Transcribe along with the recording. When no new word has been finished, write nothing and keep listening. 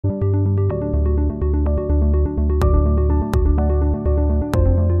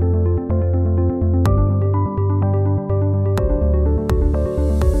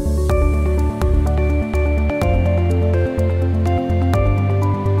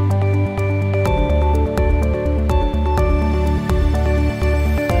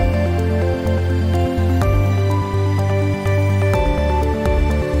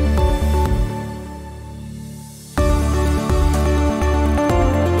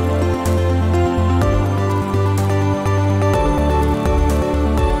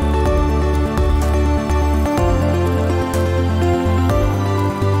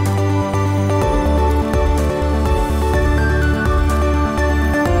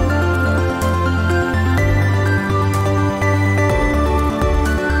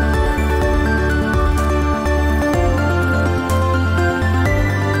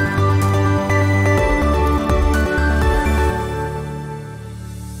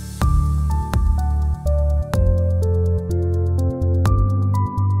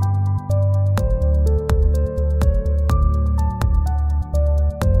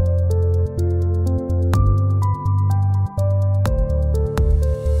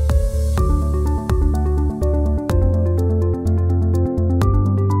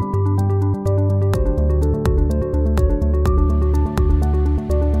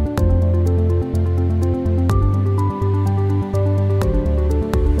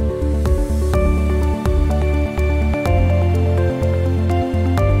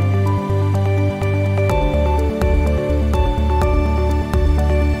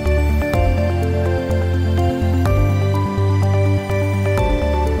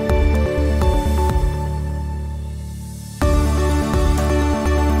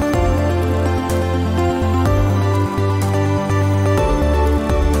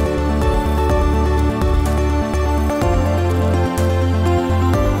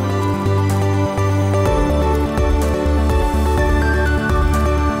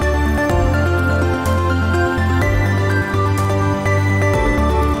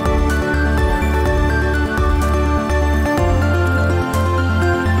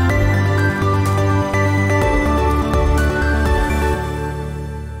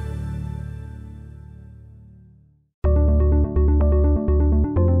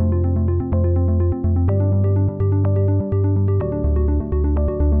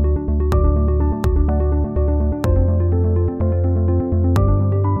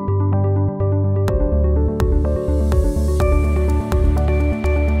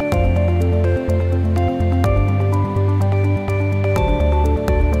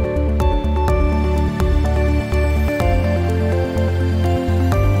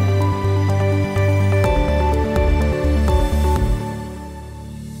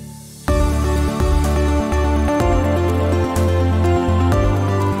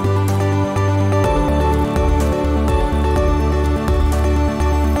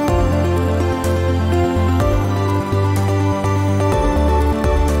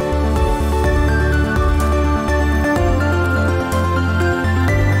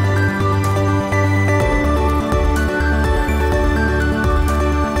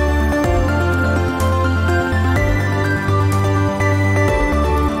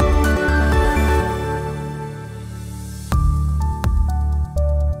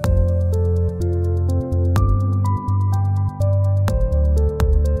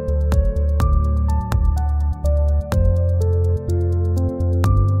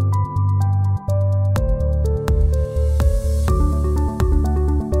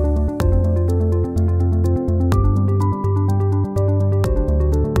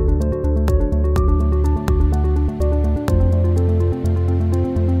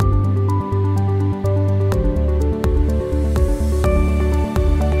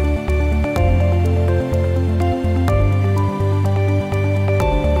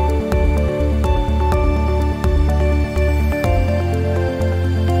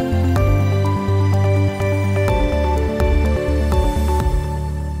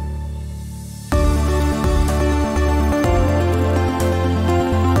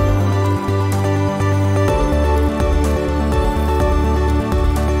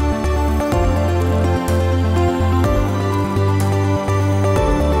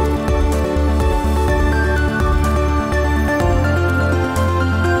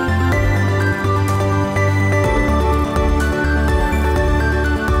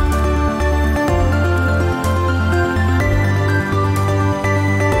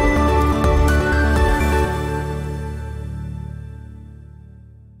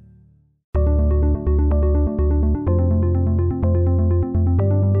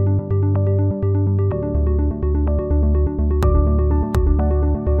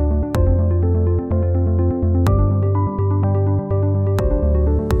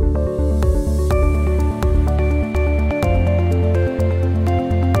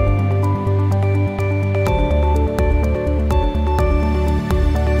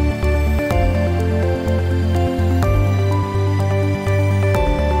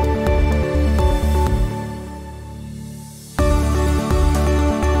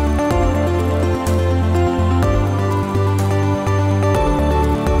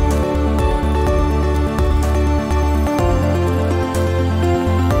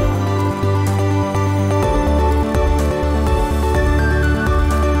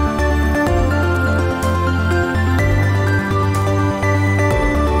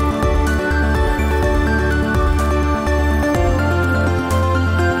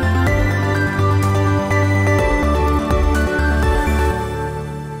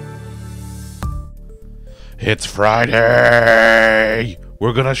It's Friday!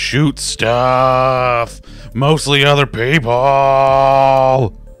 We're gonna shoot stuff! Mostly other people!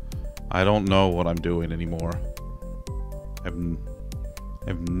 I don't know what I'm doing anymore. I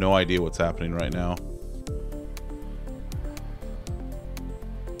have no idea what's happening right now.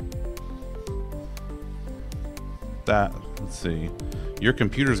 Let's see. Your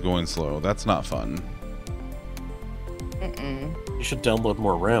computer's going slow. That's not fun. You should download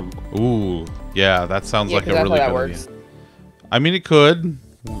more RAM. Ooh, yeah, that sounds like a really good idea. Works. I mean, it could.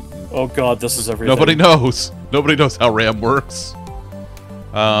 Oh god, this is everything. Nobody knows. Nobody knows how RAM works.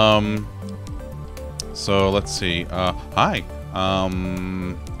 So let's see. Hi.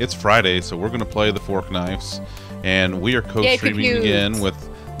 It's Friday, so we're gonna play the Fork Knives, and we are co-streaming again with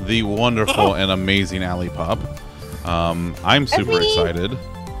the wonderful and amazing Ali Pop. I'm super excited.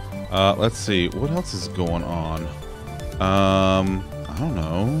 Let's see. What else is going on? I don't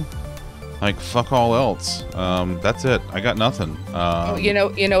know. Like, fuck all else. That's it. I got nothing. You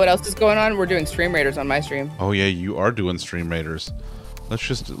know what else is going on? We're doing Stream Raiders on my stream. Oh yeah, you are doing Stream Raiders. Let's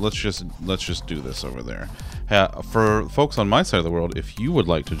just do this over there. For folks on my side of the world, if you would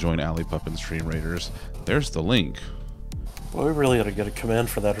like to join Ali Pup and Stream Raiders, there's the link. Well, we really ought to get a command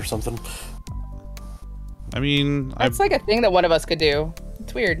for that or something. I mean, that's like a thing that one of us could do.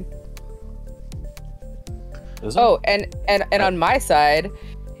 It's weird. Is it? Oh, and on my side,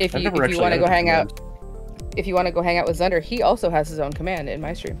 if you want to go hang out, with Zunder, he also has his own command in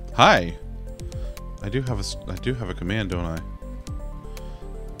my stream. Hi. I do have a command, don't I?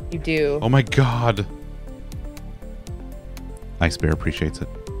 You do. Oh my god. Ice Bear appreciates it.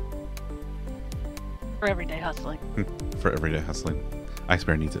 For everyday hustling. For everyday hustling. Ice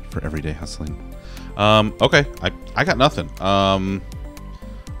Bear needs it for everyday hustling. Okay. I got nothing.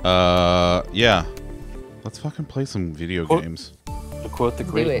 Yeah. Let's fucking play some video games. To quote the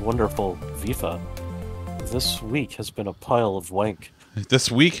great and wonderful Vifa, this week has been a pile of wank. This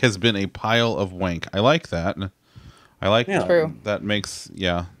week has been a pile of wank. I like that. I like that. True. That makes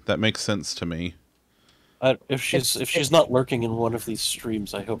sense to me. If she's not lurking in one of these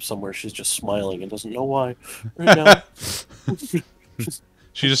streams, I hope somewhere she's just smiling and doesn't know why right now.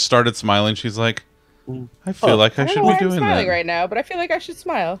 She just started smiling. She's like, I feel like I should be doing that. I'm smiling right now, but I feel like I should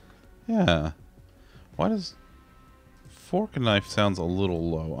smile. Yeah. Why does Fork and Knife sounds a little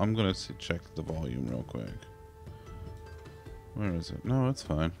low? I'm gonna check the volume real quick. Where is it? No, it's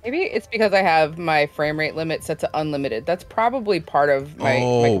fine. Maybe it's because I have my frame rate limit set to unlimited. That's probably part of my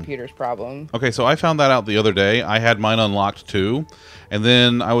computer's problem. Okay, so I found that out the other day. I had mine unlocked too. And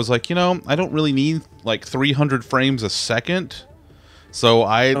then I was like, you know, I don't really need like 300 frames a second. So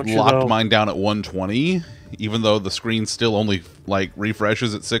I locked mine down at 120, even though the screen still only like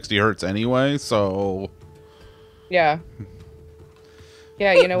refreshes at 60 hertz anyway. So yeah,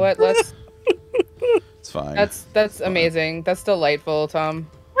 you know what? Let's. It's fine. That's amazing. That's delightful, Tom.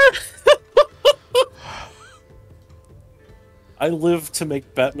 I live to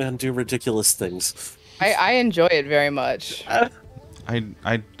make Batman do ridiculous things. I enjoy it very much. We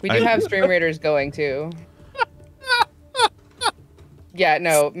do have Stream Raiders going too. Yeah,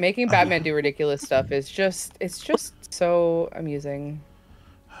 no, making Batman do ridiculous stuff is just so amusing.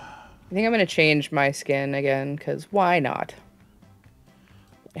 I think I'm gonna change my skin again, because why not?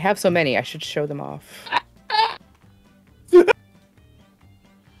 I have so many, I should show them off.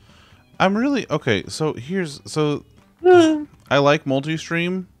 I'm really okay. So I like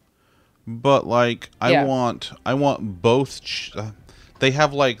multi-stream, but like I want both. They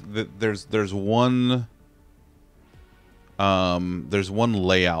have like there's one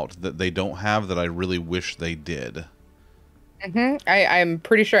layout that they don't have that I really wish they did. I'm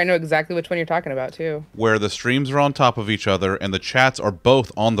pretty sure I know exactly which one you're talking about too. Where the streams are on top of each other and the chats are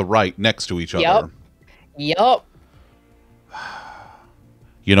both on the right next to each other. Yep.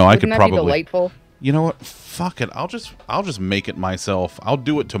 You know, I could probably. Be delightful? You know what? Fuck it. I'll just make it myself. I'll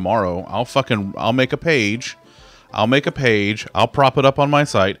do it tomorrow. I'll make a page. I'll prop it up on my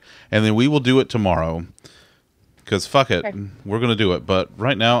site, and then we will do it tomorrow. Because fuck it, we're gonna do it. But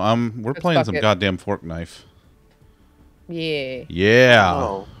right now, we're playing some goddamn Fork Knife. Yeah. Yeah.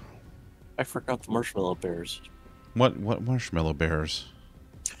 Oh, I forgot the marshmallow bears. What marshmallow bears?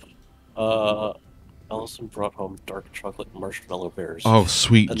 Allison brought home dark chocolate marshmallow bears. Oh,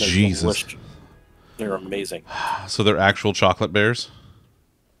 sweet and they're Jesus. They're amazing. So they're actual chocolate bears?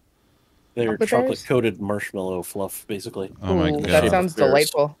 They're chocolate-coated marshmallow fluff, basically. Oh my god. That sounds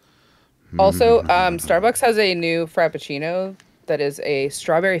delightful. Also, Starbucks has a new Frappuccino that is a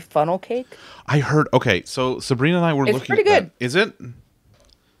strawberry funnel cake. I heard. Okay, so Sabrina and I were looking. It's pretty good. Is it?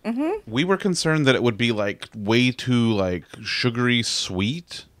 We were concerned that it would be like way too like sugary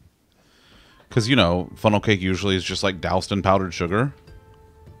sweet. Because, you know, funnel cake usually is just like doused in powdered sugar.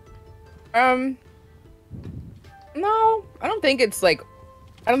 No, I don't think it's like,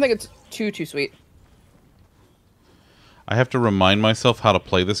 I don't think it's too sweet. I have to remind myself how to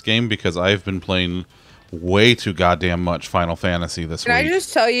play this game because I've been playing way too goddamn much Final Fantasy this week. Can I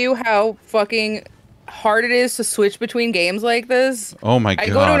just tell you how fucking hard it is to switch between games like this? Oh my god. I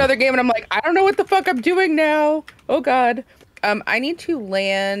go to another game and I'm like, I don't know what the fuck I'm doing now. Oh god. I need to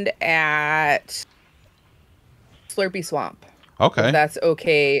land at Slurpy Swamp. Okay. If that's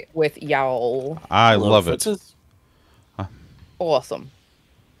okay with y'all. I love it. Awesome.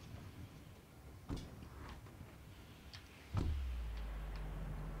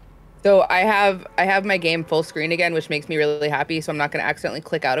 So I have my game full screen again, which makes me really happy. So I'm not going to accidentally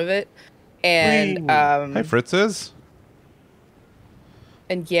click out of it. And Hi, Fritzes.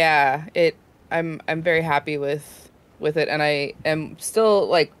 And yeah, I'm very happy with it, and I am still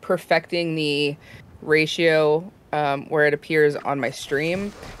like perfecting the ratio where it appears on my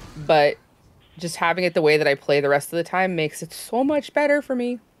stream, but just having it the way that I play the rest of the time makes it so much better for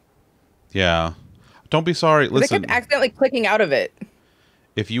me. Yeah. Don't be sorry. Listen. I kept accidentally clicking out of it.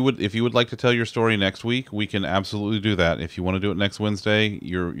 If you would like to tell your story next week, we can absolutely do that. If you want to do it next Wednesday,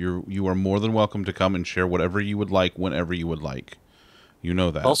 you are more than welcome to come and share whatever you would like whenever you would like. You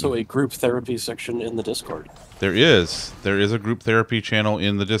know that. Also, a group therapy section in the Discord. There is a group therapy channel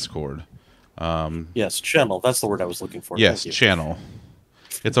in the Discord. Yes, channel. That's the word I was looking for. Yes, channel.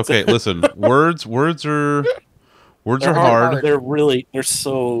 It's okay. Listen, words are hard. They're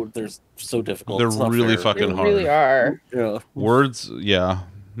so difficult. They're really fucking hard. They really are. Yeah. Words, yeah.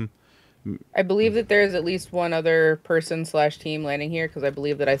 I believe that there's at least one other person/team landing here because I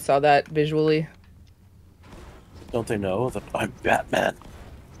believe that I saw that visually. Don't they know that I'm Batman?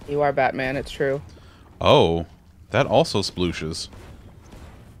 You are Batman. It's true. Oh, that also splooshes.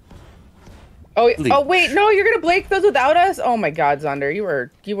 Oh wait, no, you're gonna break those without us? Oh my god, Zunder, you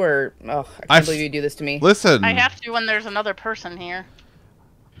were oh, I can't believe you do this to me. Listen. I have to when there's another person here.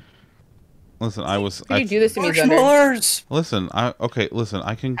 Listen, Can you do this to me, Zunder? Listen,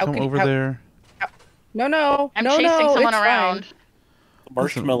 I can come over there. No, I'm chasing someone around. The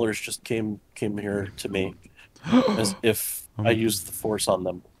marshmallows just came here to me as if I used the force on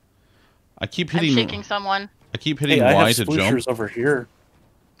them. I keep hitting. I'm shaking someone. I keep hitting Y to I have jump. over here.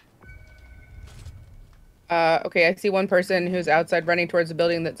 Okay, I see one person who's outside running towards the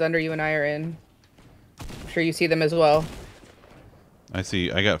building that Zunder, you and I are in. I'm sure you see them as well. I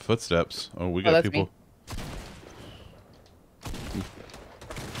see. I got footsteps. Oh, we got people.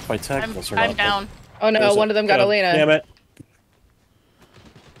 If I tag this or I'm not, down. Oh no, one of them got Elena. Damn it.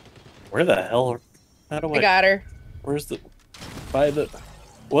 Where the hell? How do I got her. Where's the... By the...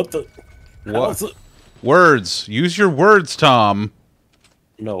 What the... What? Words. Use your words, Tom.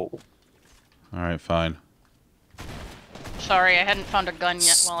 No. Alright, fine. Sorry, I hadn't found a gun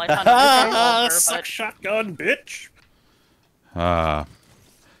yet. Well, I found a revolver, but... shotgun, bitch!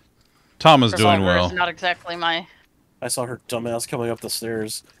 Tom is doing well. Not exactly my... I saw her dumbass coming up the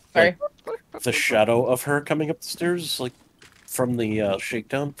stairs. Sorry. Like, the shadow of her coming up the stairs, like, from the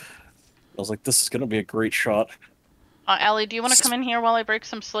shakedown. I was like, this is gonna be a great shot. Allie, do you want to come in here while I break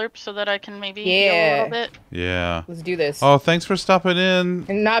some slurps so that I can maybe heal a little bit? Yeah. Let's do this. Oh, thanks for stopping in.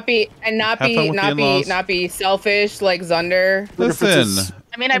 And not be selfish like Zunder. Listen.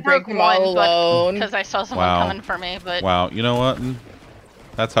 I mean, I broke them all alone because I saw someone coming for me, but... Wow, you know what?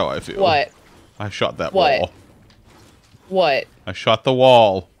 That's how I feel. What? I shot that wall. What? I shot the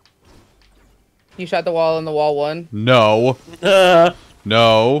wall. You shot the wall and the wall won? No.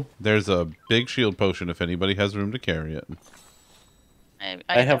 No. There's a big shield potion if anybody has room to carry it.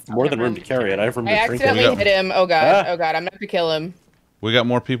 I have more than room to carry it. I have room to drink it. I accidentally hit him. Oh god. Oh god. I'm gonna have to kill him. We got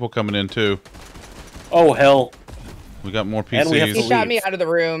more people coming in too. Oh hell. We got more PCs. And we have to He shot me out of the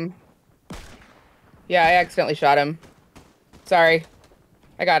room. Yeah, I accidentally shot him. Sorry.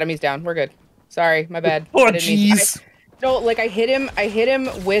 I got him. He's down. We're good. Sorry. My bad. Oh jeez. No, like I hit him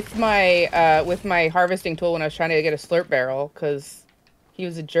with my harvesting tool when I was trying to get a slurp barrel because he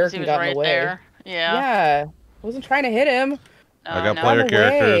was a jerk and got in the way. There. Yeah. Yeah. I wasn't trying to hit him. I got player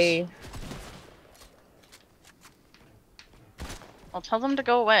characters. Well, tell them to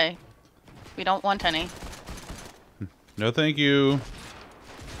go away. We don't want any. No, thank you.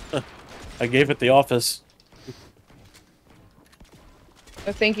 I gave it the office.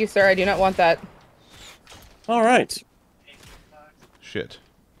 No, thank you, sir. I do not want that. All right. Shit.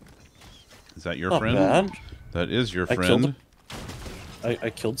 Is that your Not friend? bad. That is your friend.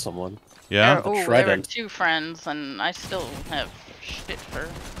 I killed someone. Yeah? Oh, there were 2 friends, and I still have shit for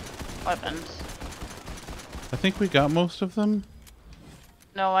weapons. I think we got most of them.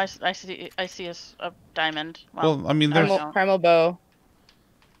 No, I see a diamond. Well, I mean, there's primal bow.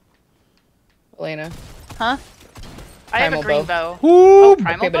 Elena. Huh? I have a green bow. Ooh, Oh,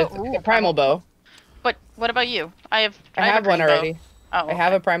 primal bow. But it's a primal bow. But what about you? I have one green already. Bow. Oh, okay. I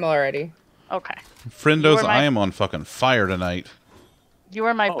have a primal already. Okay. Friendos, I am on fucking fire tonight. You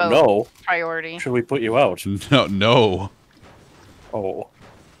are my bow priority. Should we put you out? No. Oh.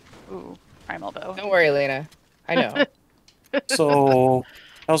 Ooh, primal bow. Don't worry, Lena. I know. So,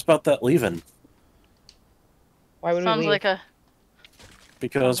 how's about that leaving? Why would we leave?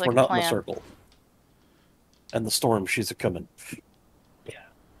 Because we're not in the circle. And the storm, she's a-coming. Yeah.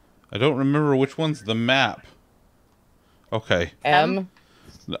 I don't remember which one's the map. Okay. M?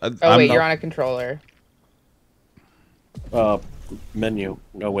 Oh, wait, you're on a controller. Menu.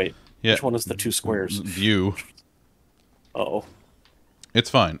 No, wait. Yeah. Which one is the two squares? View. Uh-oh. It's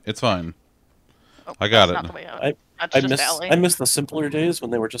fine. It's fine. Oh, I got it. Not the way out. I miss the simpler days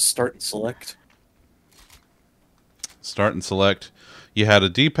when they were just start and select. Start and select. You had a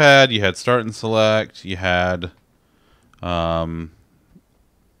D-pad, you had start and select, you had A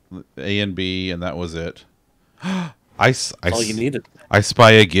and B, and that was it. That's all you needed. I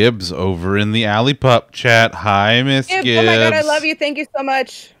spy a Gibbs over in the Alley Pup chat. Hi, Miss Gibbs. Oh my god, I love you. Thank you so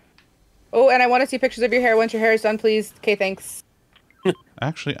much. Oh, and I want to see pictures of your hair once your hair is done, please. Okay, thanks.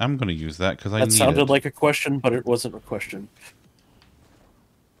 Actually, I'm going to use that because I need it. That sounded like a question, but it wasn't a question.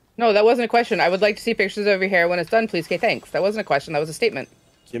 No, that wasn't a question. I would like to see pictures of your hair when it's done, please. Okay, thanks. That wasn't a question. That was a statement.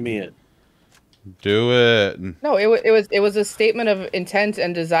 Give me it. Do it. No, it was a statement of intent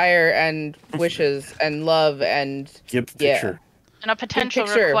and desire and wishes and love and give picture. And a potential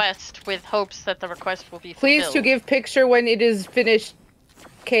request with hopes that the request will be fulfilled. Please to give picture when it is finished.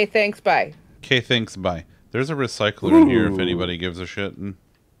 Okay, thanks. Bye. Okay, thanks. Bye. There's a recycler in here if anybody gives a shit.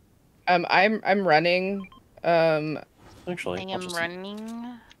 I'm running. Actually, I am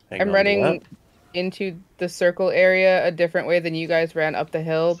running. I'm running into the circle area a different way than you guys ran up the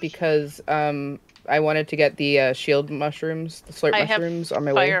hill because I wanted to get the shield mushrooms, the slurp mushrooms on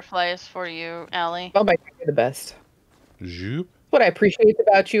my way. I have fireflies for you, Allie. Oh my god, you're the best. Zoop. What I appreciate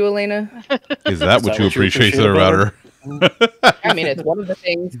about you, Elena. Is that what you appreciate about her? I mean, it's one of the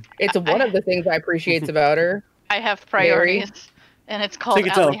things. It's one of the things I appreciate about her. I have priorities, and it's called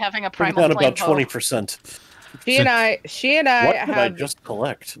Allie having a primal flame about 20%. She and I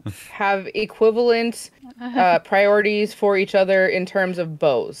have equivalent priorities for each other in terms of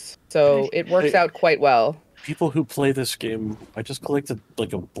bows, so it works out quite well. People who play this game, I just collected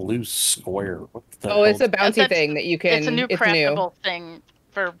like a blue square. What the hell? It's a bouncy thing that you can. It's a new craftable thing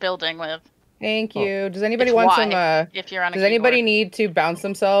for building with. Thank you. Does anybody want some? If you're on a does anybody need to bounce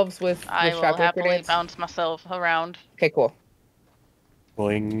themselves with I will happily bounce myself around. Okay, cool.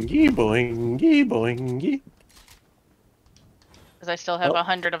 Boingy, boingy, boingy. Because I still have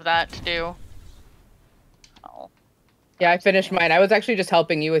 100 of that to do. Oh. Yeah, I finished mine. I was actually just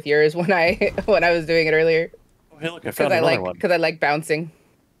helping you with yours when I was doing it earlier. Oh, hey, look, I found another one. Because I like bouncing.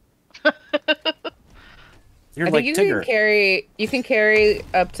 You're like Tigger. You can carry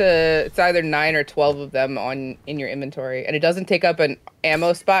up to it's either 9 or 12 of them in your inventory, and it doesn't take up an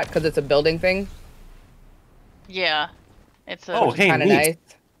ammo spot because it's a building thing. Yeah, it's a kind of nice.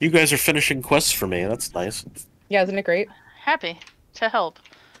 You guys are finishing quests for me. That's nice. Yeah, isn't it great? Happy to help.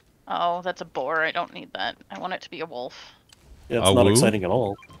 Oh, that's a boar. I don't need that. I want it to be a wolf. Yeah, it's not exciting at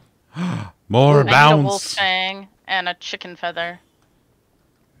all. More bounce. I need a wolf fang and a chicken feather.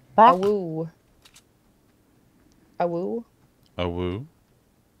 A woo. A woo. A woo.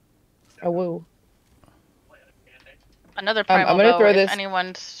 A woo. Another primal bow if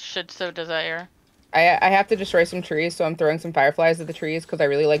anyone should so desire. I have to destroy some trees, so I'm throwing some fireflies at the trees because I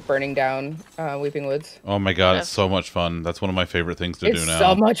really like burning down Weeping Woods. Oh my god, it's so much fun. That's one of my favorite things to do now. It's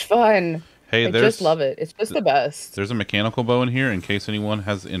so much fun. Hey, I just love it. It's just the best. There's a mechanical bow in here in case anyone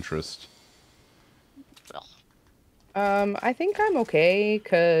has interest. I think I'm okay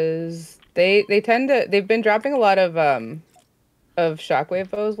because they've been dropping a lot of shockwave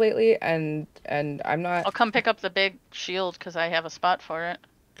bows lately, and I'm not. I'll come pick up the big shield because I have a spot for it.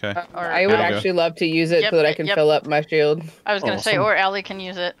 Okay. I would actually love to use it so that I can fill up my shield. I was gonna say, or Allie can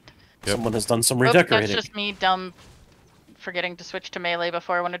use it. Someone has done some redecorating. That's just me dumb forgetting to switch to melee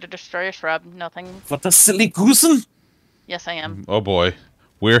before I wanted to destroy a shrub. Nothing. What a silly goosen! Yes, I am. Oh boy,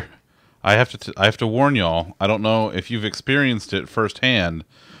 I have to warn y'all. I don't know if you've experienced it firsthand,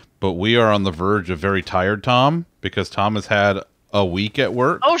 but we are on the verge of very tired Tom because Tom has had a week at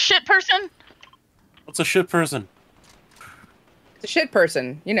work. Oh shit, person! What's a shit person? It's a shit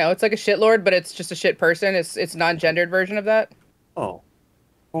person. You know, it's like a shitlord, but it's just a shit person. It's non-gendered version of that. Oh,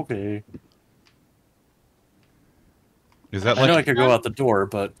 okay. Is that I know I like? could go out the door,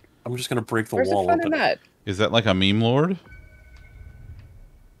 but I'm just gonna break the Where's the wall fun open. in that? Is that like a meme lord?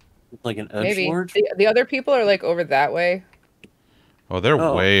 Like an edge Maybe. lord? The other people are like over that way. Oh, they're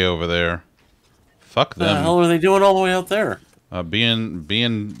Oh. way over there. Fuck What the them. hell are they doing all the way out there?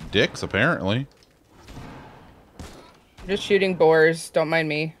 Being dicks apparently. I'm just shooting boars. Don't mind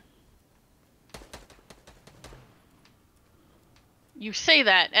me. You say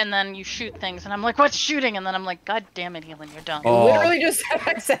that, and then you shoot things, and I'm like, what's shooting? And then I'm like, God damn it, Elin, you're done. Oh. Literally just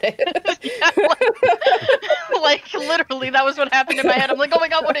I said it. Yeah, like, literally, that was what happened in my head. I'm like, oh my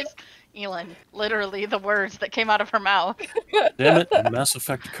god, what is... Elin, literally, the words that came out of her mouth. Damn it, Mass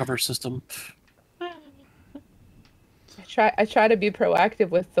Effect cover system. I try to be proactive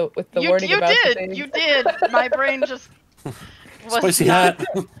with the You warning about the did! things. You did! My brain just... was Spicy not-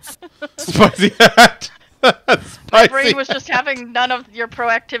 hat. Spicy hat. My brain was just having none of your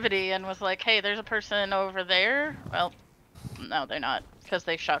proactivity and was like, hey, there's a person over there. Well, no, they're not, because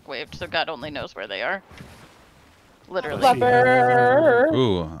they shockwaved, so God only knows where they are. Literally. Fluffer.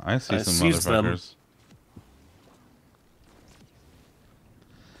 Ooh, I see I some seized them. motherfuckers.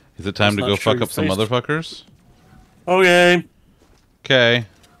 Is it time Let's to not go show fuck your up some face. motherfuckers? Okay. Okay.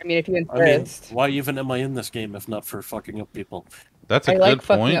 I mean, if you I mean, insist. why even am I in this game if not for fucking up people? That's a I good like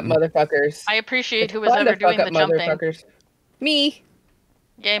point. fucking up motherfuckers. I appreciate It's who was fun to ever doing fuck the up jumping. motherfuckers. Me.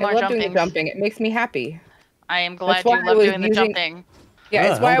 Yay, I more love doing the jumping. jumping. It makes me happy. I am glad That's why you I love was doing the using- jumping. Yeah, Where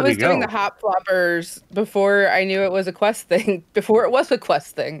it's the why hell I did was he doing go? the hop floppers before I knew it was a quest thing. Before it was a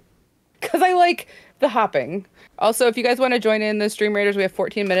quest thing. Because I like the hopping. Also, if you guys want to join in the Stream Raiders, we have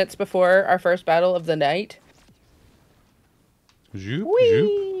 14 minutes before our first battle of the night. Zoop, zoop.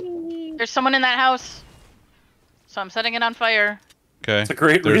 Whee! There's someone in that house. So I'm setting it on fire. Okay. It's a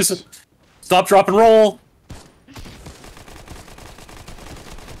great There's- reason. Stop, drop, and roll.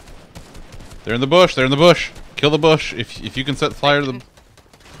 They're in the bush. They're in the bush. Kill the bush. If you can set fire to the.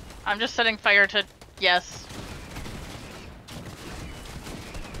 I'm just setting fire to... Yes.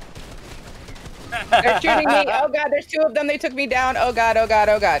 They're shooting me. Oh god, there's two of them. They took me down. Oh god, oh god,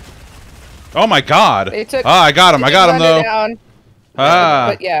 oh god. Oh my god. They took. Ah, I got him. I got him though. Down. Ah.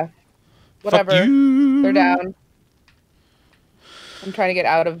 But yeah. Fuck Whatever. you. They're down. I'm trying to get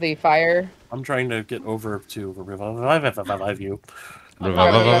out of the fire. I'm trying to get over to revive you.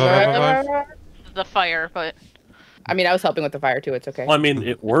 Revive. The fire, but... I mean, I was helping with the fire too. It's okay. Well, I mean,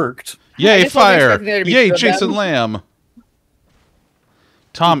 it worked. Yay, just wasn't fire! expecting there to be Yay, two of Jason them. Lamb.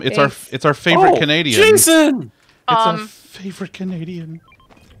 Tom, it's Thanks. our favorite Oh, Canadian. Jason! It's our Um, favorite Canadian.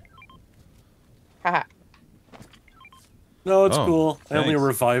 Haha. No, it's Oh, cool. I only thanks.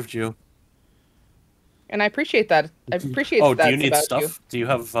 revived you. And I appreciate that. I appreciate Oh, that. do you need about stuff? You. Do you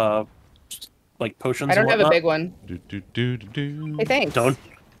have, like, potions I don't and have a whatnot? big one. Do, do, do, do, do. Hey, thanks.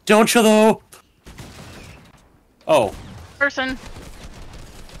 Don't you, though? Oh. person.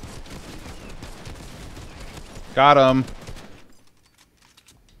 Got him.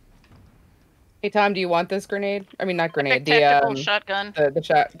 Hey Tom, do you want this grenade? I mean, not grenade. Epic tactical The shotgun.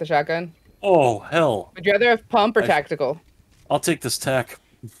 the shotgun. Oh, hell. Would you rather have pump or I- tactical? I'll take this tack.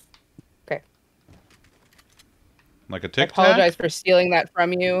 Okay. Like a I tic apologize for stealing that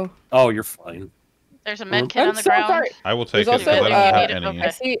from you. Oh, you're fine. There's a med kit I'm on the so ground. sorry. I will take There's it because also, I don't have you need it, any.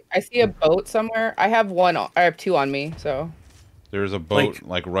 okay. I see a boat somewhere. I have one. I have two on me. So There's a boat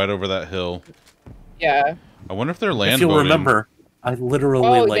like right over that hill. yeah. I wonder if they're land If you'll boating. remember, I literally,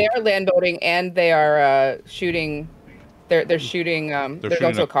 Oh, like... they are land boating and they are shooting. They're shooting. They're There's shooting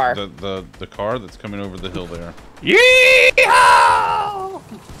also a car. The car that's coming over the hill there. Yeehaw!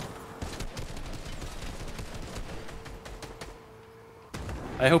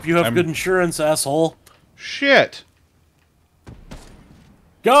 I hope you have good insurance, asshole. Shit!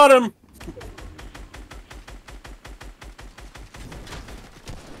 Got him!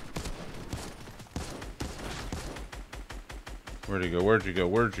 Where'd you go? Where'd you go?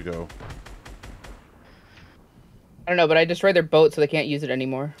 Where'd you go? I don't know, but I destroyed their boat, so they can't use it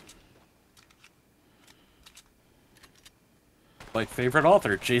anymore. My favorite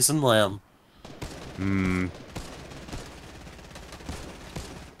author, Jason Lamb. Hmm.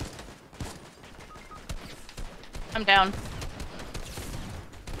 I'm down.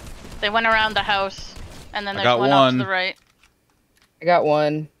 They went around the house, and then I there's got one off one. to the right. I got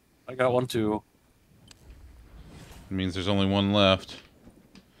one. I got one too. It means there's only one left.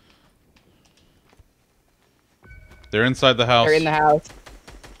 They're inside the house. They're in the house.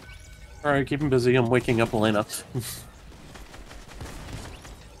 Alright, keep him busy. I'm waking up Elena. Alright,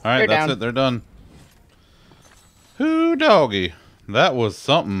 They're that's down. it. They're done. Who doggy? That was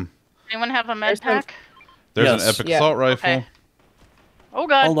something. Anyone have a med There's some- pack? There's Yes. an epic Yeah. assault rifle. Okay. Oh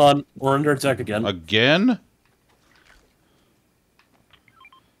god. Hold on, we're under attack again. Again?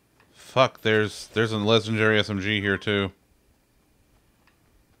 fuck, there's a legendary SMG here too.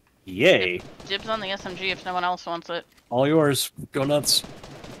 Yay. Dibs on the SMG if no one else wants it. All yours. Go nuts.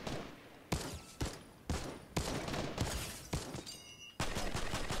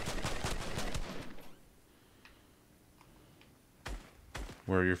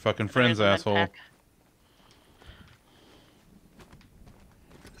 Where are your fucking friends, asshole? Pack.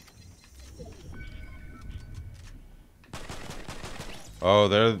 Oh,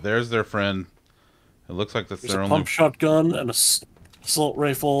 there's their friend. It looks like that's There's their a only... pump shotgun and a assault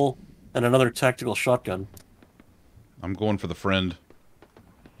rifle and another tactical shotgun. I'm going for the friend.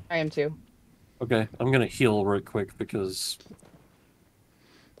 I am too. Okay, I'm gonna heal right quick because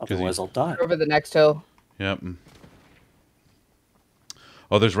otherwise I'll die. Over the next hill. Yep.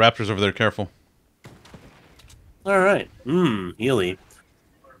 Oh, there's raptors over there. Careful. Alright. Healy.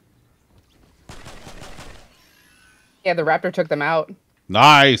 Yeah, the raptor took them out.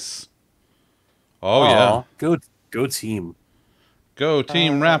 Nice. Oh, yeah. Go team. Go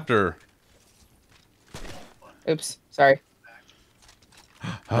Team Raptor. Oops, sorry.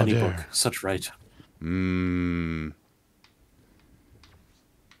 How Any dare. book, such right.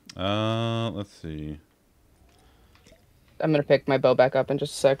 Let's see. I'm gonna pick my bow back up in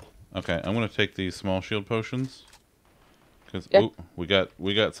just a sec. Okay, I'm gonna take these small shield potions. Cause Yeah. we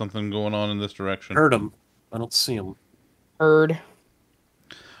got something going on in this direction. Heard him. I don't see him. Bird.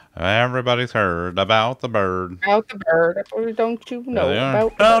 Everybody's heard about the bird. About the bird. Or don't you know they are.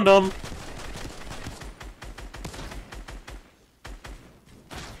 about Found him.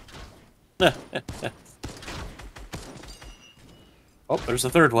 Oh, there's a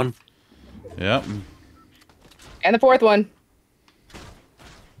third one. Yep. And the fourth one.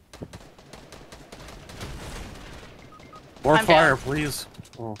 More I'm fire, down. please.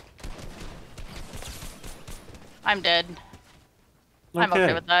 Oh. I'm dead. I'm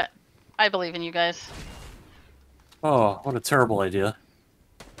okay with that. I believe in you guys. Oh, what a terrible idea.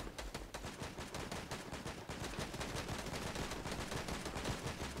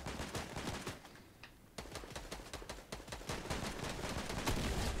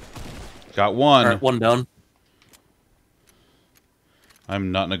 Got one. Alright, one down.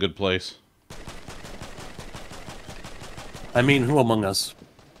 I'm not in a good place. I mean, who among us?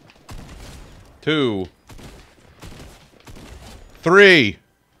 2. 3.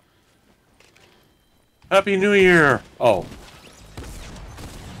 Happy New Year! Oh.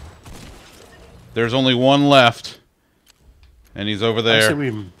 There's only one left. And he's over I say there.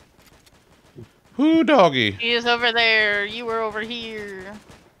 we... Whoo, doggy. He is over there. You were over here.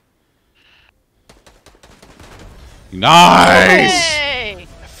 Nice! Hey!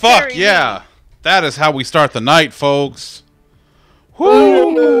 Fuck Very yeah! neat. That is how we start the night, folks.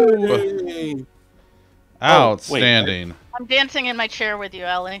 Woo! Yay. Outstanding. I'm dancing in my chair with you,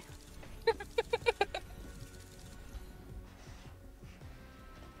 Ellie.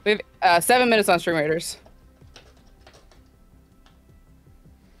 We have 7 minutes on Stream Raiders.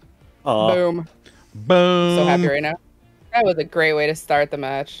 Boom. Boom. So happy right now. That was a great way to start the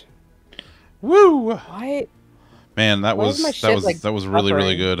match. Woo! Why? Man, that Why was is my that shit, was like, that was really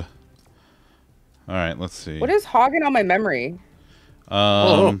really buffering? good. All right, let's see. What is hogging on my memory?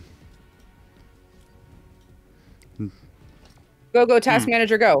 Um, Go, task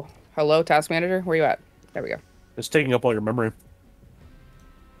manager, go. Hello, task manager. Where you at? There we go. It's taking up all your memory.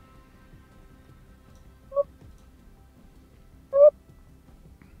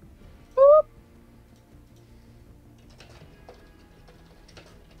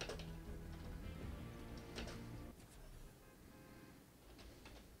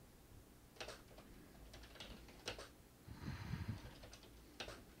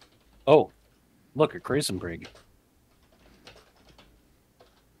 Oh, look, a Grayson Brig.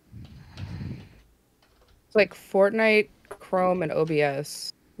 It's like Fortnite, Chrome, and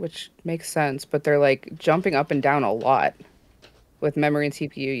OBS, which makes sense, but they're like jumping up and down a lot with memory and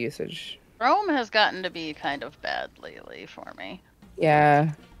CPU usage. Chrome has gotten to be kind of bad lately for me.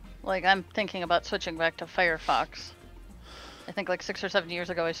 Yeah. Like, I'm thinking about switching back to Firefox. I think like 6 or 7 years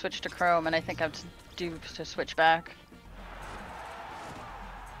ago I switched to Chrome, and I think I'm due to switch back.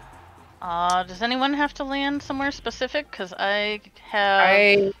 Does anyone have to land somewhere specific? Because I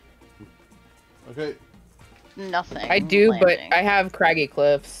have okay. nothing. I do, landing. but I have Craggy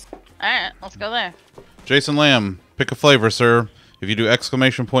Cliffs. Alright, let's go there. Jason Lamb, pick a flavor, sir. If you do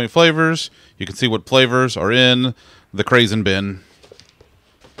exclamation point flavors, you can see what flavors are in the Crazen bin.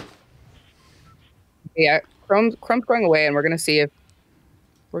 Yeah, Chrome's going away, and we're gonna see if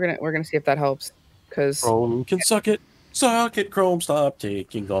see if that helps. Cause Chrome can suck it, Chrome. Stop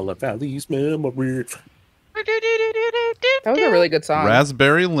taking all of Valley's memory. That was a really good song.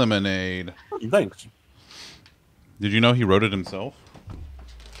 Raspberry Lemonade. Thanks. Did you know he wrote it himself?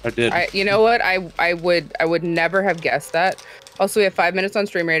 I did. You know what? I would never have guessed that. Also, we have 5 minutes on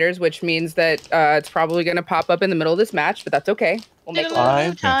Stream Raiders, which means that it's probably going to pop up in the middle of this match, but that's okay. We'll make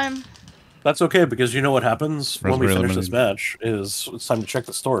time. That's okay, because you know what happens when we finish this Lemonade. match is it's time to check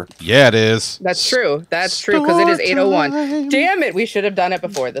the store. Yeah, it is. That's true. That's true, because it is 8:01. Damn it, we should have done it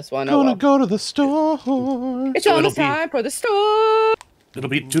before this one. Gonna go to the store. It's almost time for the store.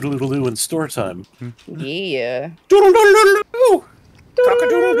 It'll be doodle-doodle-doo in store time. Yeah. Doodle-doodle-doo!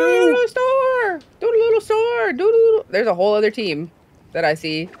 Doodle-doodle store. Doodle-doodle store. Doodle. There's a whole other team that I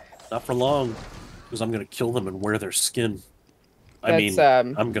see. Not for long, because I'm gonna kill them and wear their skin. I That's,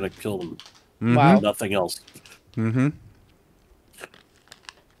 mean, I'm gonna kill them. Wow. Nothing else. Mm-hmm.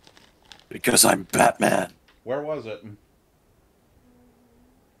 Because I'm Batman. Where was it?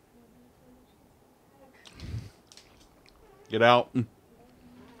 Get out.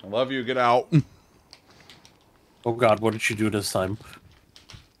 I love you. Get out. Oh God, what did she do this time?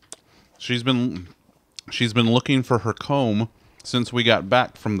 She's been looking for her comb since we got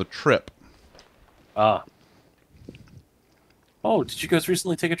back from the trip. Ah. Oh, did you guys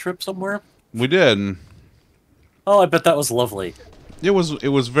recently take a trip somewhere? We did. Oh, I bet that was lovely. It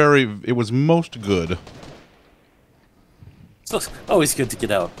was most good. So it's always good to get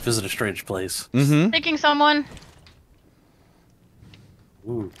out, visit a strange place. Mm-hmm. Picking someone.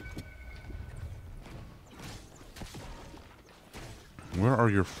 Ooh. Where are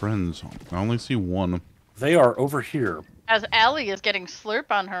your friends? I only see one. They are over here. As Allie is getting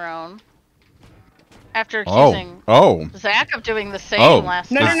slurp on her own. After accusing Oh. Zach of doing the same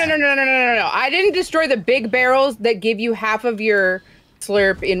last No, time. no. I didn't destroy the big barrels that give you half of your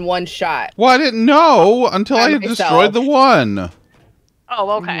slurp in one shot. Well, I didn't know until I had myself. destroyed the one. Oh,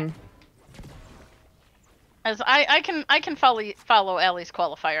 okay. As I can follow Allie's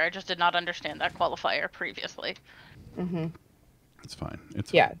qualifier. I just did not understand that qualifier previously. It's fine.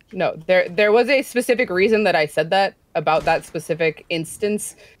 It's Yeah, no. There was a specific reason that I said that about that specific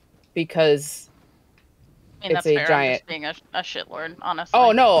instance, because I mean, it's that's a fair. giant. I'm just being a shitlord, honestly.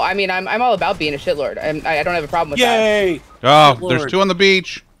 Oh no, I mean I'm all about being a shitlord. I don't have a problem with that. Yay! Oh, Good there's lord. two on the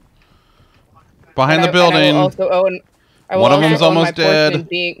beach. Behind And the building. One of them's almost dead.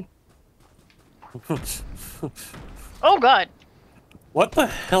 Oh God! What the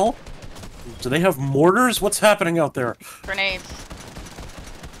hell? Do they have mortars? What's happening out there? Grenades.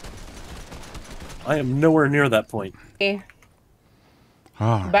 I am nowhere near that point.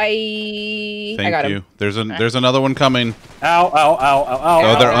 Oh, Bye. thank I got you. him. There's another one coming. Ow, ow, ow, ow, ow.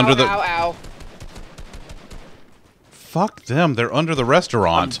 Oh, they're Ow, under ow, the. Ow, ow. Fuck them. They're under the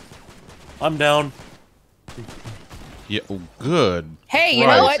restaurant. I'm down. Yeah. Oh, good. Hey, you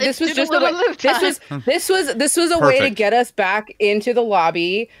Christ. know what? This was just a way. This was a way to Perfect. get us back into the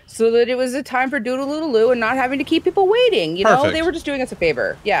lobby, so that it was a time for doodle-doodle-loo and not having to keep people waiting. You know, Perfect. they were just doing us a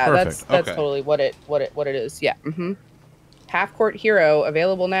favor. Yeah, Perfect. that's Okay. totally what it is. Yeah. Half court hero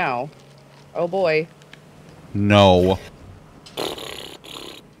available now. Oh boy. No.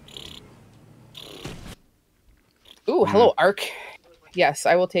 Ooh, hello, Ark. Yes,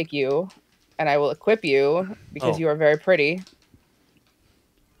 I will take you, and I will equip you because you are very pretty.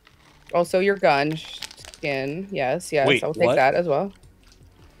 Also, your gun skin. Yes, Wait, I will take what? that as well.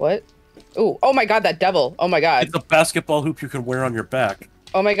 What? Ooh, oh my God, that devil. Oh my God. It's a basketball hoop you can wear on your back.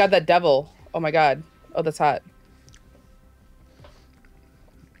 Oh my God, that devil. Oh my God. Oh, that's hot.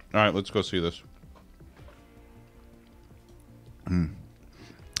 All right, let's go see this.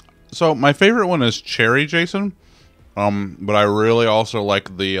 So my favorite one is cherry, Jason. But I really also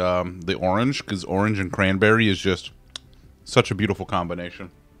like the orange, because orange and cranberry is just such a beautiful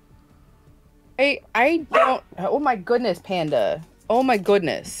combination. I don't. Oh my goodness, Panda. Oh my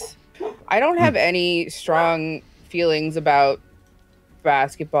goodness. I don't have any strong feelings about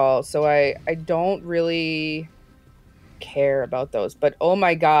basketball, so I don't really care about those. But oh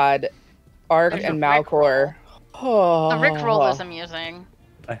my God, Ark There's and a Malcor. Oh. The Rickroll is amusing.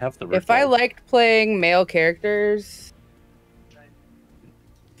 I have the If I Rickroll. liked playing male characters,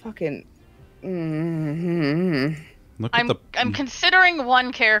 fucking. Look at I'm considering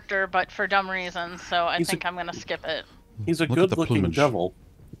one character, but for dumb reasons, so I He's think I'm gonna skip it. He's a Look at the good-looking plumage. devil.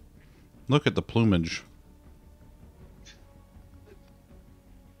 Look at the plumage.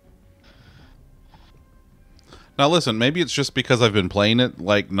 Now listen, maybe it's just because I've been playing it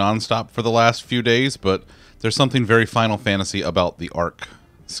like nonstop for the last few days, but there's something very Final Fantasy about the Ark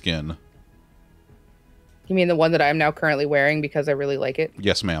skin. You mean the one that I'm now currently wearing because I really like it?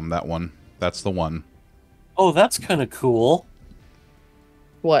 Yes, ma'am, that one. That's the one. Oh, that's kind of cool.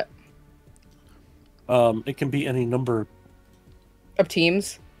 What? It can be any number of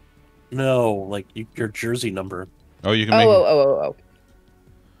teams. No, like your jersey number. Oh, you can make.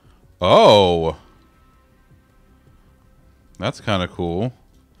 Oh. That's kind of cool.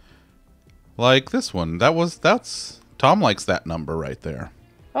 Like this one. That's Tom likes that number right there.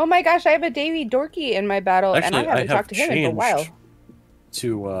 Oh my gosh, I have a Davy Dorky in my battle, Actually, and I haven't talked to him in a while.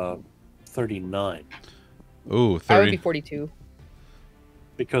 To 39. Ooh, 30. I would be 42.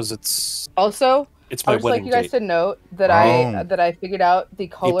 Because it's also. It's my I would wedding like you guys date. to note that I figured out the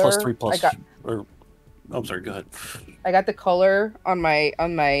color. 8 plus 3 plus. I'm sorry. Go ahead. I got the color on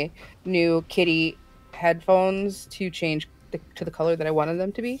my new Kitty headphones to change to the color that I wanted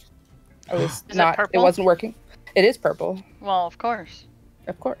them to be. I was Is it purple? It wasn't working. It is purple. Well, of course.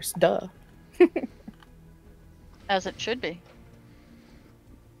 Of course, duh. As it should be.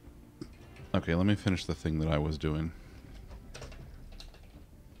 Okay, let me finish the thing that I was doing.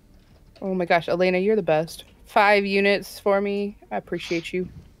 Oh my gosh, Elena, you're the best. 5 units for me. I appreciate you.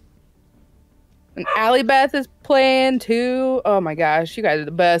 And Allie Beth is playing too. Oh my gosh, you guys are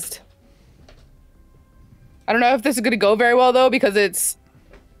the best. I don't know if this is going to go very well though, because it's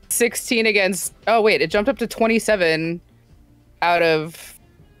 16 against... Oh wait, it jumped up to 27 out of...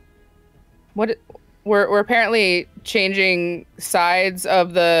 What? We're apparently changing sides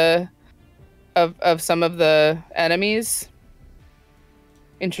of the... of some of the enemies.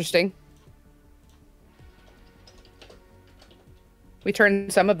 Interesting. We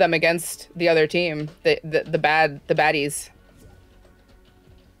turned some of them against the other team, the baddies.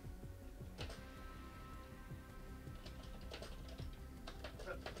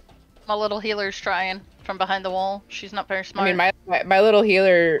 My little healer's trying from behind the wall. She's not very smart. I mean, my little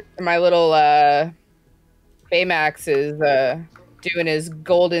healer, my little Baymax is doing his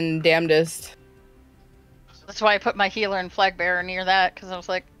golden damnedest. That's why I put my healer and flag bearer near that, because I was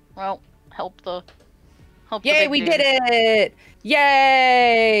like, well, help the Yay, we did it!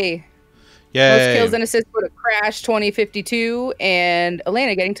 Yay! Yay! Most kills and assists go to Crash 2052, and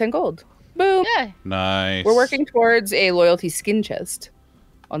Elena getting 10 gold. Boom! Yay! Nice. We're working towards a loyalty skin chest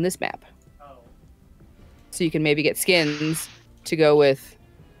on this map. So you can maybe get skins to go with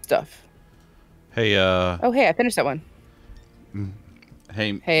stuff. Hey, Oh, hey, I finished that one.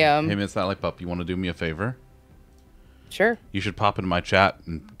 Hey, Miss Sally Pup, you want to do me a favor? Sure. You should pop into my chat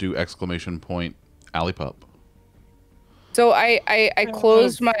and do exclamation point Alley Pup. So I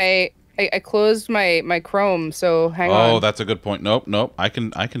closed my my Chrome, so hang on. Oh, that's a good point. Nope. I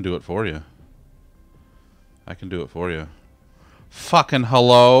can do it for you. I can do it for you. Fucking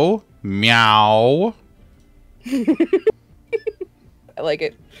hello. Meow. I like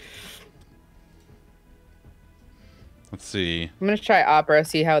it. Let's see. I'm gonna try Opera,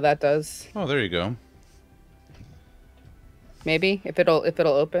 see how that does. Oh, there you go. Maybe if it'll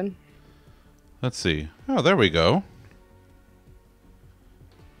open. Let's see. Oh, there we go.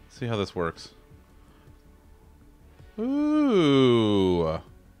 See how this works. Ooh.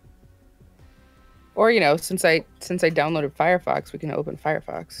 Or since I downloaded Firefox, we can open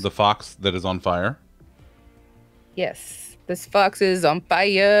Firefox. The fox that is on fire. Yes, this fox is on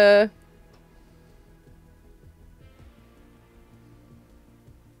fire.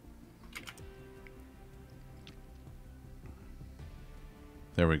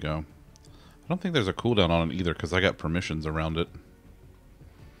 There we go. I don't think there's a cooldown on it either because I got permissions around it.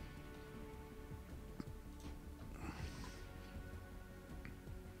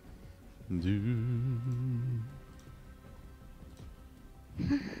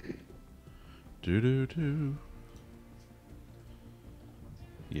 Do.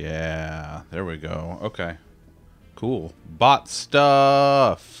 Yeah, there we go. Okay. Cool. Bot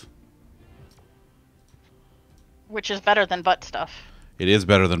stuff. Which is better than butt stuff. It is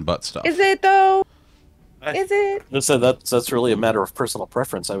better than butt stuff. Is it though? Is it? So that's really a matter of personal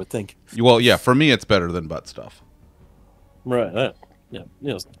preference, I would think. Well, yeah, for me it's better than butt stuff. Right. Yeah.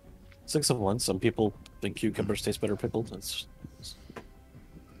 6 of 1. Some people think cucumbers taste better pickled.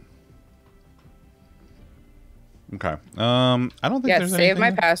 Okay. I don't think there's anything. Save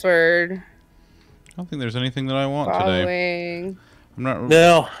my password. I don't think there's anything that I want today. Following. I'm not.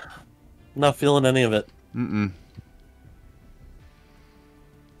 No, not feeling any of it.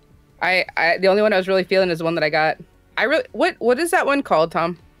 I the only one I was really feeling is the one that I got. What is that one called,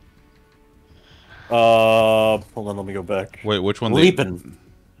 Tom? Hold on, let me go back. Wait, which one? Leapin'.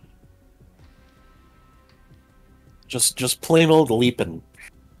 Just plain old leapin'.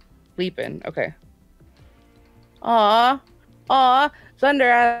 Leapin', okay. Aw,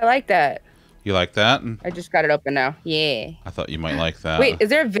 Thunder, I like that. You like that? I just got it open now. Yeah. I thought you might like that. Wait, is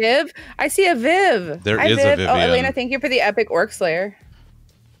there a Viv? I see a Viv. There Hi, is Viv. a Vivian. Oh, Elena, thank you for the epic Orc Slayer.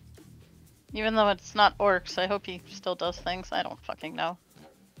 Even though it's not orcs, I hope he still does things. I don't fucking know.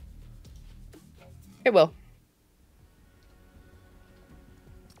 It will.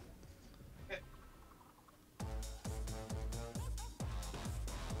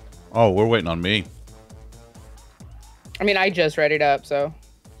 Oh, we're waiting on me. I mean, I just read it up, so.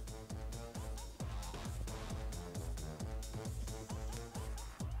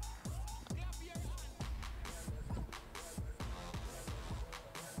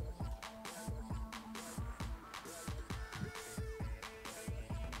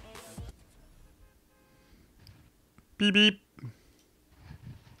 Beep beep.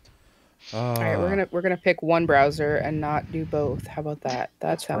 All right, we're gonna pick one browser and not do both. How about that?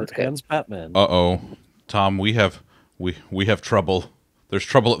 That sounds good. Batman. Uh-oh. Tom, we have trouble. There's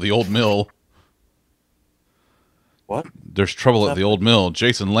trouble at the old mill. What? There's trouble at the old mill.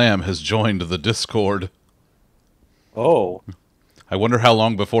 Jason Lamb has joined the Discord. Oh. I wonder how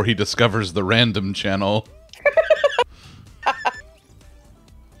long before he discovers the random channel.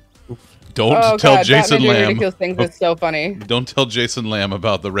 Don't tell God, Jason Lamb. Ridiculous things is so funny. Don't tell Jason Lamb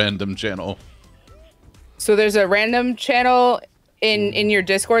about the random channel. So there's a random channel in your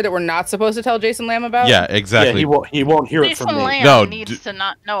Discord that we're not supposed to tell Jason Lamb about? Yeah, exactly. Yeah, he won't hear it from me. Jason Lamb No, needs to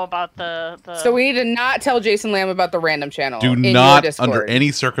not know about the... So we need to not tell Jason Lamb about the random channel. Do in not, your Discord. under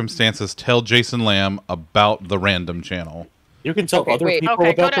any circumstances, tell Jason Lamb about the random channel. You can tell other people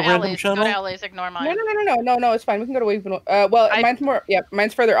Okay, go about to the random Ellie's. channel. Go to Ellie's. Ignore mine. No, it's fine. We can go to Wave. Mine's more. Yeah,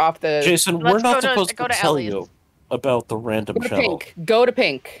 mine's further off the. Jason, we're not supposed to tell Ellie's. you about the random Go to channel. Pink. Go to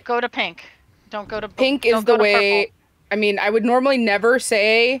Pink. Go to Pink. Don't go to Pink is the way. Purple. I mean, I would normally never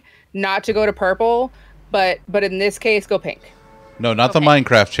say not to go to Purple, but in this case, go Pink. No, not the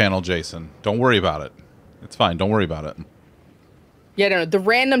Minecraft channel, Jason. Don't worry about it. It's fine. Don't worry about it. Yeah, no, the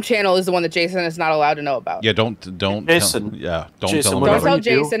random channel is the one that Jason is not allowed to know about. Yeah, don't. Jason. Don't Jason, tell him. Don't tell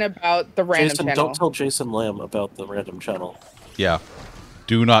Jason about the random Jason, channel. don't tell Jason Lamb about the random channel. Yeah,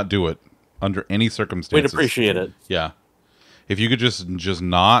 do not do it under any circumstances. We'd appreciate it. Yeah, if you could just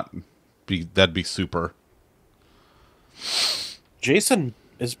not be, that'd be super. Jason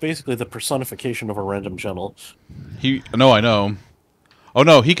is basically the personification of a random channel. No, I know. Oh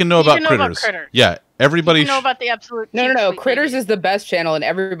no, he can know about critters. Yeah, everybody know about the absolute. No. Critters is the best channel, and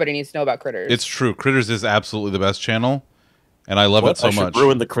everybody needs to know about Critters. It's true. Critters is absolutely the best channel, and I love it so much.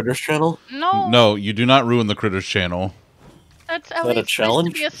 Ruin the Critters channel? No, you do not ruin the Critters channel. That's at a challenge.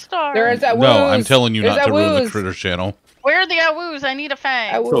 To be a star. There is that woos. No, I'm telling you not to ruin the Critters channel. Where are the awoos? I need a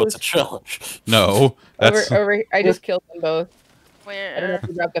fang. So it's a challenge. No, that's I just killed them both. Where? I don't know if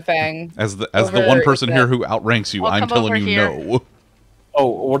you dropped the fang. As the one person here who outranks you, I'm telling you no. Oh,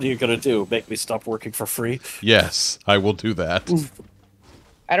 what are you gonna do? Make me stop working for free? Yes, I will do that.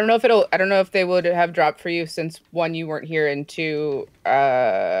 I don't know if they would have dropped for you since one, you weren't here, and two,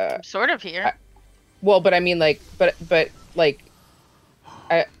 I'm sort of here. But I mean, because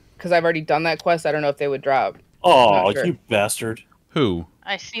I've already done that quest. I don't know if they would drop. Oh, sure. You bastard! Who?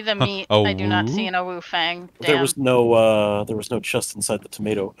 I see the meat. I do not see an awoo fang. Damn. There was no chest inside the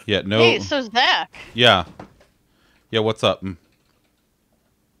tomato. Yeah, no. Hey, so Zach. Yeah. Yeah, what's up?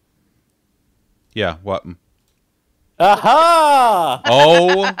 Yeah, what? Aha!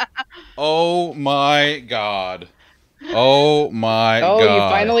 Oh my God. Oh my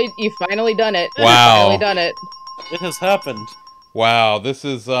God. You finally done it. Wow. You finally done it. It has happened. Wow, this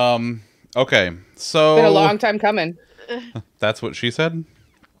is okay. So it's been a long time coming. That's what she said?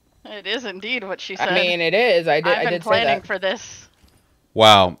 It is indeed what she said. I mean, it is. I've been planning for this.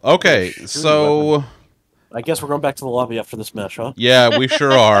 Wow. Okay. So I guess we're going back to the lobby after this match, huh? Yeah, we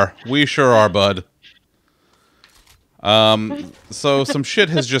sure are. We sure are, bud. So some shit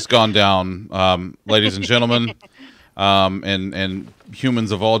has just gone down, ladies and gentlemen, and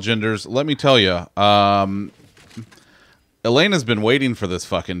humans of all genders. Let me tell you, Elena's been waiting for this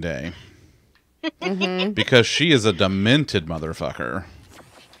fucking day. Because she is a demented motherfucker.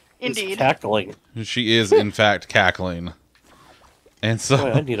 Indeed. She's cackling. She is, in fact, cackling. And so,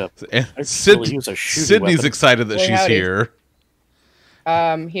 boy, I need a. Sydney's excited that she's here.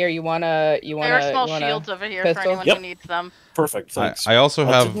 Here, you wanna. There are small shields over here for anyone who needs them. Perfect. Thanks. I also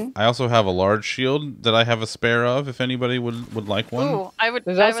have a large shield that I have a spare of. If anybody would like one. Ooh, I would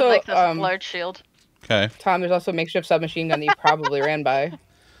like this large shield. Okay. Tom, there's also a makeshift submachine gun that you probably ran by.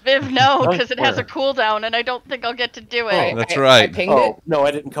 Viv, no, because it has a cooldown, and I don't think I'll get to do it. Oh, that's right. I pinged it. No,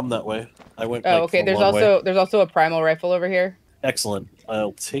 I didn't come that way. I went. Oh, okay. There's also a primal rifle over here. Excellent.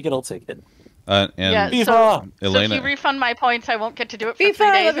 I'll take it. And yeah, Elena. so if you refund my points, I won't get to do it for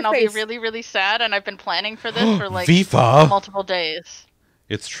 3 days, and I'll be really, really sad. And I've been planning for this for like multiple days.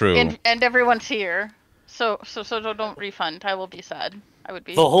 It's true. And everyone's here, so don't refund. I will be sad. I would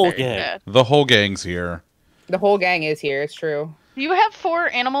be The whole very gang. sad. The whole gang's here. The whole gang is here. It's true. Do you have 4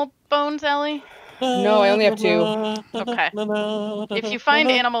 animal bones, Ellie? No, I only have 2. Okay. If you find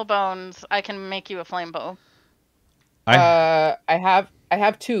animal bones, I can make you a flame bow. I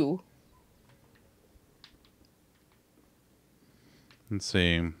have 2. Let's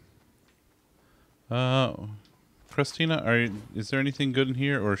see. Christina, is there anything good in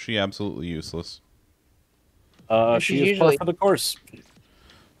here, or is she absolutely useless? She is par for the course.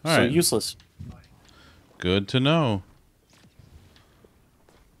 All so right. useless. Good to know.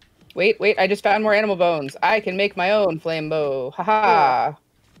 Wait, I just found more animal bones. I can make my own flame bow. Haha.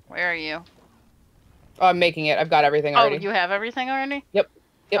 Where are you? Oh, I'm making it. I've got everything already. Oh, you have everything already? Yep.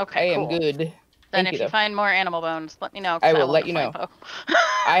 Okay, I am good. Then Thank if you you find more animal bones, let me know. I will let want a you flame know.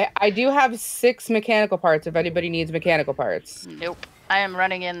 bow. I do have 6 mechanical parts if anybody needs mechanical parts. Nope. I am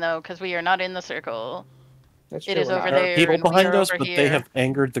running in though, because we are not in the circle. That's It true, is we're over not. There are there, people and we behind are us, over but here. they have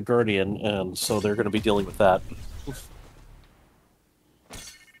angered the Guardian, and so they're going to be dealing with that.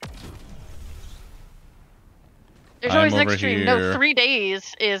 There's I'm always over next stream. here. No, 3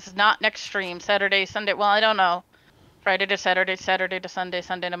 days is not next stream. Saturday, Sunday. Well, I don't know. Friday to Saturday, Saturday to Sunday,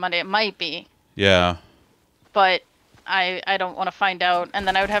 Sunday to Monday. It might be, Yeah. but I don't want to find out, and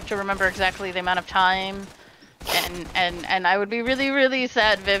then I would have to remember exactly the amount of time, and I would be really, really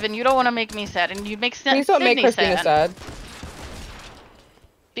sad, Viv, and you don't want to make me sad, and you'd make Please don't make Sydney Christina sad.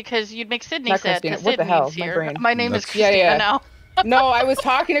 because you'd make Sydney Not sad Christina. because What the hell? Sydney's My here. brain. My name is That's- Christina Yeah. now. No, I was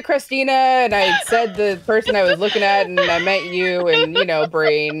talking to Christina, and I said the person I was looking at, and I meant you, and,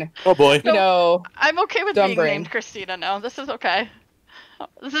 brain. Oh boy. I'm okay with Dumb being brain. named Christina now. This is okay.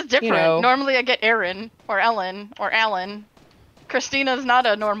 This is different. Normally I get Aaron or Ellen or Alan. Christina's not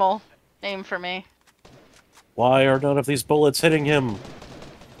a normal name for me. Why are none of these bullets hitting him?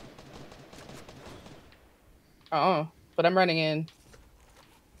 Oh, but I'm running in.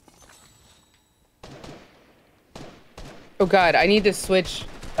 Oh god, I need to switch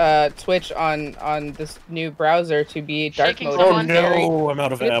Twitch on this new browser to be dark Shaking mode. Oh someone. no, I'm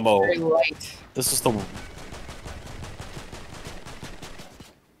out of It's ammo. very light. This is the...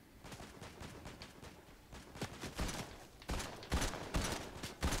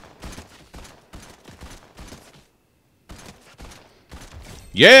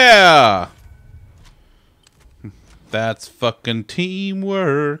 Yeah! That's fucking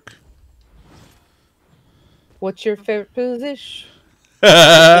teamwork. What's your favorite position? Ooh.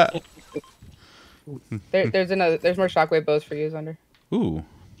 There's more shockwave bows for you, Zunder.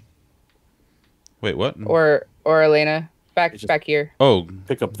 Wait, what? Or Elena. Back here. Oh,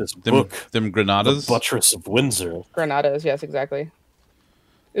 Pick up this them book. them granadas. The Buttress of Windsor. Granadas, yes, exactly.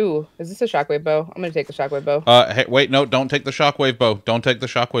 Ooh, is this a shockwave bow? I'm gonna take the shockwave bow. Hey, wait, no, don't take the shockwave bow. Don't take the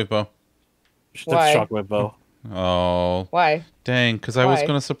shockwave bow. Why? Shockwave bow. Oh, Why? dang! Because I was Why?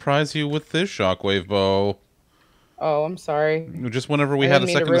 gonna surprise you with this shockwave bow. Oh, I'm sorry. Just whenever we I had a didn't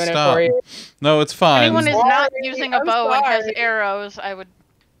mean second to ruin it stop. for you. No, it's fine. Anyone is not Sorry, using a I'm bow and has sorry. arrows, I would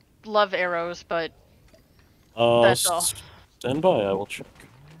love arrows, but that's all. Stand by, I will check.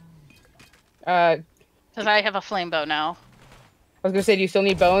 I Because I have a flame bow now. was gonna say, do you still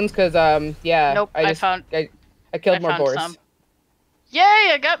need bones? Cause yeah. Nope, I killed more boars. some. Yay!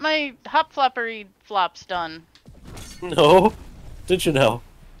 I got my hop floppery flops done. No? Did you know?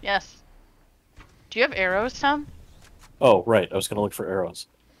 Yes. Do you have arrows, Tom? Oh, right. I was going to look for arrows.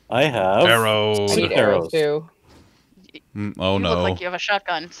 I have... Arrows. I need arrows too. Oh You no. look like you have a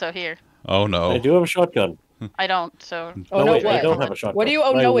shotgun, so here. Oh no. I do have a shotgun. I don't, so... Oh, no, no, wait, I what? don't have a shotgun. What are you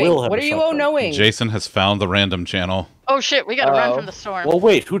I knowing? will have What a are you shotgun. knowing? Jason has found the random channel. Oh shit, we gotta run Uh-oh. from the storm. Well,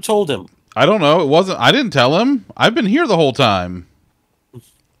 wait. Who told him? I don't know. It wasn't. I didn't tell him. I've been here the whole time.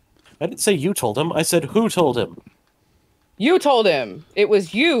 I didn't say you told him. I said who told him. You told him. It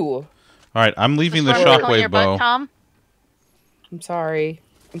was you. All right, I'm leaving the storm tickling your shockwave butt, bow. Tom? I'm sorry.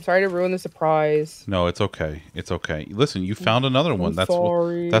 I'm sorry to ruin the surprise. No, it's okay. It's okay. Listen, you found another one. I'm That's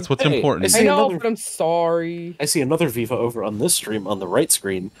sorry. that's what's Hey, important. I See know, another- but I'm sorry. I see another Viva over on this stream on the right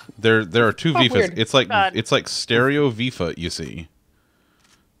screen. There are two Oh, Vifas. weird. It's like God. stereo Vifa. You see,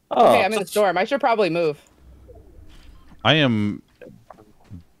 Oh, Okay, I'm in the storm. I should probably move. I am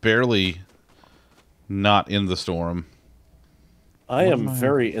barely not in the storm. I am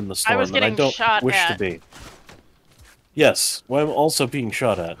very in the storm, was and I getting don't shot wish at. to be. Yes, well, I'm also being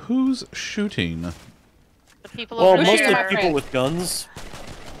shot at. Who's shooting? The people Well, over mostly there. people with guns.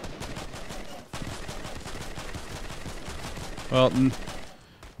 Well, That's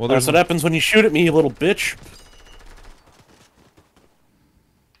there's what happens when you shoot at me, you little bitch.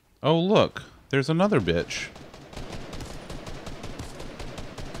 Oh, look. There's another bitch.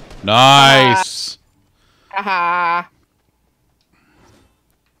 Nice. Haha.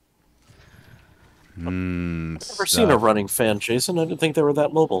 I've never seen a running fan, Jason. I didn't think they were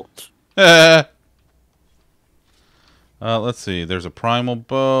that mobile. Let's see. There's a primal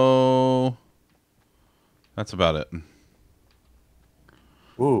bow. That's about it.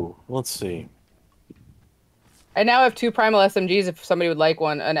 Ooh, let's see. I now have 2 primal SMGs if somebody would like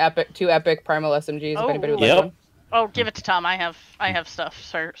one. 2 epic primal SMGs if anybody would like one. Oh, give it to Tom. I have stuff,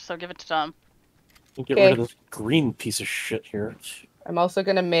 sir. So give it to Tom. Get rid of this green piece of shit here. I'm also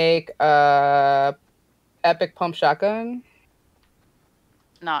gonna make epic pump shotgun.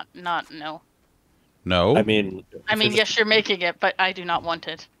 No. No. I mean, yes, you're making it, but I do not want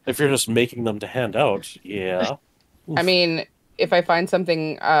it. If you're just making them to hand out, yeah. I mean, if I find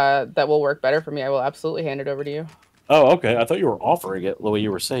something that will work better for me, I will absolutely hand it over to you. Oh, okay. I thought you were offering it the way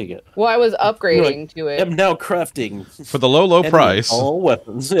you were saying it. Well, I was upgrading to it. I'm now crafting for the low price. All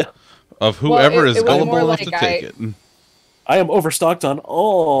weapons. Yeah. Of whoever is gullible enough to take it. I am overstocked on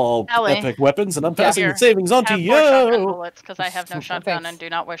all epic weapons, and I'm passing the savings on to you. Shotgun bullets, because I have no shotgun and do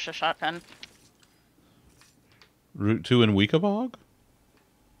not wish a shotgun. Route 2 in Weekabog?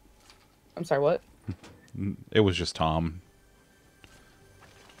 I'm sorry, what? It was just Tom.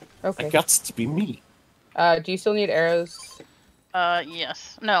 Okay. It got to be me. Do you still need arrows?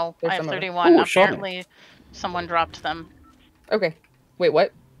 Yes. No, I have 31. Ooh, apparently, someone dropped them. Okay. Wait,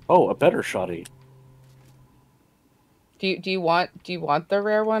 what? Oh, a better shotty. Do you want the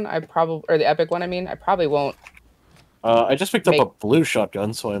rare one? Or the epic one, I mean. I probably won't. I just picked up a blue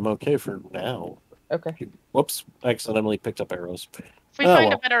shotgun, so I'm okay for now. Okay. Whoops! I accidentally picked up arrows. If we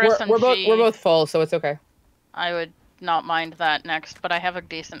find a better SMG, we're both full, so it's okay. I would not mind that next, but I have a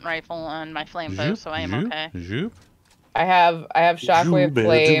decent rifle and my flame bow, so I am okay. I have shockwave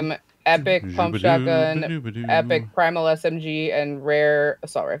flame, epic pump shotgun, epic primal SMG, and rare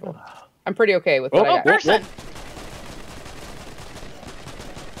assault rifle. I'm pretty okay with what I got. Person.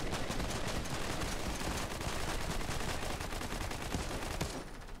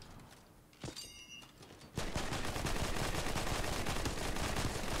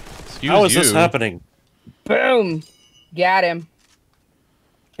 How is this happening? Boom! Got him.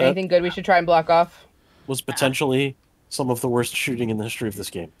 Anything good we should try and block off? Was potentially some of the worst shooting in the history of this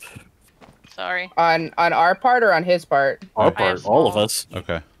game. Sorry. On our part or on his part? Our part, all of us.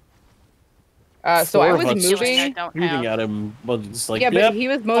 Okay. So I was moving. Shooting at him, but it's like, but he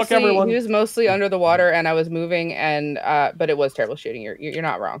was mostly under the water, and I was moving, and but it was terrible shooting. You're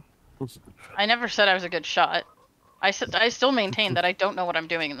not wrong. I never said I was a good shot. I still maintain that I don't know what I'm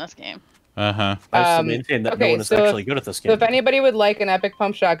doing in this game. I still maintain that no one is actually good at this game. So if anybody would like an epic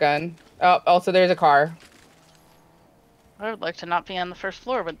pump shotgun, also there's a car. I would like to not be on the first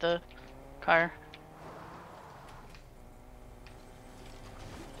floor with the car.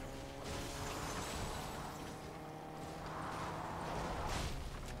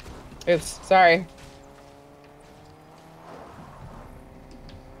 Oops, sorry.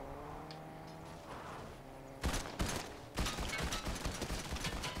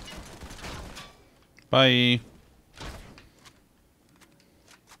 Bye.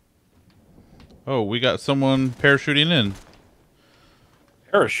 Oh, we got someone parachuting in.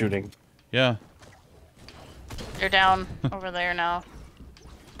 Parachuting? Yeah. You're down over there now.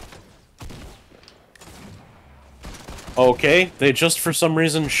 Okay, they just for some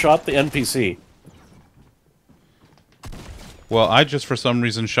reason shot the NPC. Well, I just for some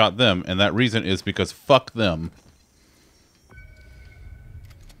reason shot them, and that reason is because fuck them.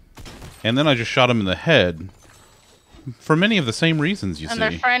 And then I just shot him in the head. For many of the same reasons, you see. And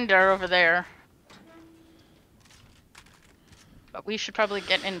their friend are over there. But we should probably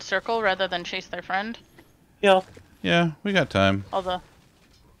get in circle rather than chase their friend. Yeah. Yeah, we got time. Although.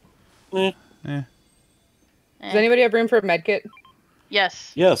 Does anybody have room for a medkit?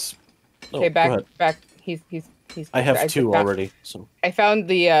 Yes. Yes. Okay, back. He's. I have 2 already. So I found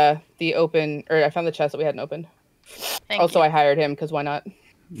the open, or I found the chest that we hadn't opened. Thank you. I hired him because why not?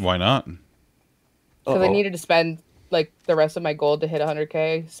 Why not? Because I needed to spend like the rest of my gold to hit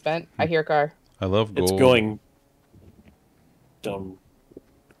 100k spent. I hear a car. I love gold. It's going down.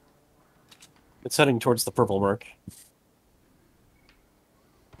 It's heading towards the purple mark.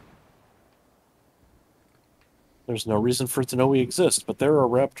 There's no reason for it to know we exist, but there are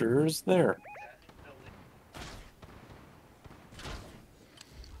raptors there.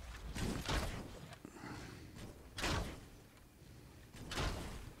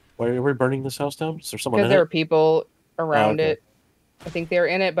 Why are we burning this house down? Is there someone in it? Because there were people around it. I think they were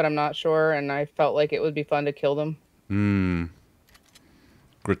in it, but I'm not sure, and I felt like it would be fun to kill them.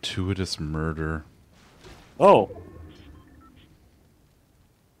 Gratuitous murder. Oh.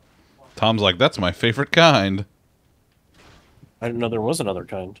 Tom's like, that's my favorite kind. I didn't know there was another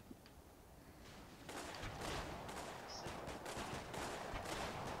kind.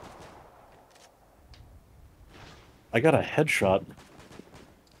 I got a headshot.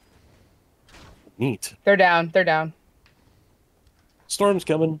 Neat. They're down. They're down. Storm's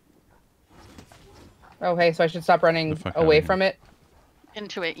coming. Oh, hey, so I should stop running away from it?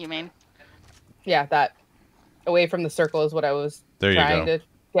 Into it, you mean? Yeah, that. Away from the circle is what I was trying go. to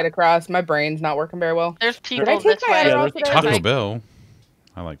get across. My brain's not working very well. There's people Did I take this my way. arrow out today? Taco Bell.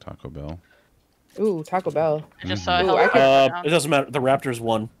 I like Taco Bell. Ooh, Taco Bell. I just saw a Ooh, helicopter. It doesn't matter. The Raptors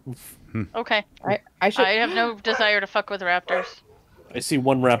won. Okay. I should. I have no desire to fuck with raptors. I see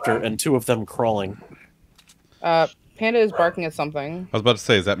one raptor and 2 of them crawling. Panda is barking at something. I was about to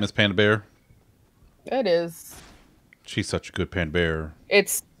say, is that Miss Panda Bear? It is. She's such a good Panda Bear.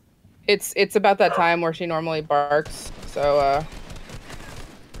 It's about that time where she normally barks. So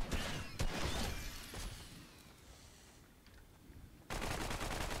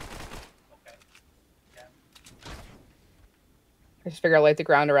I just figure I'll light the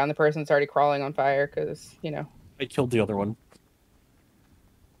ground around the person that's already crawling on fire, because, you know. I killed the other one.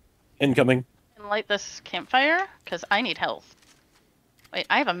 Incoming. And light this campfire, because I need health. Wait,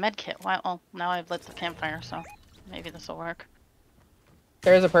 I have a med kit. Wow. Oh, now I've lit the campfire, so maybe this will work.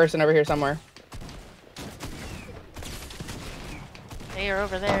 There is a person over here somewhere. They are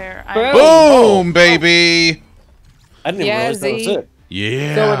over there. Boom, baby! I didn't even realize that was it.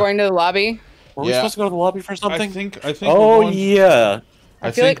 Yeah. So we're going to the lobby? Were we supposed to go to the lobby for something? I think. Oh, yeah.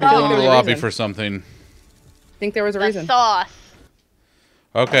 I feel think like we're going to the lobby reason. for something. I think there was a The reason. sauce.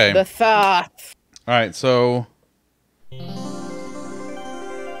 Okay. The thought. All right, so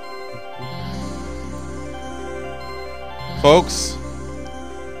folks,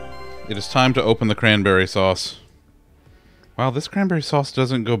 it is time to open the cranberry sauce. Wow, this cranberry sauce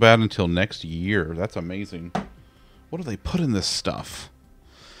doesn't go bad until next year. That's amazing. What do they put in this stuff?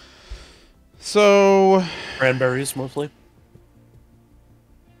 So, Cranberries, mostly.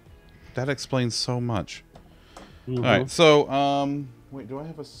 that explains so much. Mm-hmm. All right, so wait, do I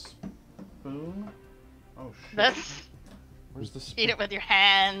have a spoon? Oh shit. This. Where's the spoon? Eat it with your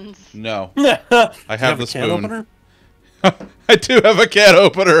hands. No. I I have the can spoon. opener? I do have a can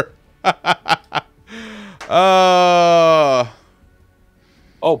opener.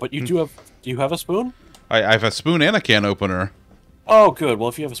 Oh, but you do have... Do you have a spoon? I have a spoon and a can opener. Oh, good. Well,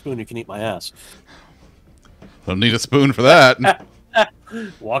 if you have a spoon, you can eat my ass. Don't need a spoon for that.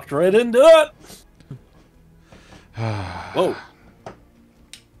 Walked right into it. Whoa.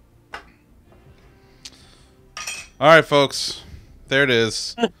 All right, folks. There it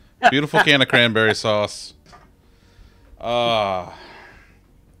is. Beautiful can of cranberry sauce. Oh.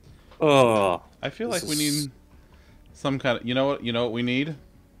 I feel like we need some kind of... You know what we need?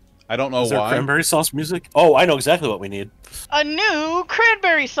 I don't know Is there why. cranberry sauce music? Oh, I know exactly what we need. A new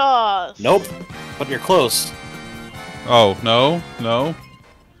cranberry sauce. Nope. But you're close. Oh, no. No.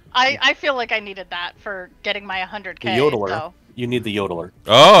 I feel like I needed that for getting my 100k. The yodeler. So. You need the yodeler.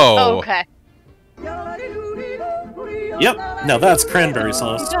 Oh. Okay. Yep. Now that's cranberry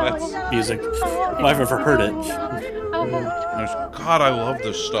sauce. That's music. If I've ever heard it. God, I love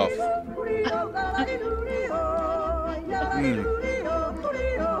this stuff.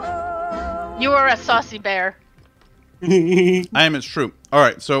 You are a saucy bear. I am, it's true. All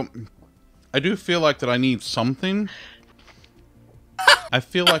right, so I do feel like that I need something. I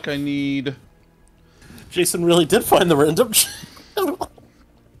feel like I need... Jason really did find the random.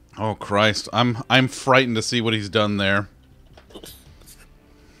 Oh, Christ. I'm frightened to see what he's done there.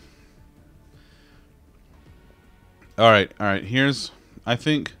 All right. Here's... I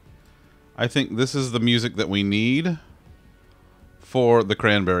think this is the music that we need for the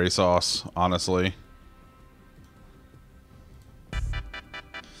cranberry sauce, honestly.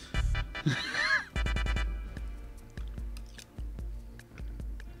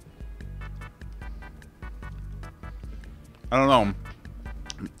 I don't know.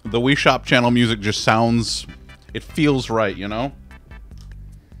 The Wii Shop channel music just sounds... It feels right, you know?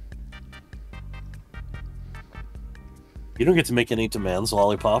 You don't get to make any demands,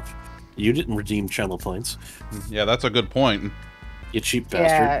 Lollipop. You didn't redeem channel points. Yeah, that's a good point. You cheap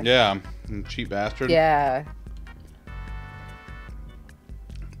bastard. Yeah, cheap bastard. Yeah.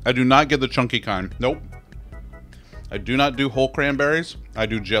 I do not get the chunky kind. Nope. I do not do whole cranberries. I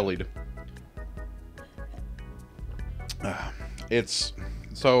do jellied. It's...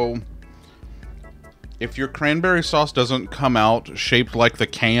 So... If your cranberry sauce doesn't come out shaped like the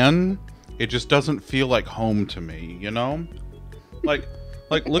can, it just doesn't feel like home to me, you know? Like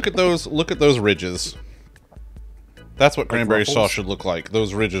look at those ridges. That's what cranberry sauce should look like.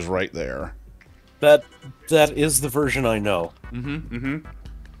 Those ridges right there. That is the version I know.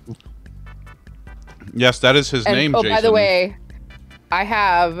 Yes, that is his name, Oh, Jason. by the way, I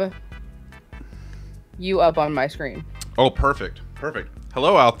have you up on my screen. Oh, perfect. Perfect.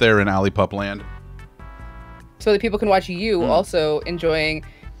 Hello out there in Alley Pup Land. So that people can watch you also enjoying,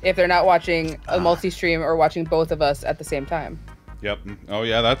 if they're not watching a multi-stream or watching both of us at the same time. Yep. Oh,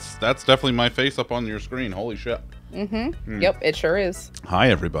 yeah, that's definitely my face up on your screen. Holy shit. Yep, it sure is.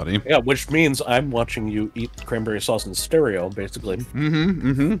 Hi, everybody. Yeah, which means I'm watching you eat cranberry sauce in stereo, basically.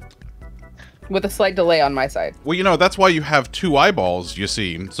 With a slight delay on my side. Well, you know, that's why you have 2 eyeballs, you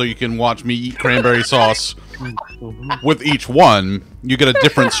see. So you can watch me eat cranberry sauce with each one. You get a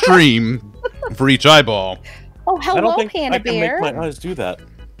different stream for each eyeball. Oh, I hello, don't think Panda I can Bear. make my eyes do that.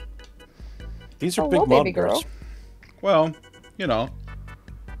 These are Hello, big baby girl. monitors. Well, you know.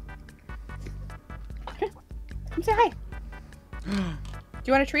 Come say hi. Do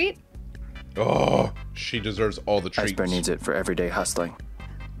you want a treat? Oh, she deserves all the treats. Iceberg needs it for everyday hustling.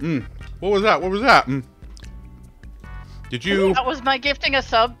 What was that? What was that? Did you... That was my gifting a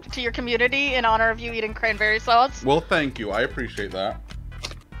sub to your community in honor of you eating cranberry sauce. Well, thank you. I appreciate that.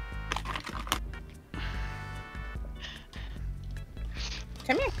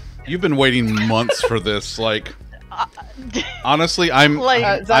 Come here. You've been waiting months for this. Like, honestly, I'm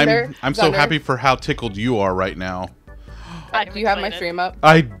so happy for how tickled you are right now. Do you have my stream up?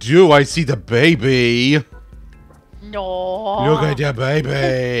 I do. I see the baby. No. Look at the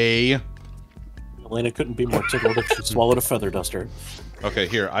baby. Elena couldn't be more tickled if she swallowed a feather duster. Okay,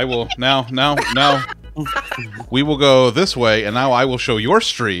 here. I will now. We will go this way, and now I will show your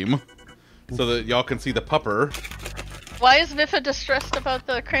stream so that y'all can see the pupper. Why is Vifa distressed about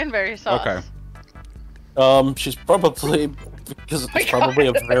the cranberry sauce? Okay. She's probably because it's probably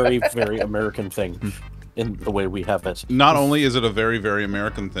a very, very American thing in the way we have it. Not only is it a very, very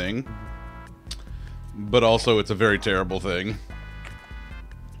American thing, but also it's a very terrible thing.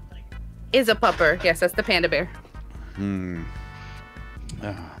 Is a pupper. Yes, that's the panda bear. I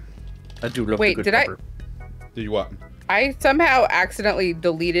do love Wait, the good did pepper. Did you what? I somehow accidentally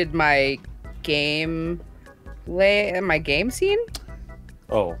deleted my game scene.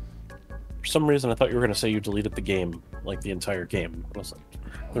 Oh. For some reason, I thought you were going to say you deleted the game, like the entire game. I was like,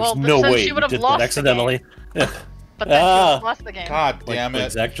 there's Well, no since way you you would have did lost that the accidentally. But then she would've lost the game. God Like damn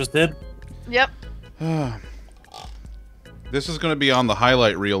it. Zach just did. Yep. This is going to be on the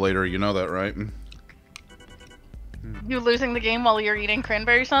highlight reel later. You know that, right? You losing the game while you're eating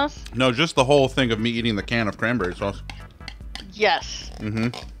cranberry sauce? No, just the whole thing of me eating the can of cranberry sauce. Yes.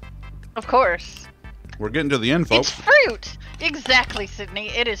 Of course. We're getting to the end, folks. It's fruit! Exactly, Sydney.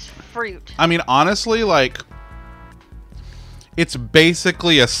 It is fruit. I mean, honestly, like, it's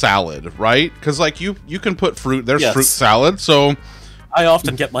basically a salad, right? Because, like, you can put fruit. There's fruit salad, so... I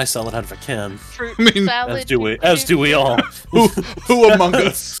often get my salad out of a can. Fruit mean, salad. As do we all. Who among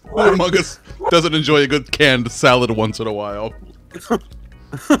us doesn't enjoy a good canned salad once in a while? A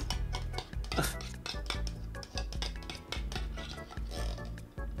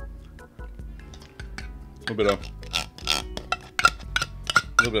little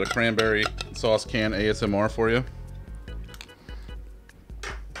bit of cranberry sauce can ASMR for you.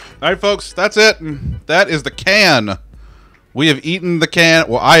 All right, folks, that's it. That is the can. We have eaten the can.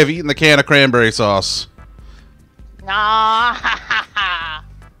 Well, I have eaten the can of cranberry sauce.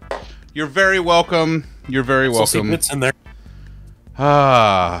 You're very welcome. You're very welcome. Secrets in there.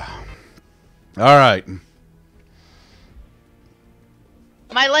 All right.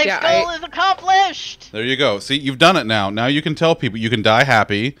 My life's goal is accomplished. There you go. See, you've done it now. Now you can tell people you can die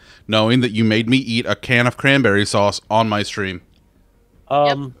happy knowing that you made me eat a can of cranberry sauce on my stream.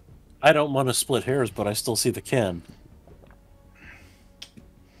 I don't want to split hairs, but I still see the can.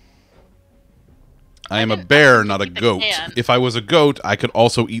 I am a bear, not a goat. If I was a goat, I could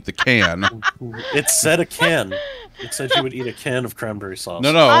also eat the can. It said a can. It said you would eat a can of cranberry sauce.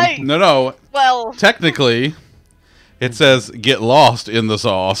 No. Well, technically, it says get lost in the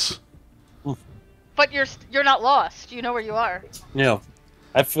sauce. But you're not lost. You know where you are. Yeah,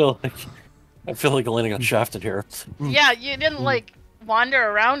 I feel like Elena got shafted here. Yeah, you didn't like wander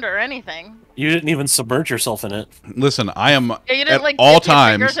around or anything. You didn't even submerge yourself in it. Listen, I am you didn't, at all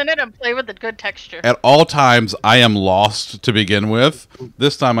times. Your fingers in it and play with the good texture. At all times, I am lost to begin with.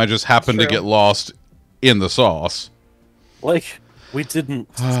 This time, I just happened to get lost in the sauce. Like we didn't.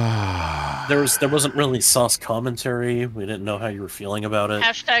 there wasn't really sauce commentary. We didn't know how you were feeling about it.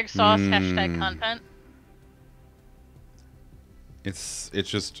 Hashtag sauce. Hashtag content.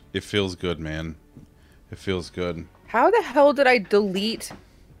 It feels good, man. It feels good. How the hell did I delete?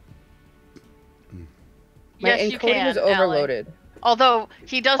 My encoding was overloaded. Allie. Although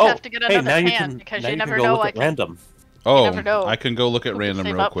he does have to get another hand because you never know. Random. Oh, I can go look at random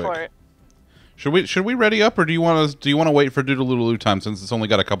real quick. Should we ready up, or do you want to wait for Doodaloo time since it's only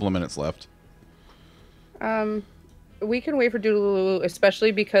got a couple of minutes left? We can wait for Doodaloo,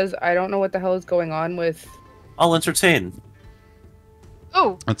 especially because I don't know what the hell is going on with... I'll entertain.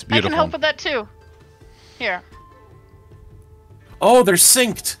 Oh, that's beautiful. I can help with that too. Here. Oh, they're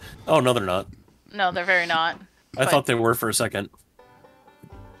synced! Oh, no, they're not. No, they're very not. I thought they were for a second.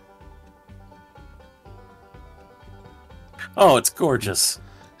 Oh, it's gorgeous.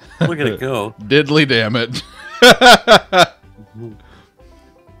 Look at it go. Diddly damn it.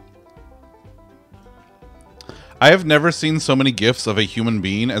 I have never seen so many gifs of a human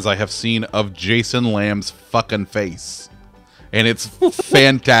being as I have seen of Jason Lamb's fucking face. And it's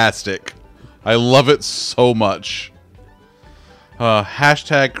fantastic. I love it so much.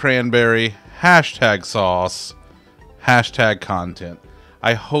 Hashtag cranberry, hashtag sauce, hashtag content.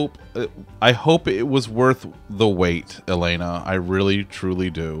 I hope it was worth the wait, Elena. I really, truly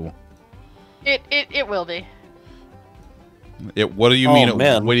do. It will be. What do you mean? Oh,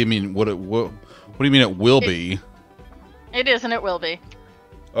 man. What do you mean? What do you mean it will be? It is and it will be.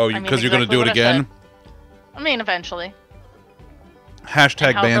 Oh, because you're going to do it again? I mean, eventually.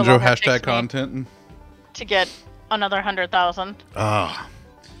 Hashtag banjo, hashtag content. To get another 100,000. Ah.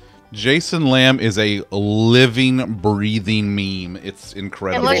 Jason Lamb is a living, breathing meme. It's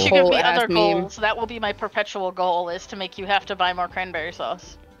incredible. Unless you give me Whole other ass goals, that will be my perpetual goal, is to make you have to buy more cranberry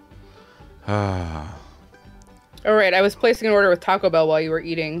sauce. Ah. Alright, I was placing an order with Taco Bell while you were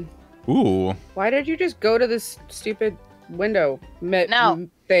eating. Ooh. Why did you just go to this stupid window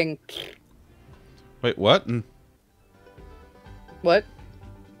thing? Wait, what? What?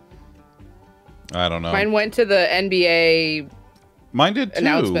 I don't know. Mine went to the NBA Mine did too.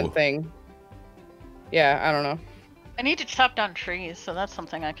 announcement thing. Yeah, I don't know. I need to chop down trees, so that's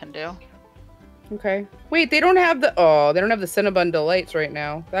something I can do. Okay. Wait, they don't have the Cinnabon Delights right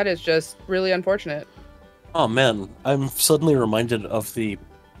now. That is just really unfortunate. Oh man, I'm suddenly reminded of the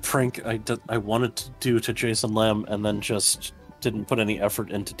prank I wanted to do to Jason Lamb and then just didn't put any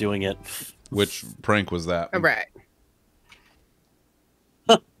effort into doing it. Which prank was that? All right.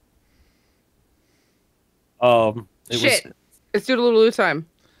 Shit. It's Doodaloo time.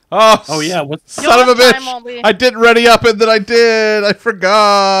 Oh yeah, what? Son of a bitch! I didn't ready up and then I did. I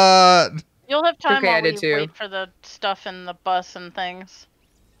forgot. You'll have time while we too. wait for the stuff in the bus and things.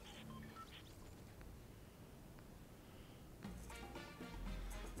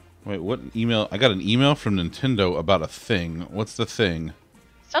 Wait, what email? I got an email from Nintendo about a thing. What's the thing?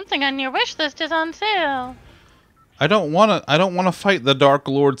 Something on your wish list is on sale. I don't want to fight the Dark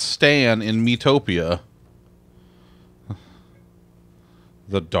Lord Stan in Metopia.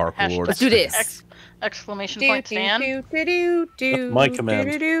 The Dark Lord. Let's do this. Exclamation point Stan. That's my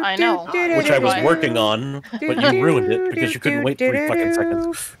command. I know. Which I was working on, but you ruined it because you couldn't wait 3 fucking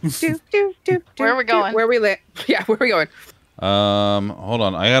seconds. Where are we going? Where we land? Yeah, where are we going? Hold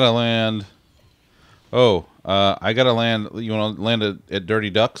on. I gotta land. Oh, I gotta land. You want to land at Dirty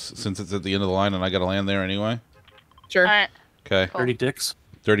Ducks since it's at the end of the line, and I gotta land there anyway. Sure. All right. Okay. Cool. Dirty Dicks.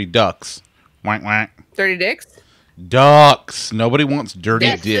 Dirty Ducks. Wank wank. Dirty Dicks. Ducks. Nobody wants dirty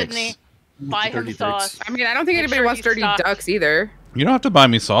Yes, dicks. Sydney. Buy him Dirty sauce. dicks. I mean, I don't think Make anybody sure wants he's dirty stocked. ducks either. You don't have to buy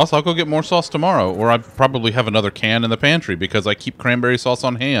me sauce. I'll go get more sauce tomorrow, or I probably have another can in the pantry because I keep cranberry sauce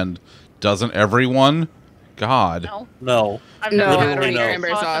on hand. Doesn't everyone? God. No. No. I've No, never I don't eaten eat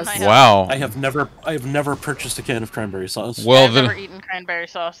cranberry sauce. in my house. Wow. I have never purchased a can of cranberry sauce. Well I've then, never eaten cranberry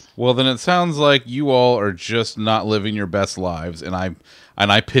sauce. well then, it sounds like you all are just not living your best lives, and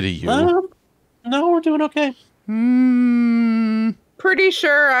I pity you. No, we're doing okay. Pretty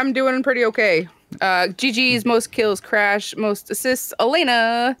sure I'm doing pretty okay. GG's most kills, Crash, most assists,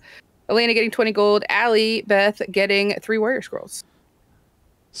 Elena getting 20 gold, Allie, Beth getting 3 warrior scrolls.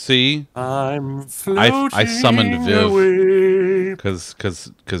 See, I'm I summoned Viv away. because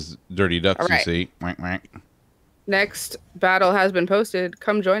Dirty Ducks. All right. You see, wank, wank. Next battle has been posted.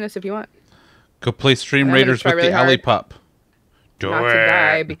 Come join us if you want. Go play Stream I'm gonna Raiders try with really the Alley hard Pup. Do Not to it.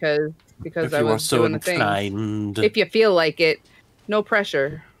 die because If I you are was so doing the thing. inclined. If you feel like it, no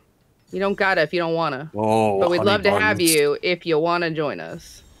pressure. You don't gotta if you don't wanna. Oh, But we'd honey love to have buns. you if you wanna join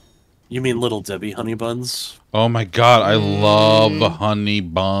us. You mean Little Debbie honey buns? Oh my God, I love honey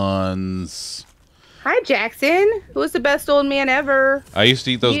buns. Hi, Jackson. Who's the best old man ever? I used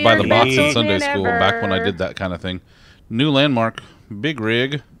to eat those by You're the box the in best Sunday man school back when I ever. did that kind of thing. New landmark, big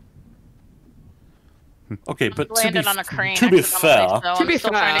rig. Okay, but Landed on a crane. to be accidentally, fair, so To I'm be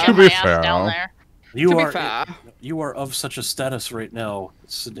still fair. trying to To get be my ass fair. down there. you To be are fair. you are of such a status right now,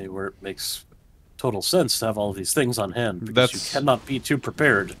 Sydney, where it makes total sense to have all these things on hand because you cannot be too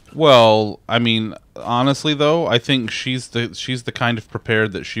prepared. Well, I mean, honestly though, I think she's the kind of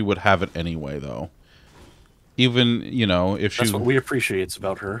prepared that she would have it anyway though. Even, you know, if she That's what we appreciate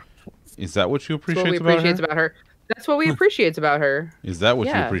about her. Is that what you That's what we appreciate appreciate about her? That's what we appreciate about her. Is that what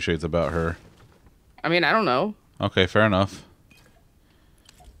you Yeah. appreciate about her? I mean, I don't know. Okay, fair enough.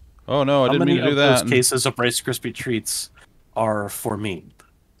 Oh no, I How didn't many mean to do of that. those cases of Rice Krispie treats are for me?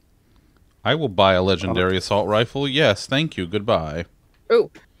 I will buy a legendary assault rifle. Yes, thank you. Goodbye.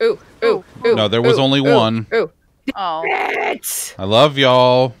 Ooh, ooh, ooh, ooh. No, there was ooh, only ooh, one. Ooh. Oh, It. I love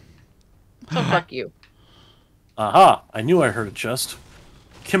y'all. So fuck you. Aha! I knew I heard a chest.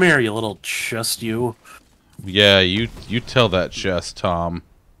 Come here, you little chest, you. Yeah, you tell that chest, Tom.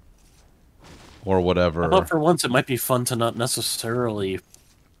 Or whatever. I thought for once it might be fun to not necessarily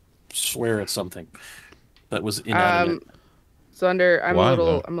swear at something that was inanimate. Zunder, Why,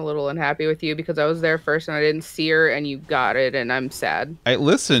 though? I'm a little unhappy with you because I was there first and I didn't see her and you got it and I'm sad. Hey,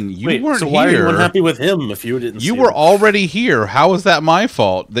 listen, you Wait, weren't so here. why are you unhappy with him if you didn't You see were him? already here. How is that my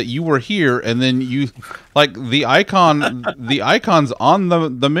fault that you were here and then you, like the icons on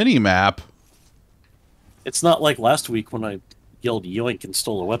the mini map? It's not like last week when I yelled yoink and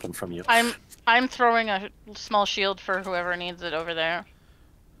stole a weapon from you. I'm throwing a small shield for whoever needs it over there.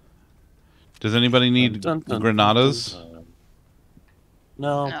 Does anybody need granadas?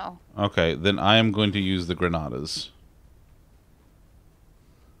 No. No. Okay, then I am going to use the granadas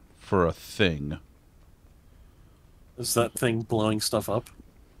for a thing. Is that thing blowing stuff up?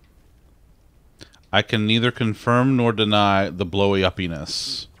 I can neither confirm nor deny the blowy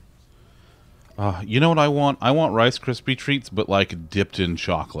uppiness. You know what I want? I want Rice Krispie treats, but like dipped in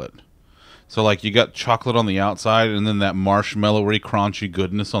chocolate. So like you got chocolate on the outside, and then that marshmallowy, crunchy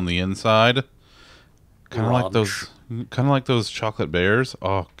goodness on the inside. Kind of like those chocolate bears.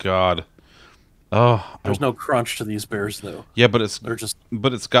 Oh God. Oh, There's no crunch to these bears, though. yeah, but it's They're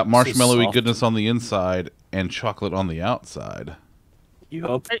got marshmallowy soft. goodness on the inside and chocolate on the outside. You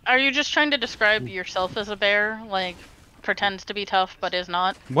hope. Are you just trying to describe yourself as a bear? Like, pretends to be tough but is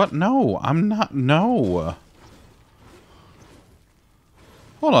not? What? No, I'm not. No.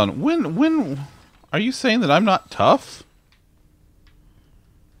 Hold on. When are you saying that I'm not tough?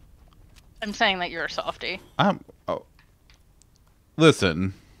 I'm saying that you're a softie. Oh.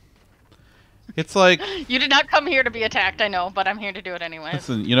 Listen. It's like, You did not come here to be attacked, I know, but I'm here to do it anyways.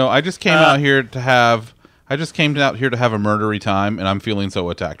 listen, you know, I just came out here to have a murdery time, and I'm feeling so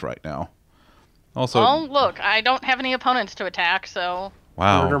attacked right now. Also, Well, look, I don't have any opponents to attack, so...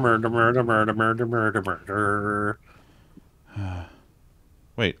 wow. Murder.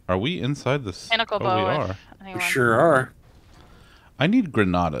 Wait, are we inside this? Pinnacle Oh, bow, we if are. anyone- We sure are. I need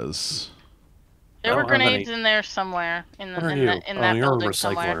granadas. There I were don't have grenades any. in there somewhere, in What are that you? building You're a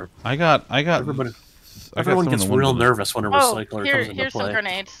somewhere. recycler. I got. Everybody, I got everyone some in gets the one real building. nervous when a Oh, recycler comes into here's play. some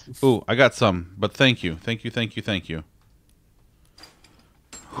grenades. Ooh, I got some, but thank you. Thank you. Does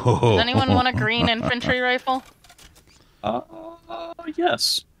anyone want a green infantry rifle?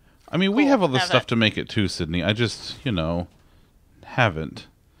 Yes. I mean, we Cool, have all this have stuff it. to make it too, Sydney. I just, haven't.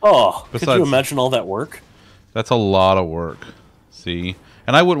 Oh, could Besides- you imagine all that work? That's a lot of work. See?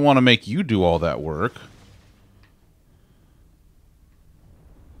 And I wouldn't want to make you do all that work.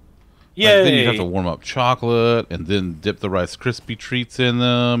 Yay! Like, then you'd have to warm up chocolate and then dip the Rice Krispie treats in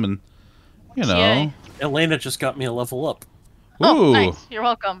them and, Yay. Elena just got me a level up. Oh, Ooh, nice. You're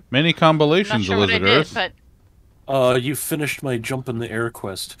welcome. many I'm not combinations, sure what I did, Elizabeth. but... You finished my jump in the air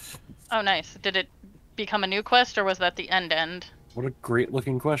quest. Oh, nice. Did it become a new quest, or was that the end? What a great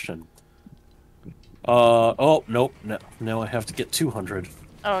looking question. Oh, nope. No, now I have to get 200.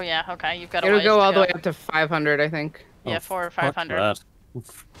 Oh, yeah, okay. You've got a It'll ways go to all the way up to 500, I think. Yeah, Oh, 400 or fuck 500. that.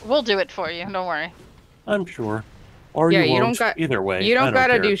 We'll do it for you. Don't worry. I'm sure. Or Yeah, you you don't won't. got- Either way. You I don't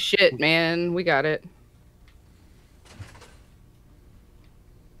gotta care. do shit, man. We got it.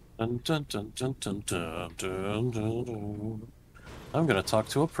 Dun, dun, dun, dun, dun, dun, dun, dun, dun. I'm gonna talk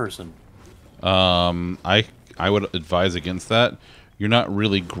to a person. I would advise against that. You're not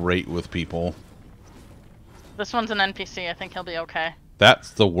really great with people. This one's an NPC. I think he'll be okay.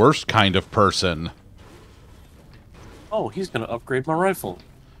 That's the worst kind of person. Oh, he's gonna upgrade my rifle.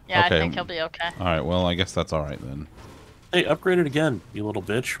 Yeah, Okay. I think he'll be okay. All right, well, I guess that's all right then. Hey, upgrade it again, you little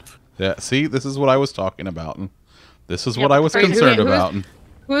bitch. Yeah, see, this is what I was talking about. This is Yeah, what I but was wait, concerned who's- about.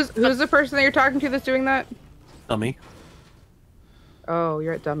 Who's the person that you're talking to that's doing that? Dummy. Oh,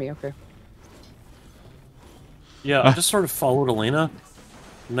 you're at dummy. Okay. Yeah, I just sort of followed Elena.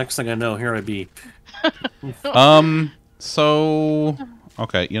 Next thing I know, here I be. So,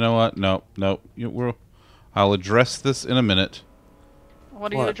 okay, you know what? No. I'll address this in a minute.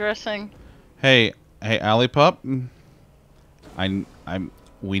 What are What? you addressing? Hey, Alley Pup. We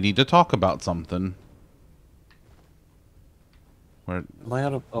need to talk about something. Where, Am I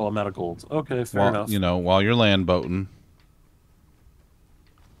out of? Oh, I'm out of gold. Okay, fair enough. while you're land boating.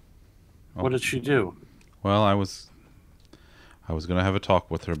 What did she do? Well, I was gonna have a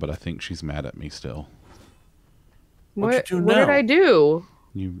talk with her, but I think she's mad at me still. What did I do?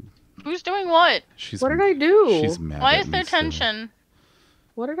 Who's doing what? What did I do? She's mad Why at is me there still. tension?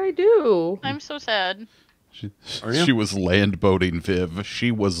 What did I do? I'm so sad. She was land boating, Viv. She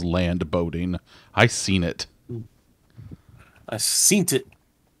was land boating. I seen it. I seen it.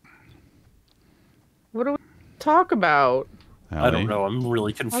 What do we talk about? Allie? I don't know. I'm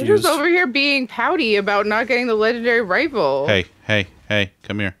really I'm confused. just over here being pouty about not getting the legendary rifle. Hey,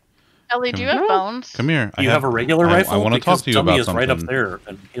 come here. Ellie, do you have bones? Come here. You have a regular rifle? I want to talk to you Dummy about is something. right up there,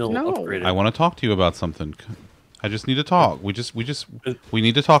 and he'll upgrade it. I want to talk to you about something. I just need to talk. We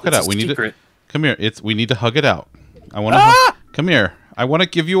need to talk it out. We need to. Come here. We need to hug it out. I want to. Come here. I want to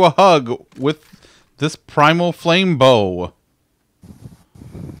give you a hug with this primal flame bow.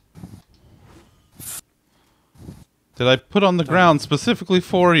 That I put on the ground specifically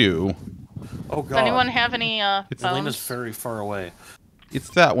for you. Oh God! Does anyone have any Elena's bones? very far away. It's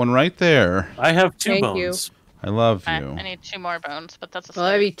that one right there. I have two Thank bones. I love you. I need 2 more bones, but that's a Well,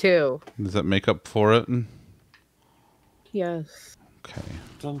 that'd be 2. Does that make up for it? Yes. Okay.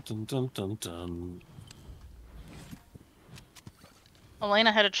 Dun, dun, dun, dun, dun.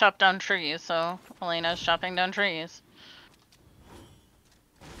 Elena had to chop down trees, so Elena's chopping down trees.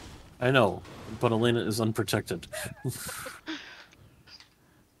 I know, but Elena is unprotected. It's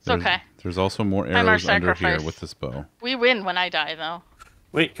okay. There's also more I'm our arrows under here sacrifice. with this bow. We win when I die, though.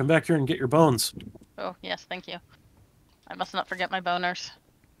 Wait, come back here and get your bones. Oh, yes, thank you. I must not forget my boners.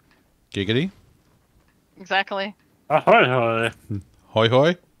 Giggity? Exactly. Ahoy, hoy. Hoi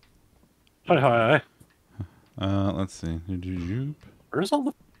hoi? Hi, hi. Let's see. Where's all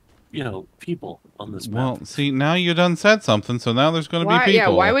the, people on this map? Well, see, now you done said something, so now there's going to be people. Yeah,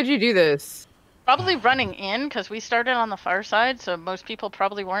 why would you do this? Probably running in, because we started on the far side, so most people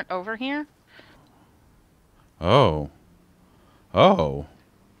probably weren't over here. Oh.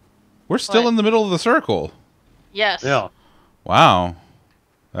 We're still in the middle of the circle. Yes. Yeah. Wow.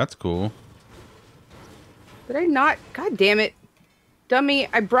 That's cool. Did I not? God damn it. Dummy,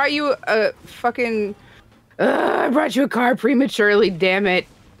 I brought you a fucking... I brought you a car prematurely, damn it.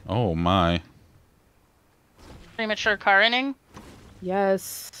 Oh, my. Premature car inning?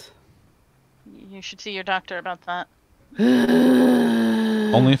 Yes. You should see your doctor about that.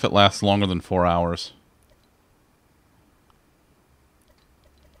 Only if it lasts longer than 4 hours.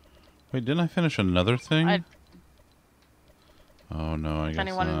 Wait, didn't I finish another thing? Oh, no, I guess If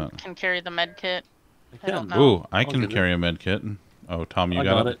anyone not. can carry the med kit, I don't know. Ooh, I can carry a med kit. Oh, Tom, you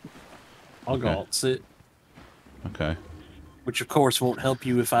got it? I'll go. Sit. Okay. Which, of course, won't help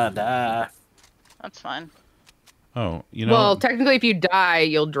you if I die. That's fine. Oh, you know... Well, technically, if you die,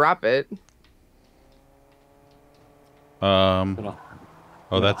 you'll drop it. Oh,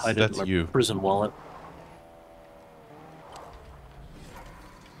 that's you. Prison wallet.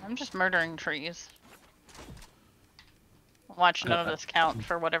 I'm just murdering trees. Watch none of this count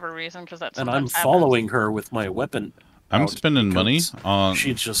for whatever reason, because that's. And I'm following her with my weapon. I'm spending money on...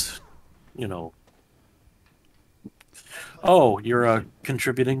 She just, Oh, you're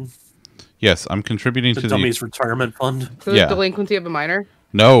contributing? Yes, I'm contributing to the... Dummy's retirement fund? So the delinquency of a minor?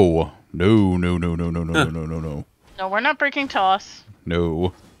 No. No. No, we're not breaking toss.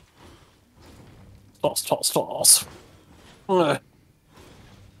 No. Toss.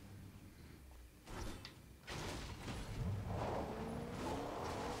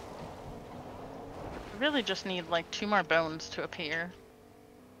 Really just need like 2 more bones to appear.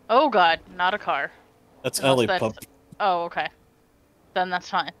 Oh god, not a car. That's Ellie, pup. Oh, okay. Then that's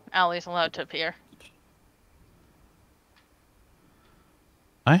fine. Allie's allowed to appear.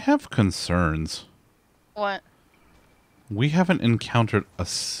 I have concerns. What? We haven't encountered a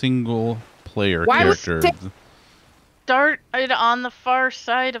single player character. Start it on the far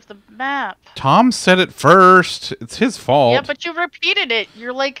side of the map. Tom said it first. It's his fault. Yeah, but you repeated it.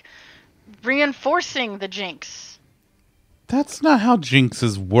 You're like reinforcing the jinx. That's not how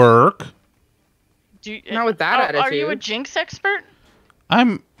jinxes work. Not with that attitude. Are you a jinx expert?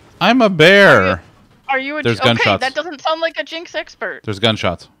 I'm a bear. Are you a There's okay, gunshots. that doesn't sound like a jinx expert. There's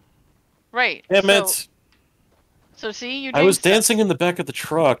gunshots. Right. Damn it. So see, you I was dancing in the back of the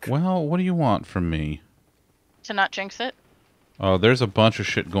truck. Well, what do you want from me? To not jinx it? Oh, there's a bunch of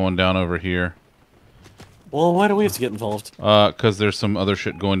shit going down over here. Well, why do we have to get involved? Because there's some other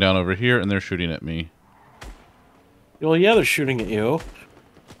shit going down over here, and they're shooting at me. Well, yeah, they're shooting at you.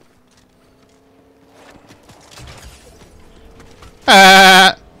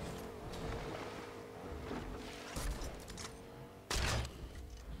 Ah!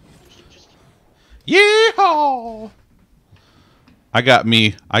 Yeehaw! I got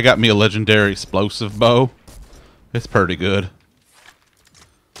me a legendary explosive bow. It's pretty good.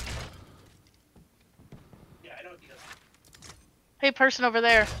 Hey, person over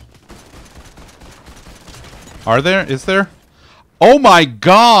there. Are there? Is there? Oh my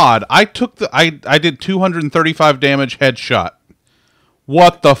god! I did 235 damage headshot.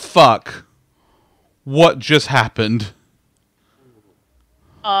 What the fuck? What just happened?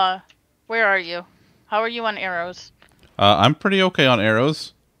 Where are you? How are you on arrows? I'm pretty okay on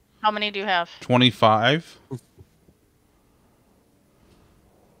arrows. How many do you have? 25.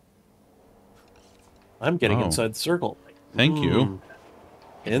 I'm getting inside the circle. Thank you.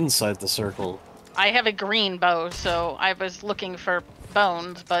 Inside the circle. I have a green bow, so I was looking for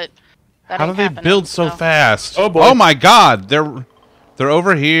bones, but that How do ain't they happening, build so fast? Oh, boy. Oh my god! They're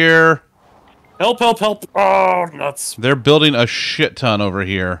over here. Help, help, help. Oh, nuts. They're building a shit ton over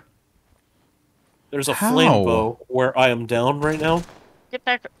here. There's a How? flame bow where I am down right now. Get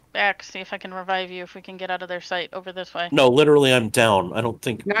back, see if I can revive you, if we can get out of their sight over this way. No, literally, I'm down. I don't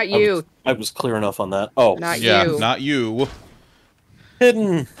think... Not you. I was clear enough on that. Oh. Not Yeah, you. not you.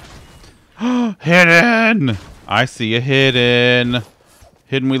 Hidden. Hidden! I see you hidden.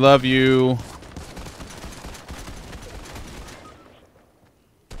 Hidden, we love you.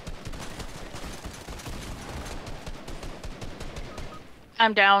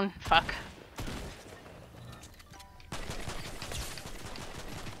 I'm down. Fuck.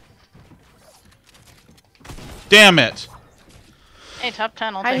 Damn it! Hey, top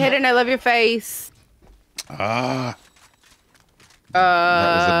 10. I'll Hi, take it. Hidden. I love your face. Ah.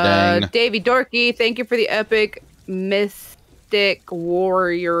 That was a dang. Davey Dorky, thank you for the epic mystic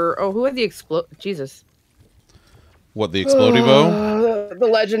warrior. Oh, who had the explode? Jesus. What, the explodey bow? The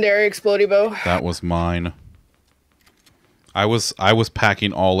legendary explodey bow. That was mine. I was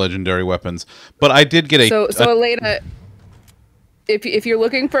packing all legendary weapons, but I did get a. So Elena, if you're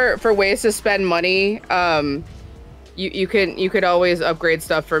looking for ways to spend money, you could always upgrade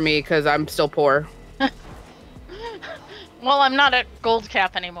stuff for me because I'm still poor. Well, I'm not at gold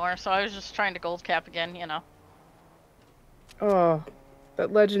cap anymore, so I was just trying to gold cap again, you know. Oh,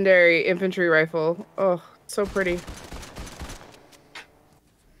 that legendary infantry rifle. Oh, so pretty.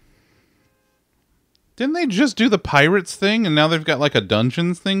 Didn't they just do the pirates thing, and now they've got like a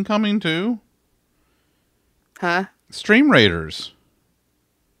dungeons thing coming too? Huh? Stream Raiders.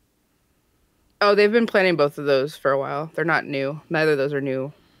 Oh, they've been planning both of those for a while. They're not new. Neither of those are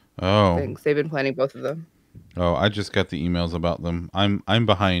new things. They've been planning both of them. Oh, I just got the emails about them. I'm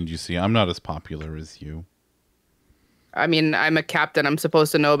behind, you see. I'm not as popular as you. I mean, I'm a captain. I'm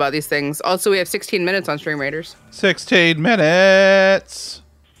supposed to know about these things. Also, we have 16 minutes on Stream Raiders. 16 minutes!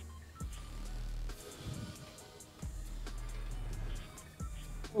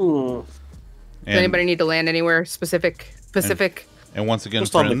 Hmm. Does anybody need to land anywhere specific? And once again,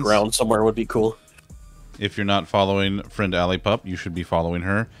 Just friends, on the ground somewhere would be cool. if you're not following friend Alley Pup, you should be following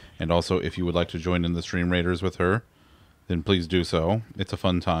her. And also, if you would like to join in the Stream Raiders with her, then please do so. It's a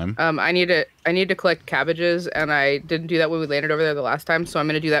fun time. I need to collect cabbages, and I didn't do that when we landed over there the last time, so I'm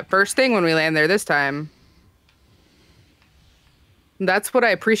going to do that first thing when we land there this time. That's what I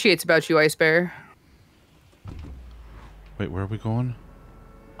appreciate about you, Ice Bear. Wait, where are we going?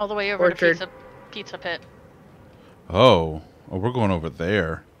 All the way over Orchard. to Pizza Pit. Oh, we're going over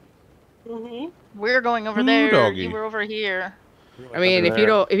there. We're going over Ooh, there. doggy. You were over here. I mean, if you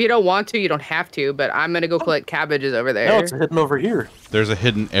don't want to, you don't have to. But I'm gonna go collect cabbages over there. No, it's hidden over here. There's a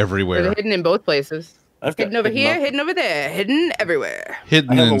hidden everywhere. They're hidden in both places. I've got Hidden over here, up. hidden over there, hidden everywhere.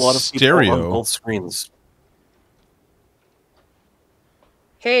 Hidden I have in a lot of people on stereo. both screens.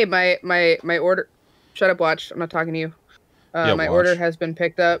 Hey, my order. Shut up, watch. I'm not talking to you. Yeah, my watch. order has been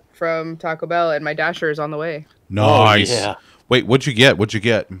picked up from Taco Bell, and my Dasher is on the way. Nice. Oh, yeah. Wait, what'd you get? What'd you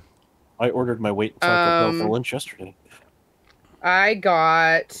get? I ordered my weight Taco Bell for lunch yesterday. I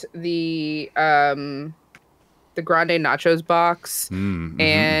got the grande nachos box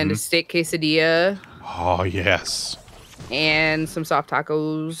and a steak quesadilla Oh yes. and some soft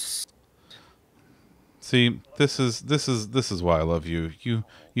tacos. See, this is why I love you.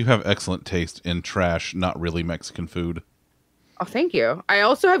 You have excellent taste in trash, not really Mexican food. Oh, thank you. I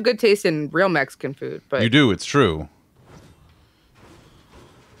also have good taste in real Mexican food, but You do, it's true.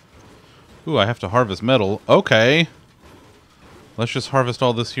 Ooh, I have to harvest metal. Okay. Let's just harvest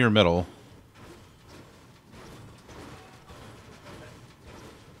all this here metal.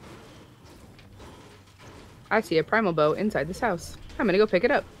 I see a primal bow inside this house. I'm gonna go pick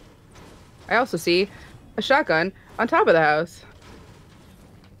it up. I also see a shotgun on top of the house.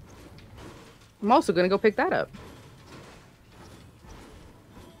 I'm also gonna go pick that up.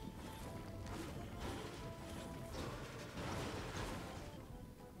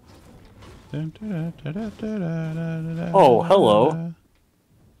 Oh, hello.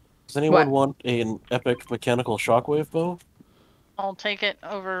 Does anyone want an epic mechanical shockwave bow? I'll take it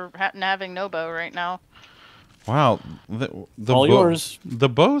over having no bow right now. Wow, all yours. The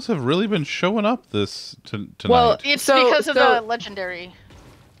bows have really been showing up tonight. Well, it's because of the legendary.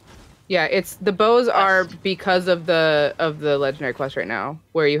 Yeah, it's the bows are because of the legendary quest right now,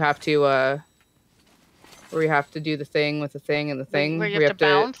 where you have to do the thing with the thing and the thing. Where you have to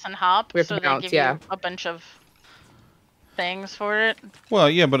bounce and hop. We have to bounce, they give you a bunch of things for it. Well,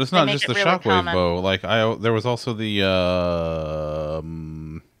 yeah, but it's not just the shockwave bow. Like there was also the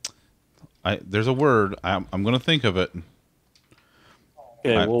there's a word I'm gonna think of it.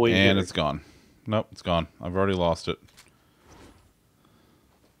 Okay, we'll wait. And it's gone. Nope, it's gone. I've already lost it.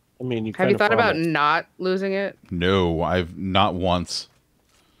 I mean, have you thought about not losing it? No, I've not once.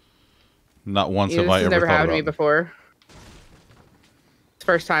 Not once have I ever thought about it. This has never happened to me before. It's the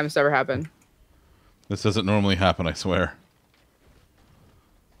first time it's ever happened. This doesn't normally happen, I swear.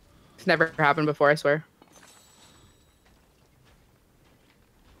 It's never happened before, I swear.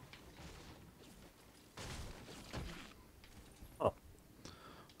 Oh.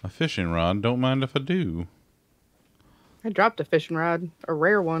 A fishing rod, don't mind if I do. I dropped a fishing rod, a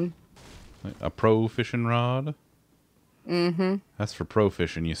rare one. A pro fishing rod? Mm-hmm. That's for pro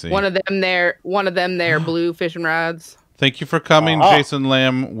fishing, you see. One of them there blue fishing rods. Thank you for coming, Jason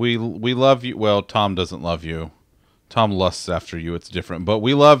Lamb. We love you. Well, Tom doesn't love you. Tom lusts after you. It's different, but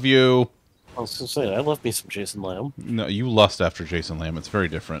we love you. I was gonna say, I love me some Jason Lamb. No, you lust after Jason Lamb. It's very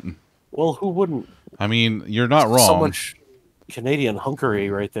different. Well, who wouldn't? I mean, you're not wrong. So much Canadian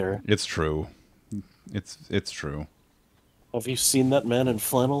hunkery right there. It's true. It's true. Have you seen that man in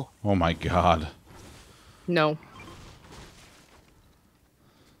flannel? Oh my God. No.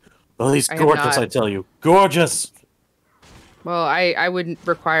 Oh, he's gorgeous, I tell you. Gorgeous! Well, I wouldn't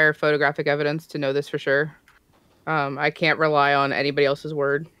require photographic evidence to know this for sure. I can't rely on anybody else's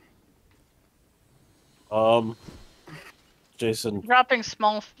word. Jason. Dropping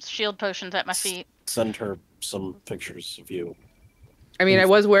small shield potions at my feet. Send her some pictures of you. I mean, I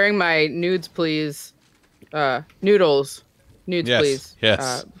was wearing my nudes, please. Nudes, please.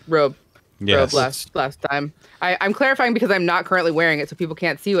 Yes. Robe. Yes. Robe last time. I'm clarifying because I'm not currently wearing it, so people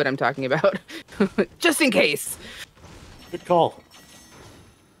can't see what I'm talking about. Just in case. Good call.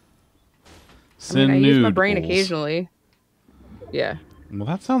 I use my brain occasionally. Yeah. Well,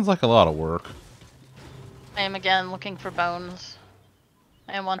 that sounds like a lot of work. I am again looking for bones.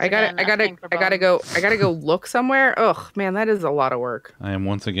 And once I gotta go look somewhere. Ugh, man, that is a lot of work. I am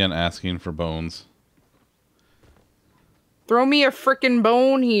once again asking for bones. Throw me a frickin'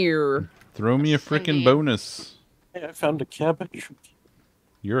 bone here. Throw me a frickin' bonus. Hey, I found a cabbage.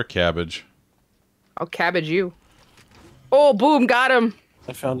 You're a cabbage. I'll cabbage you. Oh, boom, got him.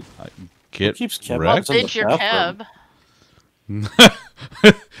 I found. Get keeps wrecked? Did your cab?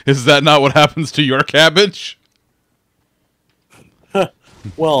 Is that not what happens to your cabbage?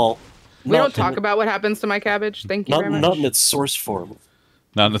 Well, we don't talk about what happens to my cabbage. Thank you very much. Not in its source form.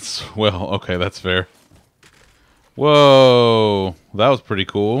 Not in its... Well, okay, that's fair. Whoa, that was pretty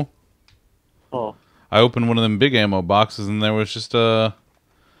cool. Oh. I opened one of them big ammo boxes, and there was just a...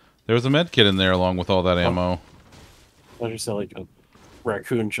 There was a med kit in there along with all that ammo. I just saw like a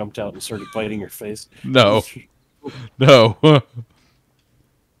raccoon jumped out and started biting your face. No. No.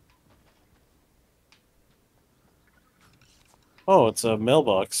 Oh, it's a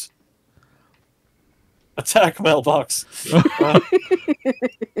mailbox. Attack mailbox.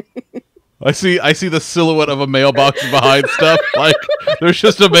 I see the silhouette of a mailbox behind stuff. Like there's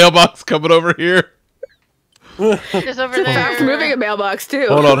just a mailbox coming over here. It's over there. Fast moving a mailbox too.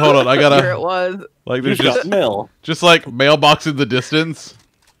 Hold on. I gotta. Here it was. Like there's just mail. Just like mailbox in the distance.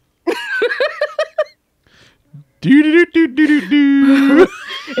 Do.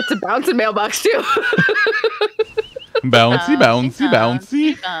 It's a bouncing mailbox too.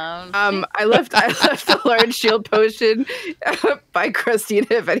 Bouncy. I left a large shield potion by Christina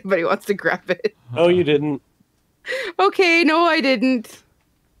if anybody wants to grab it. Oh, you didn't. Okay, no, I didn't.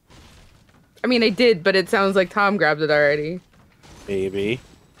 I mean, I did, but it sounds like Tom grabbed it already. Maybe.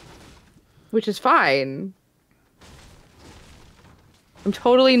 Which is fine. I'm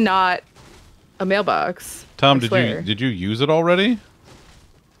totally not a mailbox. Tom, did you use it already?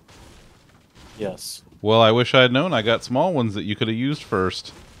 Yes. Well, I wish I had known. I got small ones that you could have used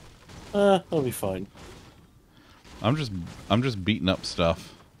first. That'll be fine. I'm just beating up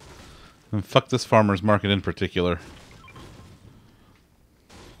stuff. And fuck this farmer's market in particular.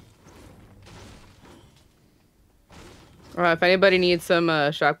 If anybody needs some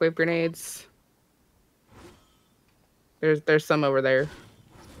shockwave grenades, there's some over there.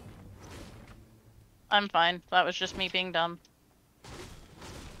 I'm fine. That was just me being dumb.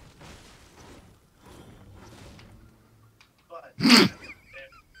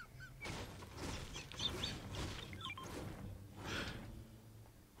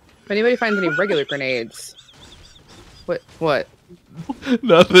 If anybody finds any regular grenades. What?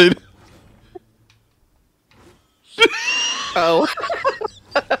 Nothing. Oh.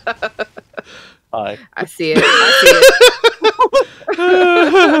 Hi. I see it.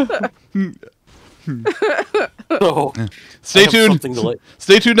 Oh, Stay tuned. To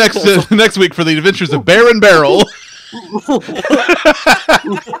Stay tuned next week for the adventures of Bear and Barrel.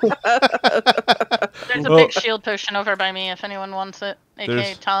 There's a big shield potion over by me if anyone wants it.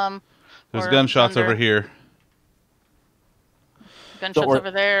 AKA Tom. There's gunshots Thunder. over here. Gunshots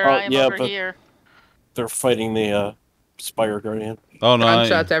over there. I am over here. They're fighting the Spire Guardian. Oh no!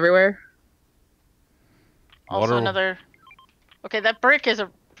 Gunshots everywhere. Also another. Okay, that brick is a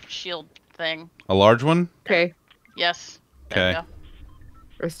shield thing. A large one? Okay. Yes. Okay.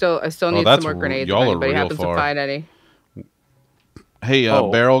 I still need some more grenades. If anybody happens to find any. Hey,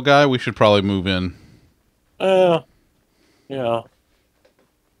 barrel guy, we should probably move in. Yeah.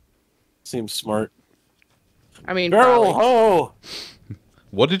 Seems smart. I mean, barrel ho!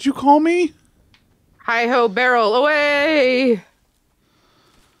 What did you call me? Hi ho, barrel away!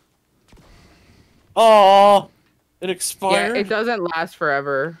 Aw, it expired. Yeah, it doesn't last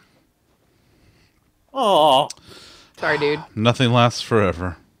forever. Aw. Sorry, dude. Nothing lasts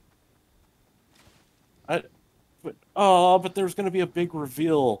forever. But there's going to be a big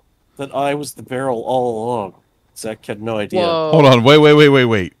reveal that I was the barrel all along. Zach had no idea. Whoa. Hold on,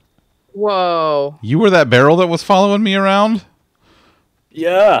 wait. Whoa. You were that barrel that was following me around?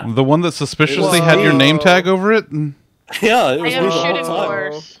 Yeah. The one that suspiciously had your name tag over it? Yeah, it was I am me the whole shooting time.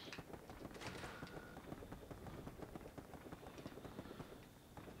 doors.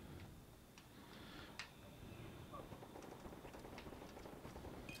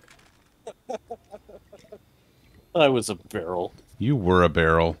 I was a barrel. You were a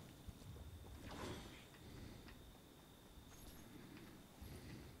barrel.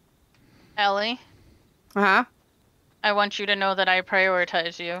 Ellie, Uh-huh. I want you to know that I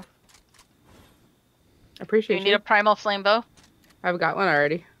prioritize you. Appreciate You need a primal flame bow? I've got one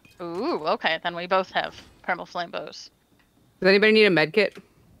already. Ooh, okay. Then we both have primal flame bows. Does anybody need a med kit?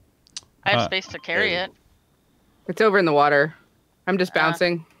 I have space to carry it. It's over in the water. I'm just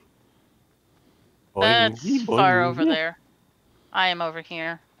bouncing. That's far over there. I am over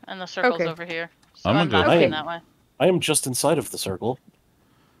here, and the circle's over here. So I'm not going that way. I am just inside of the circle.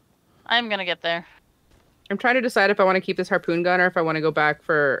 I'm gonna get there. I'm trying to decide if I want to keep this harpoon gun or if I want to go back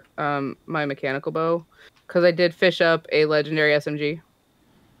for my mechanical bow, because I did fish up a legendary SMG.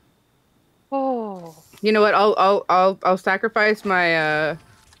 Oh. You know what? I'll sacrifice my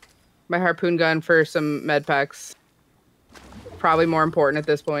my harpoon gun for some med packs. Probably more important at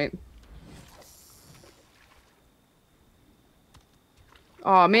this point.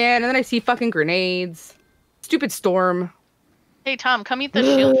 Oh man, and then I see fucking grenades. Stupid storm. Hey Tom, come eat the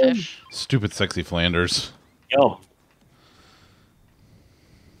shieldfish. Stupid sexy Flanders. Yo.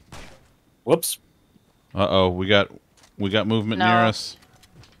 Whoops. Uh-oh, we got movement near us.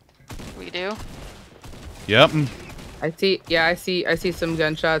 We do? Yep. I see some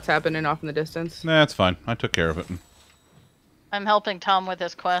gunshots happening off in the distance. Nah, it's fine. I took care of it. I'm helping Tom with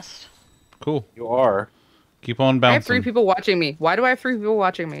his quest. Cool. You are. Keep on bouncing. I have 3 people watching me. Why do I have 3 people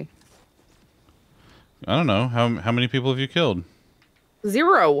watching me? I don't know. How many people have you killed?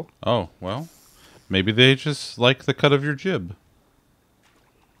 0. Oh, well. Maybe they just like the cut of your jib.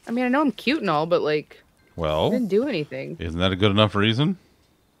 I mean, I know I'm cute and all, but like, well, I didn't do anything. Isn't that a good enough reason?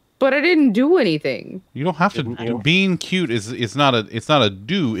 But I didn't do anything. You don't have to. Being cute is not a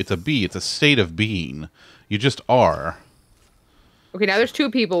do. It's a be. It's a state of being. You just are. Okay, now there's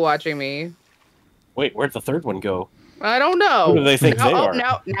 2 people watching me. Wait, where'd the third one go? I don't know. Who do they think they are?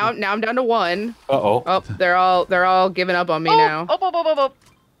 Now I'm down to 1. Uh-oh. Oh, they're all giving up on me now. Oh.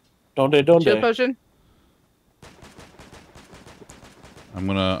 Donde. Shield potion. I'm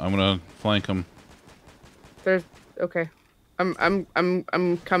gonna flank them. There's okay.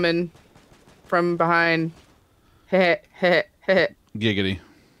 I'm coming from behind. Heh. Giggity.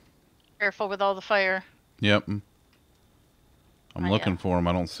 Careful with all the fire. Yep. I'm looking for him.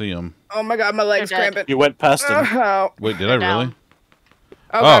 I don't see him. Oh my god, my leg's cramping. You went past him. Oh. Wait, did I really?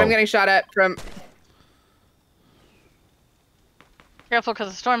 Oh god, I'm getting shot at from. Careful, because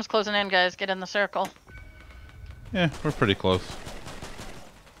the storm's closing in, guys. Get in the circle. Yeah, we're pretty close.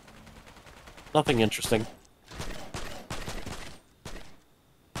 Nothing interesting.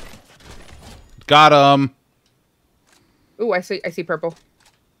 Got him. Ooh, I see purple.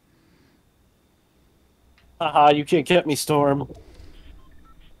 Haha, you can't get me, Storm.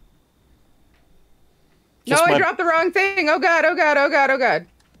 No, I dropped the wrong thing. Oh god, oh god, oh god, oh god.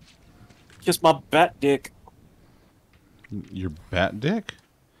 Kiss my bat dick. Your bat dick?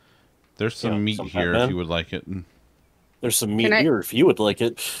 There's some meat here if you would like it. There's some meat here if you would like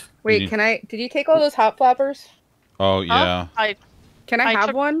it. Wait, did you take all those hot flappers? Oh, yeah. Can I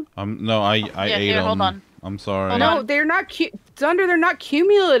have one? No, I ate them. Hold on. I'm sorry. No, they're not Thunder, they're not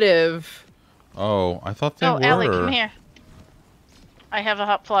cumulative. Oh, I thought they were. Oh, Allie, come here. I have a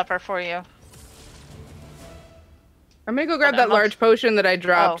hot flapper for you. I'm gonna go grab that large potion that I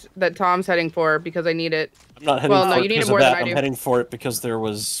dropped that Tom's heading for because I need it. I'm not heading for it because of that. I'm heading for it because there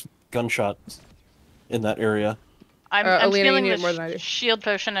was gunshots in that area. I'm stealing the shield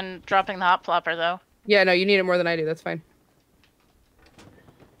potion and dropping the hot flapper, though. Yeah, no, you need it more than I do. That's fine.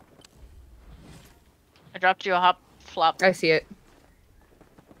 I dropped you a hot flop. I see it.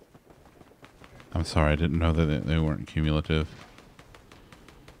 I'm sorry, I didn't know that they weren't cumulative.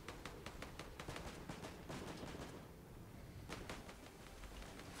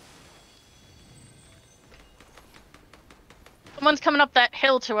 Someone's coming up that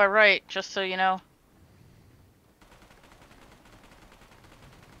hill to our right, just so you know.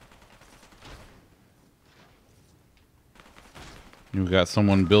 You've got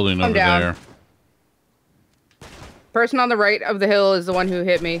someone building over there. Person on the right of the hill is the one who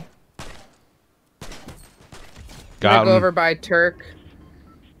hit me. Got him. Go over by Turk.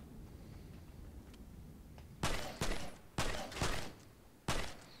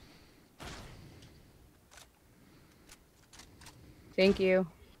 Thank you.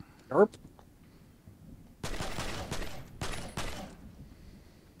 Derp.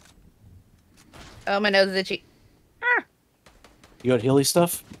 Oh, my nose is itchy. Ah. You got Healy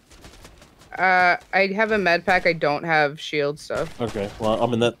stuff? I have a med pack. I don't have shield stuff. Okay, well,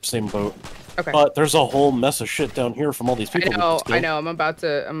 I'm in that same boat. Okay. But there's a whole mess of shit down here from all these people. I know. I'm about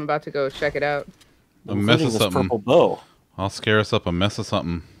to go check it out. A mess of something. Purple bow. I'll scare us up a mess of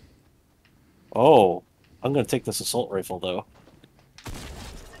something. Oh, I'm gonna take this assault rifle though.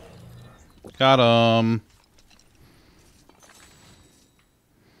 Got him.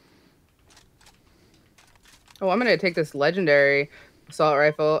 Oh, I'm gonna take this legendary assault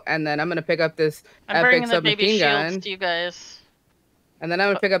rifle, and then I'm gonna pick up this epic submachine gun. To you guys. And then I'm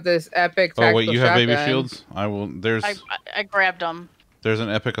gonna pick up this epic tactical Oh wait, you have shotgun. baby shields? I will. There's. I grabbed them. There's an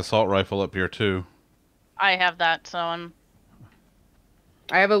epic assault rifle up here too. I have that, so I'm.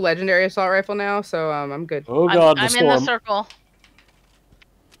 I have a legendary assault rifle now, so I'm good. Oh god, I'm in the circle.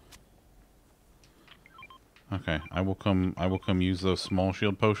 Okay, I will come. I will come use those small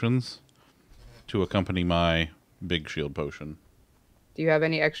shield potions to accompany my big shield potion. Do you have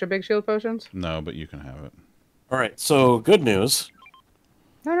any extra big shield potions? No, but you can have it. All right, so good news.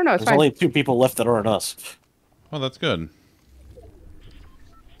 No, it's There's fine. only 2 people left that aren't us. Oh, that's good.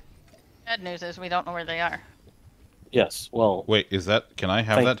 Bad news is we don't know where they are. Yes, well... Wait, is that... Can I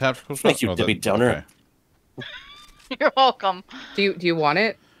have that tactical shot? Thank you, Debbie Downer. Okay. You're welcome. Do you want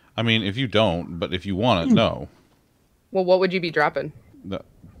it? I mean, if you don't, but if you want it, no. Well, what would you be dropping?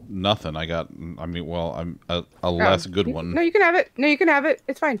 Nothing. I got... I mean, well, I'm a less good one. No, you can have it. No, you can have it.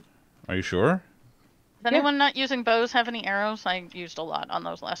 It's fine. Are you sure? Does anyone not using bows have any arrows? I used a lot on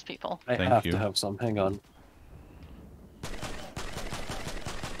those last people. I have to have some. Hang on.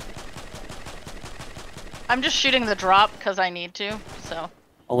 I'm just shooting the drop because I need to, so...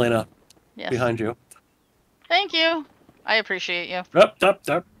 Elena, yes. Behind you. Thank you. I appreciate you. Up.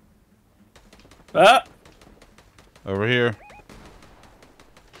 Ah! Over here.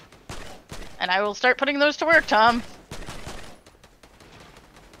 And I will start putting those to work, Tom.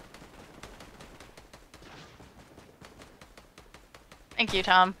 Thank you,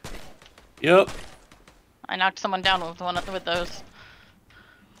 Tom. Yep. I knocked someone down with those.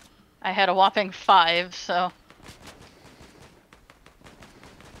 I had a whopping 5, so...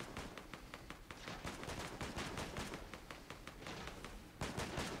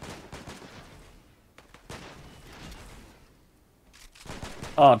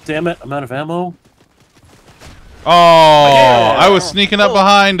 Oh, damn it. I'm out of ammo. Oh, yeah. I was sneaking up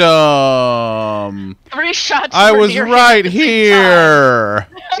behind him. 3 shots. I was right here.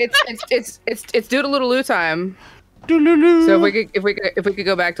 It's doodle-loo time. Doodle-loo. So if we could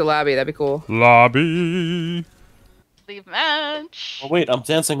go back to lobby, that'd be cool. Lobby. Leave match. Oh wait, I'm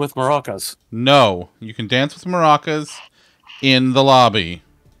dancing with maracas. No, you can dance with maracas in the lobby.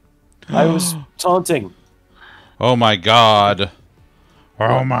 I was taunting. Oh my god.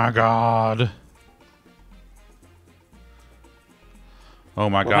 Oh my god. Oh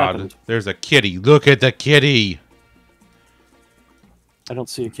my god. Happened? There's a kitty. Look at the kitty. I don't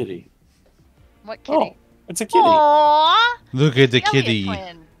see a kitty. What kitty? Oh, It's a kitty. Aww. Look at the Elliot kitty.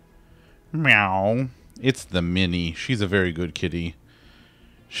 twin. Meow. It's the Minnie. She's a very good kitty.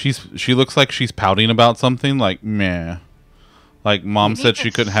 She looks like she's pouting about something. Like meh. Like mom said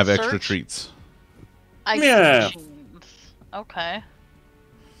she couldn't have extra treats. Yeah. Okay.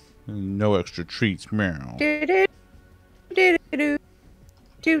 No extra treats. Meow. Do do do do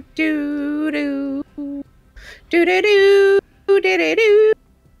do do do do do do do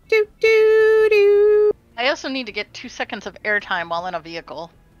do do. I also need to get 2 seconds of airtime while in a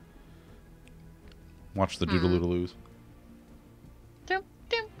vehicle. Watch the doodle-oodle-oos. Doom,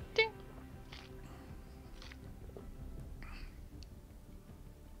 doom,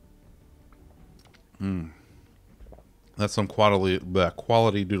 doom. That's some quality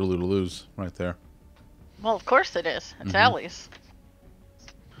doodle-oodle-oos right there. Well, of course it is. It's Allie's.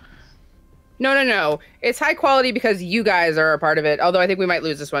 No, no, no. It's high quality because you guys are a part of it. Although I think we might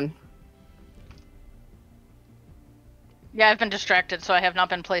lose this one. Yeah, I've been distracted, so I have not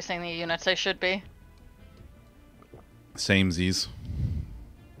been placing the units I should be. Samesies.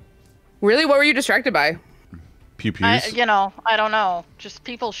 Really? What were you distracted by? Pew-pews. I don't know. Just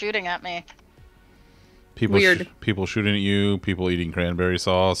people shooting at me. Weird. People shooting at you. People eating cranberry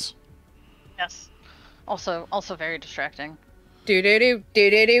sauce. Yes. Also very distracting. Do do do do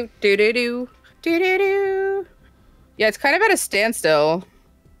do do do do do do do. Yeah, it's kind of at a standstill,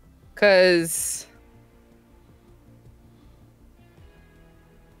 cause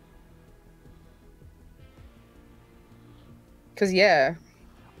yeah.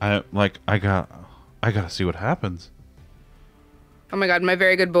 I gotta see what happens. Oh my god, my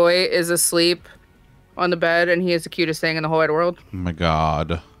very good boy is asleep on the bed, and he is the cutest thing in the whole wide world. Oh my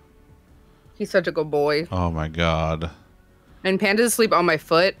god. He's such a good boy. Oh my god. And Panda's asleep on my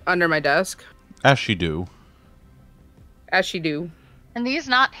foot under my desk. As she do. As she do. And these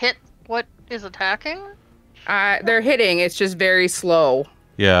not hit what is attacking? They're hitting. It's just very slow.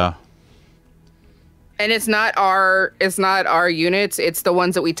 Yeah. And it's not our units. It's the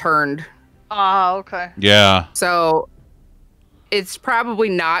ones that we turned. Ah, okay. Yeah. So it's probably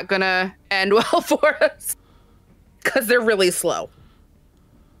not gonna end well for us because they're really slow.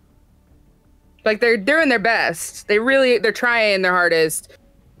 Like they're doing their best. They're trying their hardest,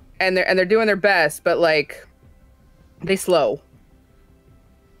 and they're doing their best. But like, they slow.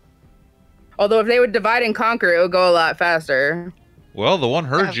 Although if they would divide and conquer, it would go a lot faster. Well, the one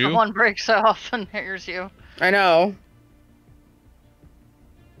heard you. The one breaks off and hears you. I know.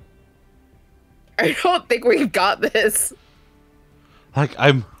 I don't think we've got this. Like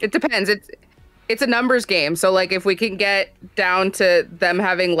It depends. It's a numbers game. So like if we can get down to them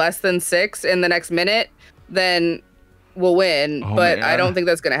having less than 6 in the next minute, then we'll win. Oh, but man. I don't think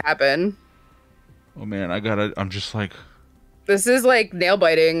that's gonna happen. Oh man, I'm just like. This is like nail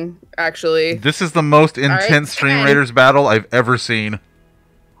biting, actually. This is the most intense right, Stream 10. Raiders battle I've ever seen.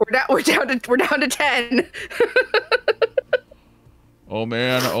 We're down to 10. Oh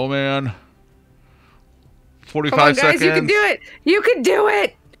man. 45 Come on, guys, seconds. you can do it. You can do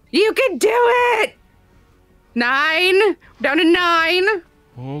it. You can do it. 9. Down to 9.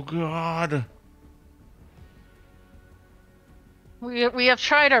 Oh god. We have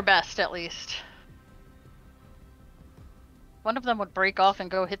tried our best, at least. One of them would break off and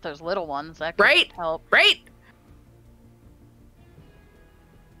go hit those little ones. That could help. Right.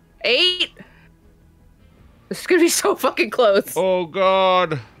 8. This is gonna be so fucking close. Oh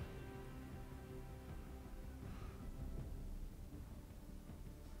god.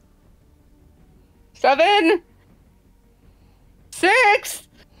 Seven. 6.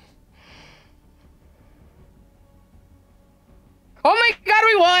 Oh my god,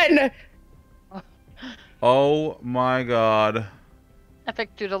 we won! Oh my god.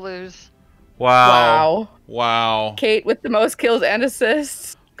 Epic doodaloos. Wow. Kate with the most kills and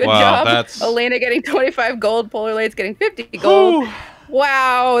assists. Good Wow, job. that's- Elena getting 25 gold. Polar Late's getting 50 gold. Whew.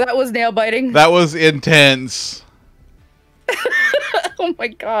 Wow, that was nail biting. That was intense. Oh my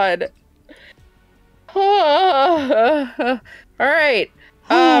god. All right.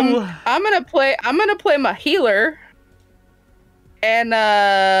 I'm gonna play my healer. And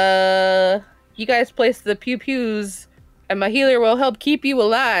you guys place the pew pews, and my healer will help keep you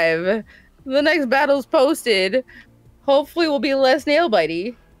alive. The next battle's posted. Hopefully we'll be less nail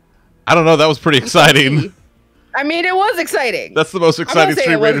bitey. I don't know, that was pretty exciting. I mean, it was exciting. That's the most exciting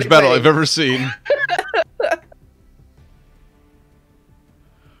Stream Raiders battle I've ever seen.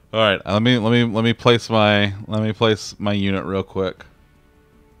 All right, let me place my unit real quick.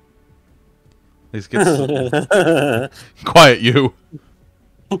 Please get quiet, you.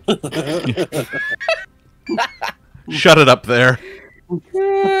 Shut it up there.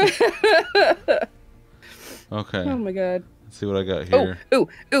 Okay. Oh my god. Let's see what I got here. Ooh!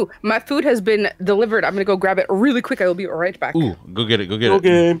 My food has been delivered. I'm gonna go grab it really quick. I will be right back. Ooh, go get it. Go get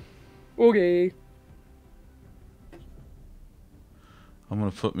it. Okay. I'm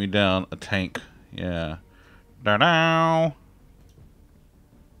gonna put me down a tank. Yeah. Da-dow.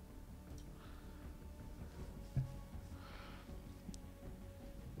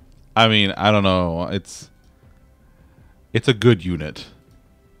 I mean, I don't know. It's a good unit.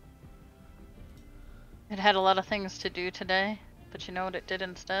 It had a lot of things to do today, but you know what it did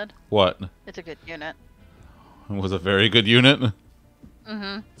instead? What? It's a good unit. It was a very good unit.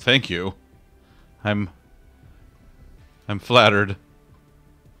 Mm-hmm. Thank you. I'm flattered.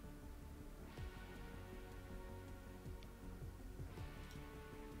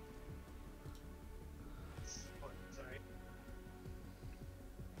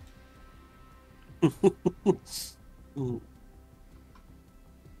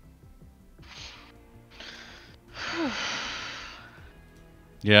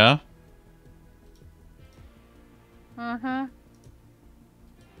 Yeah? Mm-hmm.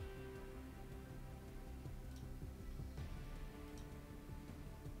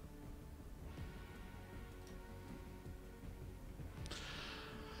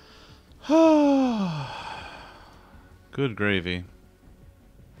 Good gravy.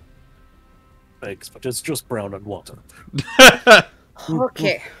 Thanks, but it's just brown and water.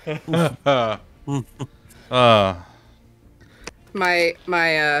 Okay. My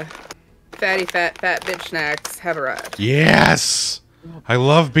fatty fat bitch snacks have arrived. Yes! I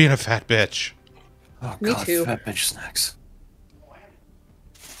love being a fat bitch. Oh, Me God, too. fat bitch snacks.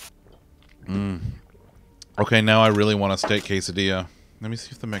 Okay, now I really want a steak quesadilla. Let me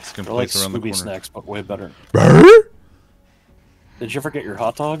see if the Mexican They're like place around the Scooby corner. snacks, but way better. Brr? Did you ever get your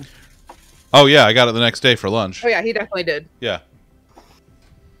hot dog? Oh yeah, I got it the next day for lunch. Oh yeah, he definitely did. Yeah.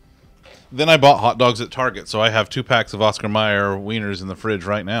 Then I bought hot dogs at Target, so I have 2 packs of Oscar Mayer wieners in the fridge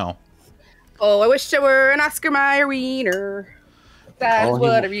right now. Oh, I wish I were an Oscar Mayer wiener. That's Oh,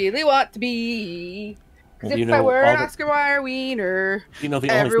 what I really want to be. 'Cause You if I know, were an all the- Oscar Mayer wiener, You know, the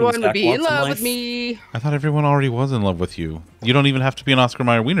only everyone thing would Zach be in wants love life? with me. I thought everyone already was in love with you. You don't even have to be an Oscar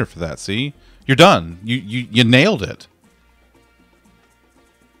Mayer wiener for that, see? You're done. You nailed it.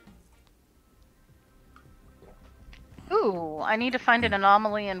 Ooh, I need to find an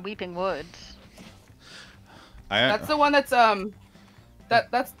anomaly in Weeping Woods. That's the one that's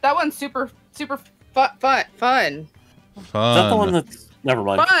that one's super fun. Fun. Is that the one that's... Never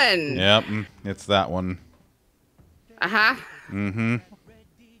mind. Fun. Yep, it's that one. Uh-huh. Mm-hmm.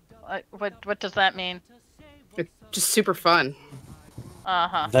 What does that mean? It's just super fun.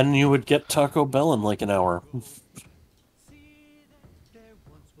 Uh-huh. Then you would get Taco Bell in like an hour.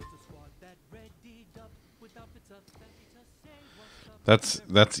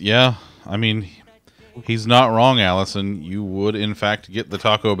 That's yeah. I mean, he's not wrong, Allison. You would in fact get the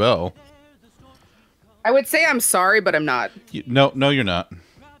Taco Bell. I would say I'm sorry, but I'm not. No, you're not.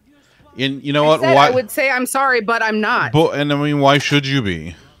 And you know what? Why? Why? I would say I'm sorry, but I'm not. And I mean, why should you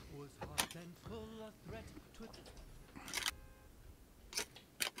be?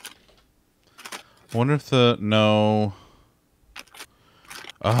 I wonder if the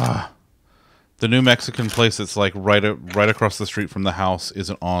the new Mexican place that's like right across the street from the house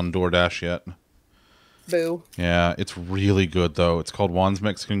isn't on DoorDash yet. Boo. Yeah, it's really good though. It's called Juan's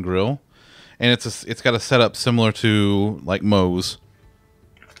Mexican Grill, and it's got a setup similar to like Moe's,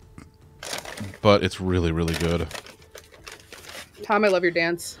 but it's really good. Tom, I love your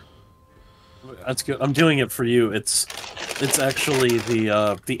dance. That's good. I'm doing it for you. It's actually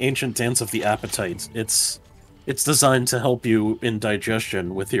the ancient dance of the appetite. It's designed to help you in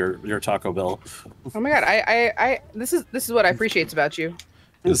digestion with your Taco Bell. Oh my god, I this is what I appreciate about you.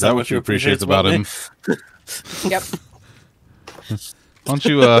 Is that what you appreciate about him? Yep. Why don't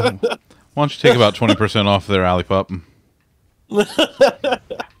you take about 20% off there, Alley Pup?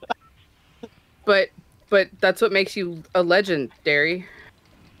 But that's what makes you a legendary.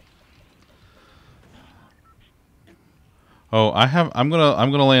 Oh, I'm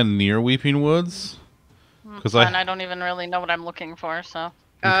gonna land near Weeping Woods because I don't even really know what I'm looking for. So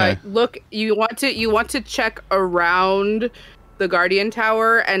okay. Look, you want to check around the Guardian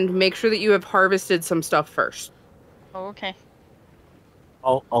Tower and make sure that you have harvested some stuff first. oh, okay.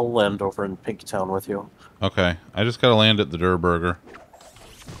 I'll land over in Pinktown with you. Okay, I just gotta land at the Durr Burger.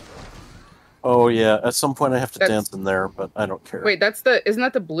 Oh yeah, at some point I have to dance in there, but I don't care. Wait, isn't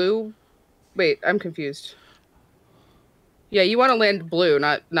that the blue? Wait, I'm confused. Yeah, you want to land blue,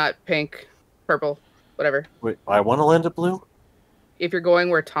 not pink, purple, whatever. Wait, I want to land at blue? If you're going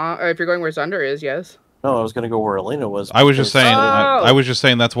where Zunder is, yes. No, I was gonna go where Elena was. I was just saying. Oh! I was just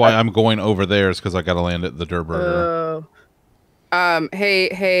saying that's why I'm going over there is because I got to land at the Durburger.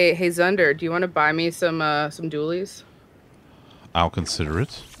 Hey, Zunder, do you want to buy me some dualies? I'll consider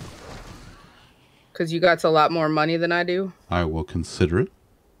it. Because you got a lot more money than I do. I will consider it.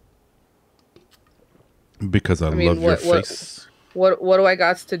 Because I love your face. What do I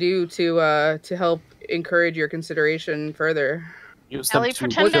got to do to help encourage your consideration further? Use them Ellie, to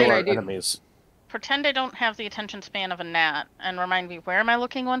pretend kill I our do? enemies. Pretend I don't have the attention span of a gnat, and remind me, where am I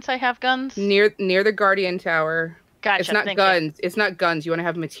looking once I have guns? Near the Guardian Tower. Gotcha. It's not thank guns. It's not guns. You want to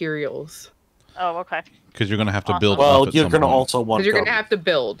have materials. You. Oh, okay. Because you're going to have to build Well, up at you're some gonna point. also want. Because you're gonna have to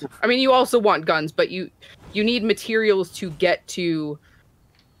build. I mean, you also want guns, but you need materials to get to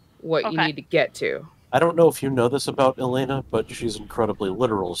what you need to get to. I don't know if you know this about Elena, but she's incredibly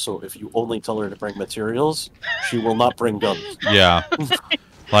literal. So if you only tell her to bring materials, she will not bring guns. Yeah.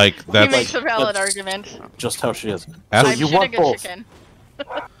 Like, that's... He makes a valid argument. Just how she is. Ask, So you want both. Chicken.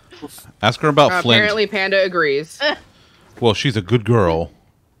 Ask her about Flint. Apparently, Panda agrees. Well, she's a good girl.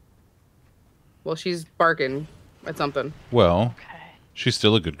 Well, she's barking at something. Well, she's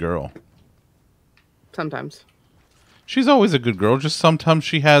still a good girl. Sometimes. She's always a good girl, just sometimes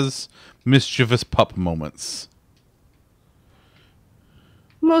she has mischievous pup moments.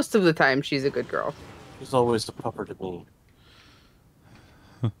 Most of the time, she's a good girl. She's always the pupper to me.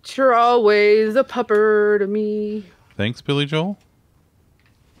 You're always a pupper to me. Thanks, Billy Joel.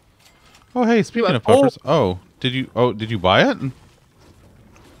 Oh, hey, speaking of puppers. Did you buy it?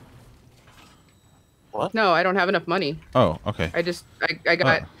 What? No, I don't have enough money. Oh, okay. I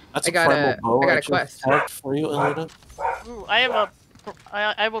got That's I got a quest. For you, Elena. Ooh,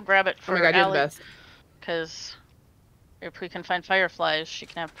 I will grab it for Oh my god, you're the Allie, best. because if we can find fireflies, she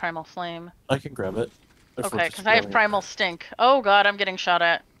can have primal flame. I can grab it. Okay, because I have primal stink. Oh god, I'm getting shot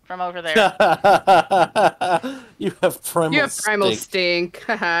at from over there. You have primal stink.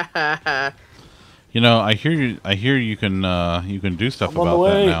 You know, I hear you can do stuff about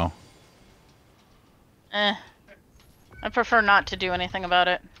that now. I prefer not to do anything about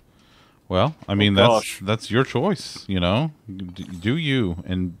it. Well, I mean, that's your choice, you know. Do you,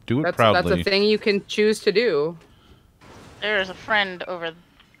 and do it proudly. That's a thing you can choose to do. There is a friend over.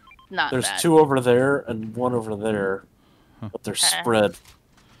 There's two over there and one over there, but they're spread.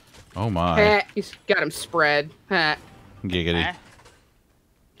 Oh my! You got him spread. Giggity.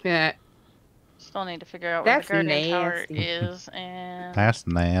 Yeah. Still need to figure out where the Guardian Tower is, and that's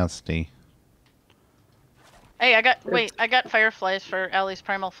nasty. Hey, I got fireflies for Allie's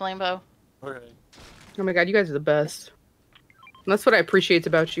primal flame bow. Okay. Oh my god, you guys are the best. And that's what I appreciate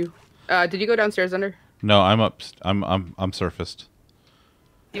about you. Did you go downstairs under? No, I'm up. I'm surfaced.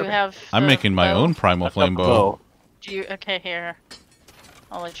 You have. I'm making my own primal flame bow. Do you? Okay, here.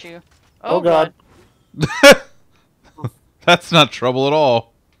 I'll let you. Oh god. That's not trouble at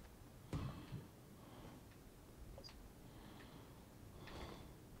all.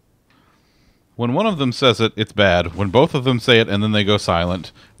 When one of them says it, it's bad. When both of them say it and then they go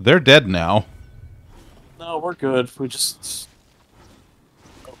silent, they're dead now. No, we're good. We just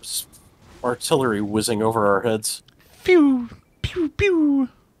artillery whizzing over our heads. Pew, pew, pew.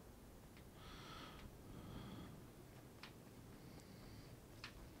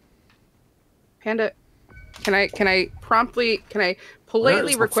 Panda, can I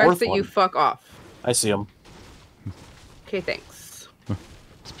politely request that you fuck off? I see him. Okay, thanks.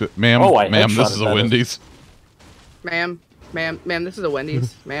 Ma'am, ma'am, this is a Wendy's. Ma'am, this is a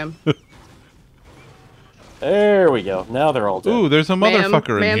Wendy's, ma'am. There we go. Now they're all dead. Ooh, there's a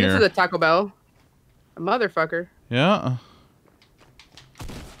motherfucker in here. Ma'am, this is a Taco Bell. A motherfucker. Yeah.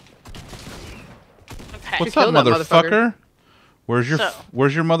 Okay. What's up, motherfucker? Where's your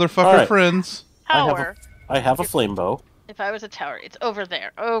motherfucker friends? Tower. I have a flame bow. If I was a tower, it's over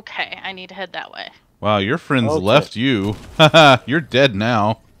there. Okay, I need to head that way. Wow, your friends left you. Haha, you're dead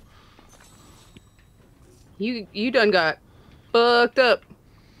now. You done got fucked up.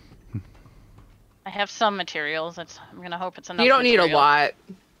 I have some materials. I'm gonna hope it's enough. You don't need a lot.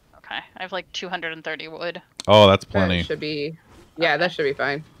 Okay, I have like 230 wood. Oh, that's plenty. That should be. Yeah, that should be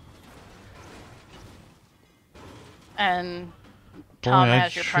fine. And Tom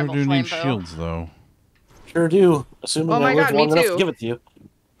has your primal flame bow. I sure do need shields, though. Sure do. Assuming I live long enough to give it to you.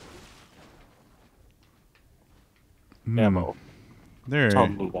 Ammo. There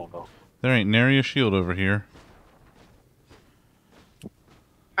ain't nary a shield over here.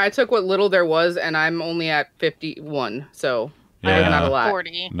 I took what little there was, and I'm only at 51, so I have not a lot.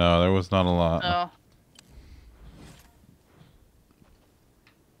 40. No, there was not a lot.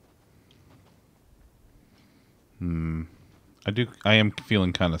 Oh. I am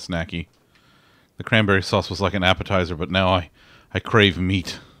feeling kind of snacky. The cranberry sauce was like an appetizer, but now I crave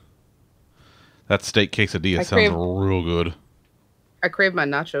meat. That steak quesadilla sounds real good. I crave my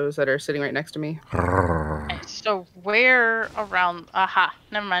nachos that are sitting right next to me. Okay, so where around... Aha,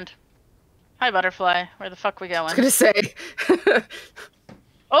 never mind. Hi, Butterfly. Where the fuck we going? I was gonna say.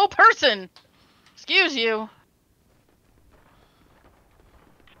 Oh, person! Excuse you.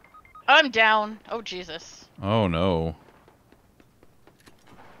 I'm down. Oh, Jesus. Oh, no.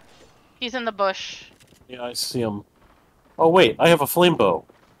 He's in the bush. Yeah, I see him. Oh, wait, I have a flame bow.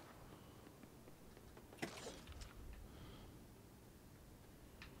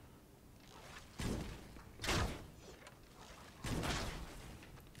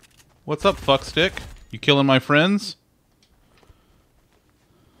 What's up, fuckstick? You killing my friends?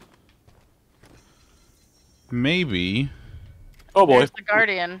 Maybe. Oh boy. There's the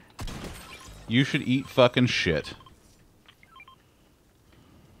Guardian. You should eat fucking shit.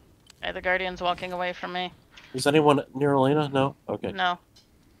 Okay, the Guardian's walking away from me. Is anyone near Elena? No? Okay. No.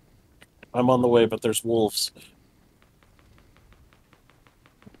 I'm on the way, but there's wolves.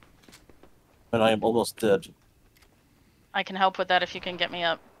 And I am almost dead. I can help with that if you can get me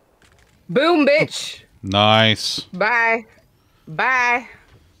up. Boom, bitch. Nice. Bye. Bye.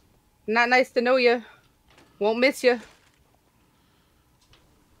 Not nice to know you. Won't miss you.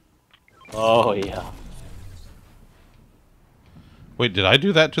 Oh yeah. Wait, did I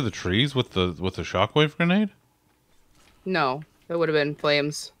do that to the trees with the shockwave grenade? No, that would have been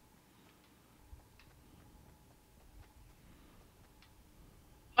flames.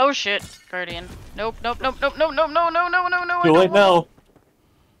 Oh shit, Guardian. Nope, nope, nope, nope, no, no, no, no, no, no, no. Too late now.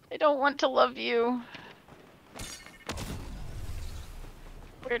 I don't want to love you.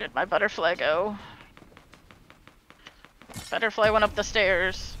 Where did my butterfly go? Butterfly went up the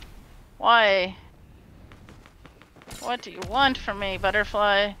stairs. Why? What do you want from me,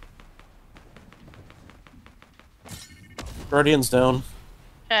 butterfly? Guardian's down.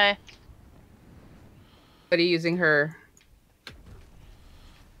 Okay. But are you using her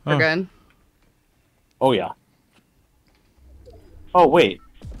gun? Oh yeah. Oh wait.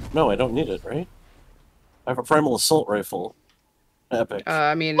 No, I don't need it, right? I have a primal assault rifle. Epic.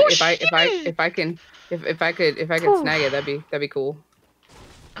 I mean, Oh, if I could snag it, that'd be cool.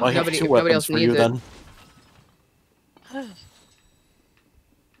 I have two weapons for you then.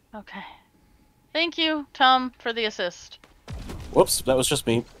 Okay. Thank you, Tom, for the assist. Whoops, that was just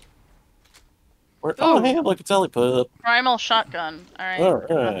me. Where, oh, hey, look, it's Ellie Pup. Primal shotgun. Alright.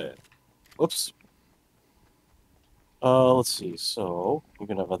 Alright. Whoops. Let's see. So, you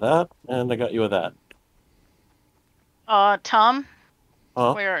can have that, and I got you a that. Tom?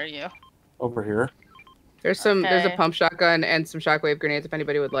 Huh? Where are you? Over here. There's a pump shotgun and some shockwave grenades if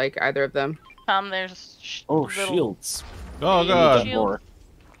anybody would like either of them. Tom, there's shields. Oh god. More.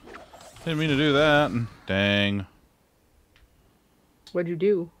 Didn't mean to do that. Dang. What'd you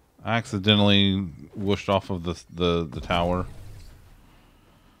do? I accidentally whooshed off of the tower.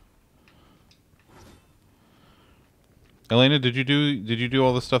 Elena, did you do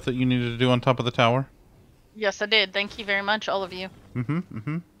all the stuff that you needed to do on top of the tower? Yes, I did. Thank you very much, all of you.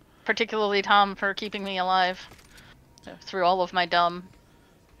 Mm-hmm. Particularly Tom for keeping me alive through all of my dumb.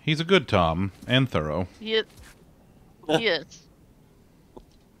 He's a good Tom and thorough. He is.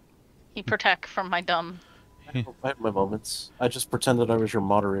 He protect from my dumb. I have my moments. I just pretended I was your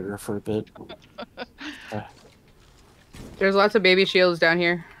moderator for a bit. There's lots of baby shields down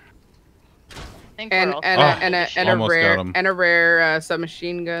here. And a rare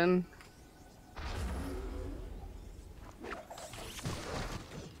submachine gun.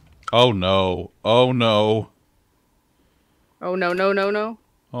 Oh no. Oh no. Oh no, no, no, no.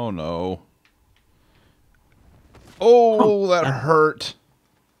 Oh no. Oh, that hurt.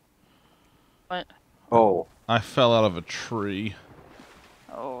 What? Oh. I fell out of a tree.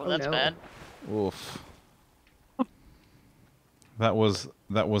 Oh, that's bad. Oof. That was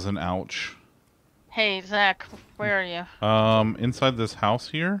an ouch. Hey, Zach, where are you? Inside this house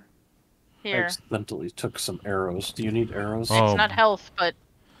here? Here. I accidentally took some arrows. Do you need arrows? It's not health, but...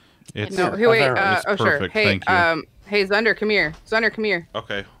 It's no, wait, it's sure. perfect. Hey, thank you. Hey, Zunder, come here. Zunder, come here.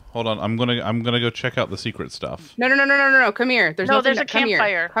 Okay, hold on. I'm gonna go check out the secret stuff. No. Come here. There's there's a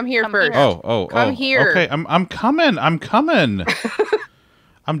campfire. Come here first. Oh. Come here. Okay, I'm coming. I'm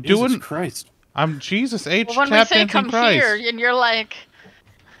doing. Jesus Christ. I'm Jesus H. Well, when tap we say dancing come Christ. here, and you're like...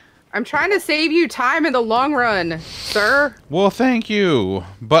 I'm trying to save you time in the long run, sir. Well, thank you.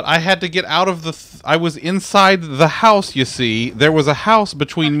 But I had to get out of the... I was inside the house, you see. There was a house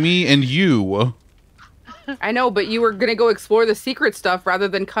between me and you. I know, but you were going to go explore the secret stuff rather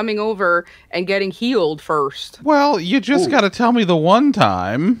than coming over and getting healed first. Well, you just got to tell me the one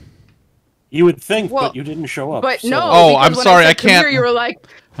time. You would think, but you didn't show up. But so. no. Oh, I'm sorry, I can't. Come here, you were like,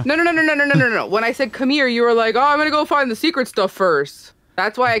 no. When I said come here, you were like, oh, I'm gonna go find the secret stuff first.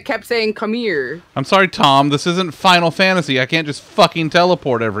 That's why I kept saying come here. I'm sorry, Tom. This isn't Final Fantasy. I can't just fucking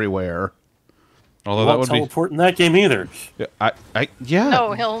teleport everywhere. Although that would teleport in that game either. Yeah.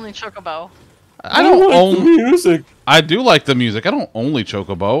 No, he'll only chocobo. I don't like the music. I do like the music. I don't only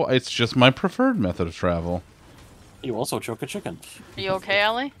chocobo. It's just my preferred method of travel. You also choke a chicken. Are you okay,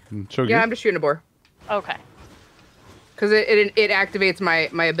 Ellie? Yeah, I'm just shooting a boar. Okay. Because it activates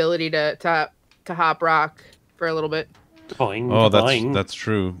my ability to hop rock for a little bit. Boing, oh, boing. that's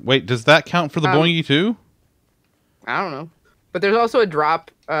true. Wait, does that count for the boingy too? I don't know. But there's also a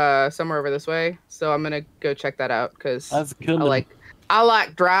drop somewhere over this way, so I'm gonna go check that out because I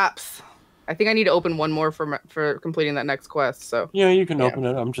like drops. I think I need to open one more for completing that next quest. So yeah, you can open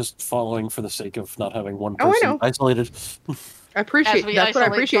it. I'm just following for the sake of not having one person isolated. I appreciate that's what I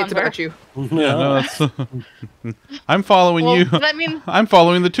appreciate about you. Yeah, no, I'm following you. Does that mean I'm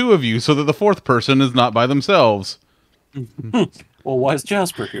following the two of you so that the fourth person is not by themselves. Well, why is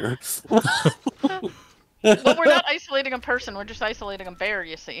Jasper here? But we're not isolating a person. We're just isolating a bear.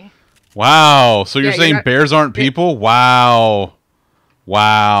 You see. Wow. So you're saying bears aren't people? Wow.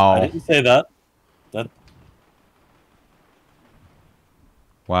 Wow. I didn't say that.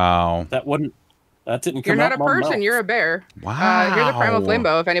 Wow. That didn't come You're not out a person. mouth. You're a bear. Wow. Here's a primal flame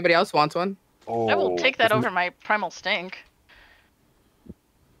bow if anybody else wants one. Oh, I will take that over my primal stink.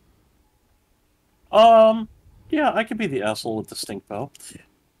 Yeah, I could be the asshole with the stink bow.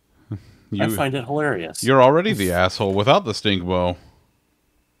 I find it hilarious. You're already the asshole without the stink bow.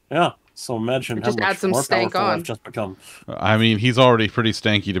 Yeah. So imagine how much more powerful I've just become. I mean, he's already pretty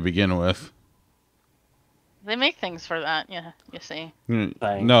stanky to begin with. They make things for that, yeah. You see.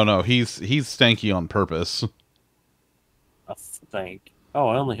 No, he's stanky on purpose. A stank. Oh,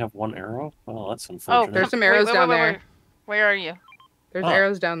 I only have one arrow. Oh, that's unfortunate. Oh, there's some arrows down there. Where are you? There's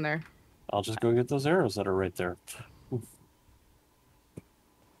arrows down there. I'll just go get those arrows that are right there. Are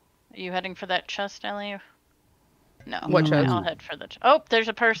you heading for that chest, Ellie? No. What chest? I'll head for the oh, there's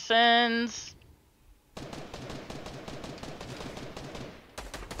a person's.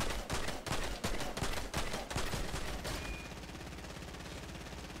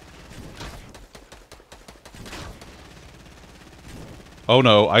 Oh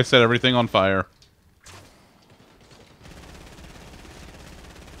no, I set everything on fire.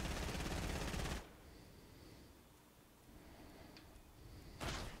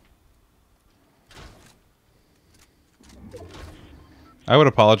 I would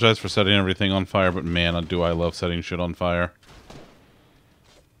apologize for setting everything on fire, but man, do I love setting shit on fire.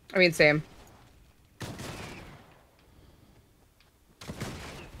 I mean, same.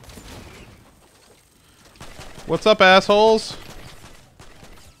 What's up, assholes?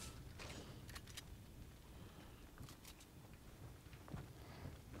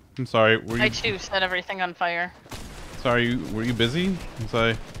 I'm sorry, I too set everything on fire. Sorry, were you busy?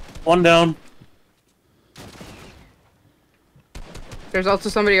 One down. There's also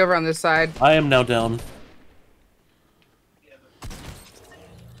somebody over on this side. I am now down.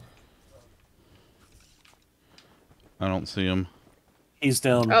 I don't see him. He's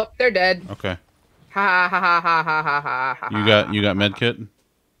down. Oh, they're dead. Okay. Ha ha ha ha ha ha ha ha. You got med kit?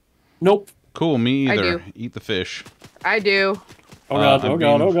 Nope. Cool, me either. I do. Eat the fish. I do. Oh god, oh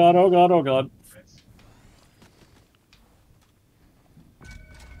god, oh god, oh god, oh god.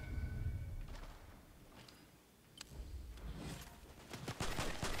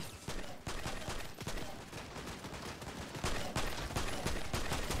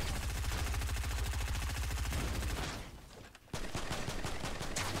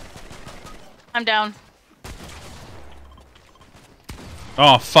 I'm down.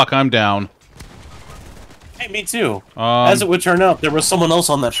 Oh, fuck, I'm down. Hey, me too. As it would turn out, there was someone else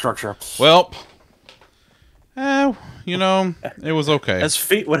on that structure. Well, you know, it was okay. As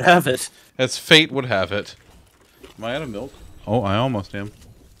fate would have it. As fate would have it. Am I out of milk? Oh, I almost am.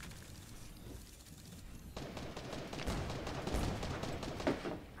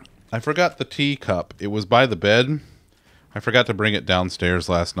 I forgot the teacup. It was by the bed. I forgot to bring it downstairs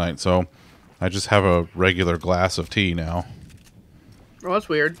last night, so I just have a regular glass of tea now. Oh, that's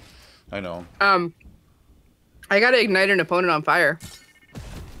weird. I know. I gotta ignite an opponent on fire.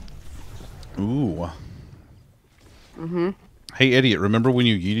 Ooh. Mm-hmm. Hey, idiot, remember when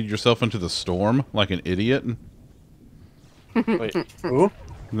you yeeted yourself into the storm like an idiot? Wait, who?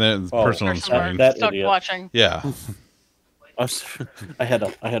 The person on screen. That Stuck idiot. watching. Yeah. I had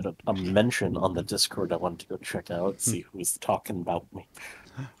a mention on the Discord I wanted to go check out, see who was talking about me.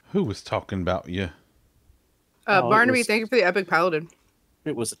 Who was talking about you? Barnaby, thank you for the epic paladin.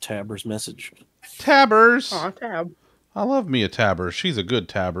 It was a Tabber's message. Tabbers. Aw, Tab. I love me a Tabbers. She's a good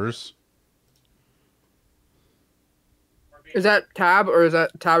Tabbers. Is that Tab or is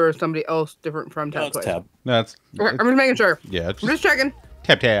that Tab or somebody else different from Tab? No, it's Tab. That's. Okay, I'm just making sure. Yeah. I'm just checking.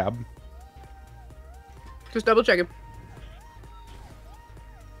 Tab. Just double checking.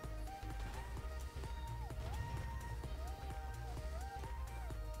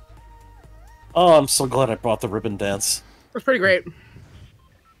 Oh, I'm so glad I brought the ribbon dance. That's pretty great.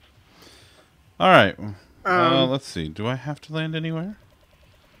 All right. Let's see. Do I have to land anywhere?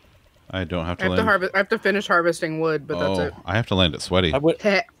 I don't have to land. I have to finish harvesting wood, but that's it. I have to land at Sweaty. I would.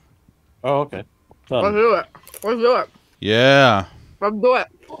 Heh. Oh, okay. Let's Done. do it. Let's do it. Yeah. Let's do it.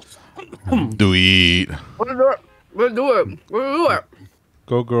 Do eat. Let's do it. Let's do it. Let's do it.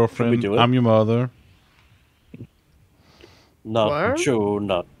 Go, girlfriend. do it? I'm your mother.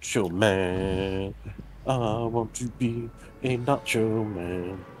 Nacho man. I want to be a nacho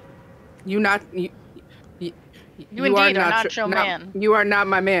man. You You indeed are nacho man. You are not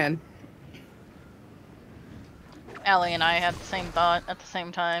my man. Allie and I had the same thought at the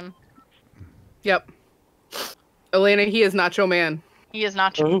same time. Yep. Elena, he is nacho man. He is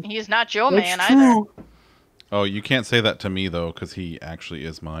not. He is not Joe Man That's either. true. Oh, you can't say that to me though, because he actually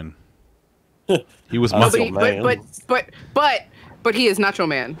is mine. He was Oh, my. But he is nacho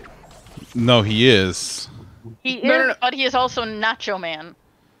man. No, he is. He is, No. but he is also Nacho Man.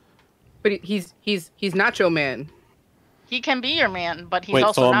 But he's nacho man. He can be your man, but he's Wait,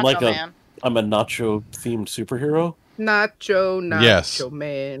 also so I'm Nacho like Man. I'm a nacho themed superhero? Nacho Yes.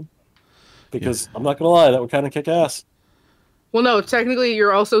 man. Because I'm not gonna lie, that would kind of kick ass. Well, no, technically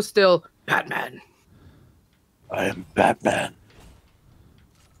you're also still Batman. I am Batman.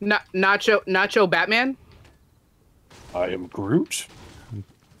 Nacho Batman. I am Groot.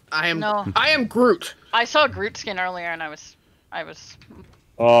 I am No. I am Groot. I saw Groot skin earlier, and I was.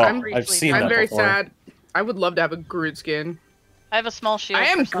 Oh, I'm I've seen that I'm very before. sad. I would love to have a Groot skin. I have a small shield. I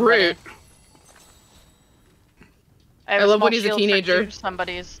am for somebody. Groot. I I love when he's a shield for teenager.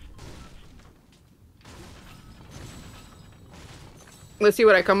 Somebody's. Let's see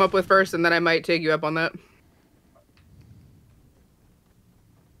what I come up with first, and then I might take you up on that.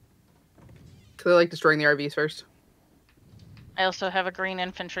 Because I like destroying the RVs first. I also have a green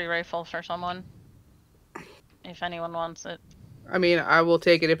infantry rifle for someone. If anyone wants it. I mean, I will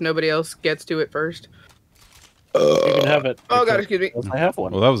take it if nobody else gets to it first. You can have it. Oh god, because excuse me. I have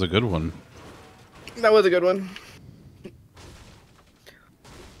one. Well, that was a good one. That was a good one.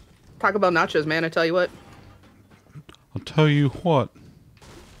 Talk about nachos, man. I tell you what. I'll tell you what.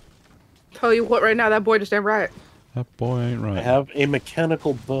 Tell you what right now, that boy just ain't right. That boy ain't right. I have a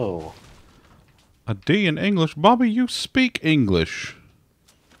mechanical bow. A D in English. Bobby, you speak English.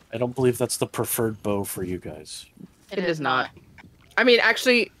 I don't believe that's the preferred bow for you guys. It is not. I mean,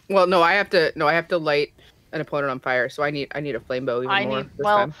 actually, well, no, I have to light an opponent on fire, so I need a flame bow even more this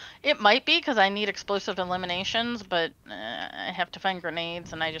time. It might be because I need explosive eliminations, but I have to find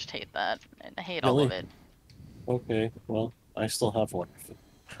grenades, and I just hate that. I hate all of Really? it. Okay, well, I still have one.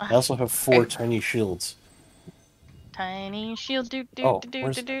 I also have 4 tiny shields. Tiny shield, do do Oh, do do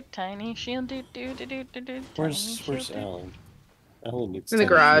where's- do do. Tiny shield, do do do do do do. Where's Alan? Alan needs In the tiny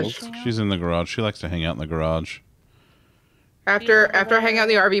garage. shields. She's in the garage. She likes to hang out in the garage. After I hang out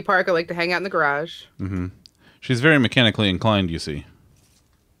in the RV park, I like to hang out in the garage. Mm-hmm. She's very mechanically inclined, you see.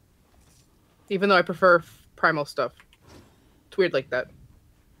 Even though I prefer primal stuff. It's weird like that.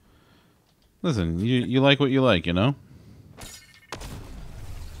 Listen, you like what you like, you know?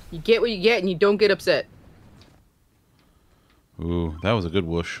 You get what you get and you don't get upset. Ooh, that was a good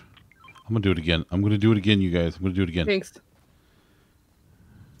whoosh. I'm gonna do it again. I'm gonna do it again, you guys. I'm gonna do it again. Thanks.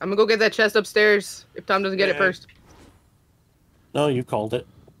 I'm gonna go get that chest upstairs if Tom doesn't get it first. No, you called it.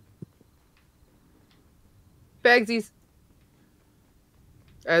 Bagsies.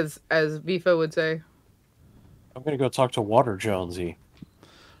 As Vifa would say. I'm gonna go talk to Water Jonesy. I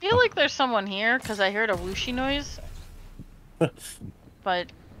feel like there's someone here because I heard a whooshy noise.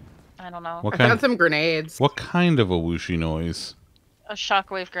 But I don't know. What I kind? found some grenades. What kind of a whooshy noise? A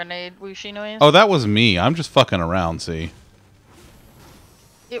shockwave grenade whooshy noise. Oh, that was me. I'm just fucking around. See.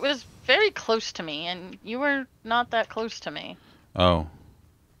 It was very close to me, and you were not that close to me. Oh.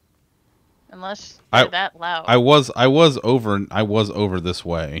 Unless you're that loud. I was over this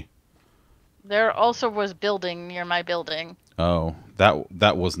way. There also was building near my building. Oh,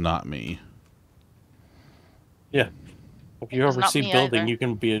 that was not me. Yeah. If you was ever not see me building, either. you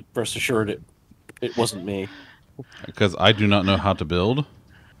can be rest assured it wasn't me. Because I do not know how to build.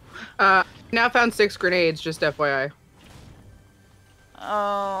 Now found 6 grenades, just FYI.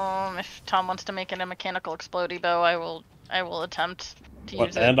 If Tom wants to make it a mechanical explodey bow, I will attempt. to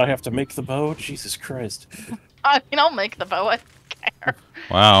use it. And I have to make the bow? Jesus Christ. I mean, I'll make the bow. I don't care.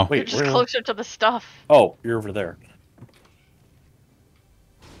 Wow. Wait, you're just closer to the stuff. Oh, you're over there.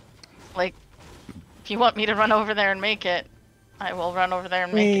 Like, if you want me to run over there and make it, I will run over there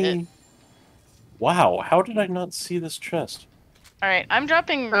and make it. Wow, how did I not see this chest? All right, I'm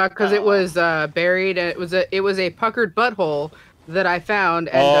dropping. Because it was buried. And it was a puckered butthole that I found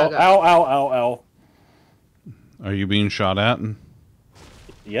and dug up. Ow, ow, ow, ow. Are you being shot at?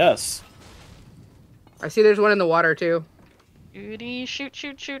 Yes. I see there's one in the water too. Shooty, shoot,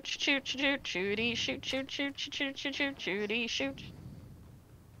 shoot, shoot, shoot, shoot, shooty, shoot, shoot, shoot, shoot, shoot, shoot, shoot, shooty, shoot.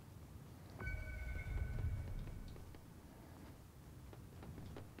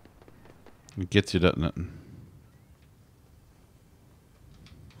 It gets you, doesn't it?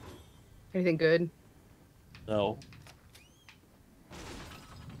 Anything good? No.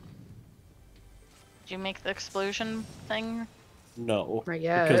 Did you make the explosion thing? No. Not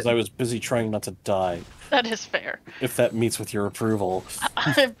yet. Because I was busy trying not to die. That is fair. If that meets with your approval.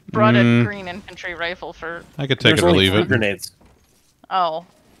 I brought a green infantry rifle for. I could take There's it or only leave 3 it. grenades. Oh.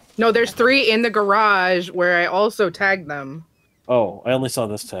 No, there's 3 in the garage where I also tagged them. Oh, I only saw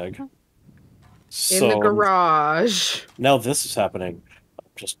this tag. In the garage. Now this is happening. I'm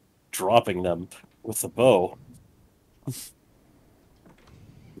just dropping them with the bow. And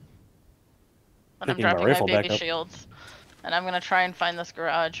I'm Picking my dropping my rifle back baby up. shields. And I'm gonna try and find this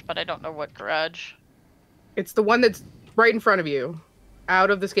garage, but I don't know what garage. It's the one that's right in front of you, out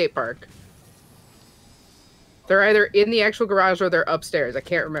of the skate park. They're either in the actual garage or they're upstairs. I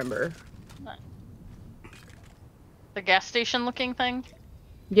can't remember. The gas station looking thing?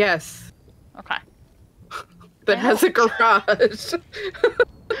 Yes. Okay. That has a garage.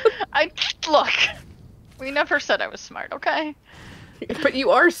 Look. We never said I was smart, okay? But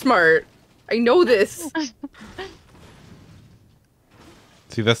you are smart. I know this.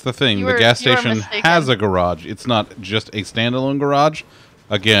 See, that's the thing. You The are- gas you are station mistaken. has a garage. It's not just a standalone garage.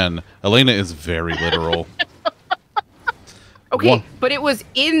 Again, Elena is very literal. Okay, One- but it was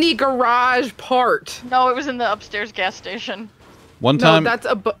in the garage part. No, it was in the upstairs gas station. One time, No, that's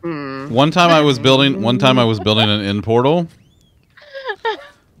a. one time I was building an end portal.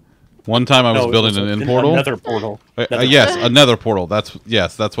 One time I was No, building it an was end portal. Another portal. Yes, another portal. That's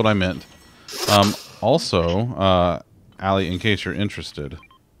what I meant. Also, Allie, in case you're interested,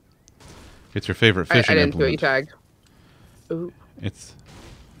 it's your favorite I fishing didn't see what you implement. tagged. Ooh. It's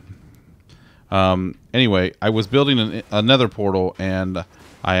anyway, I was building another portal, and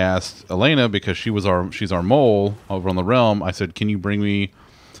I asked Elena, because she's our mole over on the realm. I said, "Can you bring me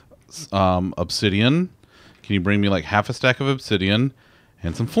obsidian? Can you bring me like half a stack of obsidian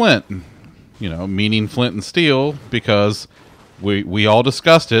and some flint?" You know, meaning flint and steel, because we all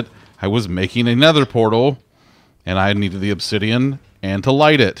discussed it. I was making another portal, and I needed the obsidian and to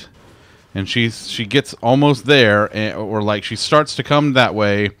light it. And she gets almost there, or like she starts to come that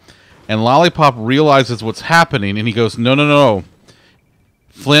way, and Lollipop realizes what's happening, and he goes, "No, no, no,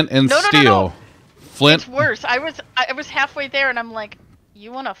 flint and steel, No. flint." It's worse. I was halfway there, and I'm like,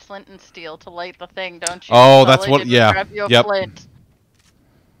 "You want a flint and steel to light the thing, don't you?" Oh, So that's all I what- did was yeah, grab you a yep. flint.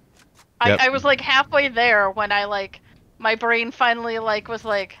 Yep. I was like halfway there when I like my brain finally like was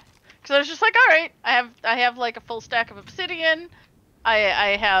like, because I was just like, all right, I have like a full stack of obsidian,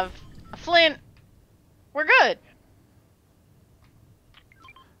 I have a flint, we're good.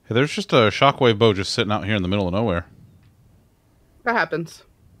 Hey, there's just a shockwave bow just sitting out here in the middle of nowhere. That happens.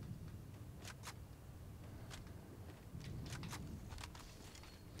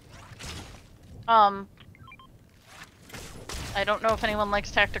 I don't know if anyone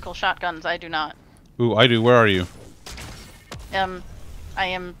likes tactical shotguns. I do not. Ooh, I do. Where are you? I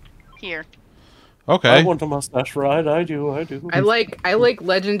am here. Okay. I want a mustache ride. I do. I like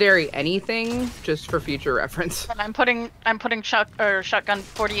legendary anything just for future reference. And I'm putting shotgun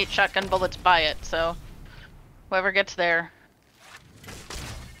 48 shotgun bullets by it. So whoever gets there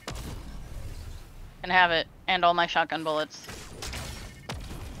can have it, and all my shotgun bullets.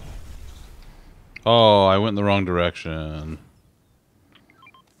 Oh, I went in the wrong direction.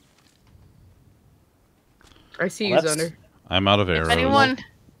 I see you, Well, that's- Zunder. I'm out of arrows.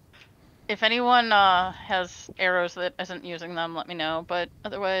 If anyone has arrows that isn't using them, let me know. But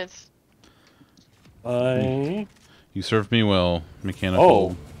otherwise, I... You served me well,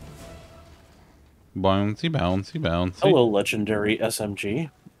 mechanical. Oh. Bouncy, bouncy, bouncy. Hello, legendary SMG.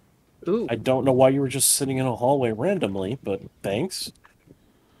 Ooh. I don't know why you were just sitting in a hallway randomly, but thanks.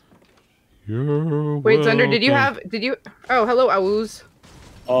 You're Wait, Zunder, did you welcome. Oh, hello, Awooz.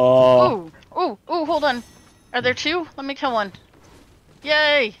 ooh, hold on. Are there two? Let me kill one.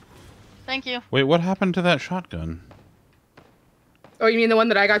 Yay! Thank you. Wait, what happened to that shotgun? Oh, you mean the one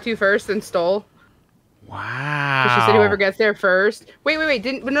that I got to first and stole? Wow. She said whoever gets there first. Wait.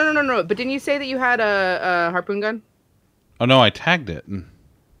 No. But didn't you say that you had a harpoon gun? Oh no, I tagged it.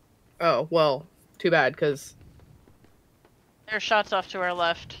 Oh well, too bad, because There's shots off to our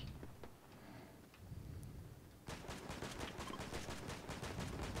left.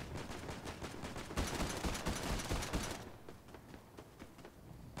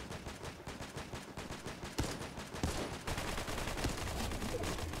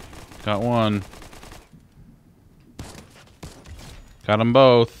 Got one. Got them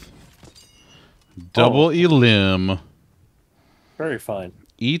both. Double elim. Very fine.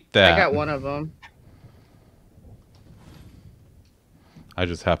 Eat that. I got one of them. I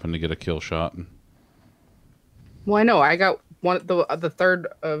just happened to get a kill shot. Well, I know. I got one. The third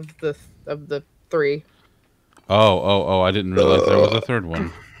of the three. Oh! I didn't realize there was a third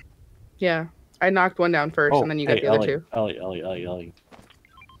one. Yeah, I knocked one down first, and then you got the other two. Ellie.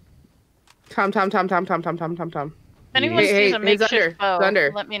 Tom. If anyone sees a makeshift bow,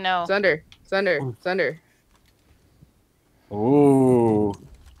 let me know. Zunder. Ooh.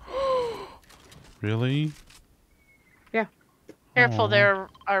 Really? Yeah. Careful, there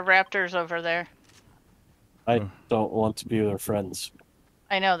are raptors over there. I don't want to be their friends.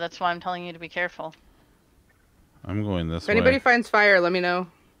 I know, that's why I'm telling you to be careful. I'm going this way. If anybody finds fire, let me know.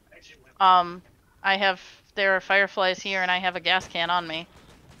 There are fireflies here, and I have a gas can on me.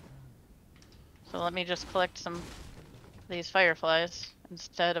 So let me just collect some of these fireflies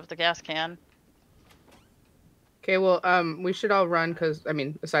instead of the gas can. Okay, well, we should all run, because, I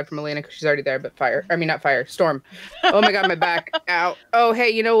mean, aside from Elena, because she's already there, but not fire, storm. Oh my god, my back. Ow. Oh,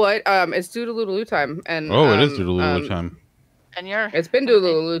 hey, you know what? It's Doodaloo time, and... Oh, it is Doodaloo time. And you're... It's been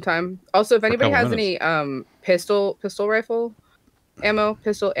Doodaloo time. Also, if anybody has any, pistol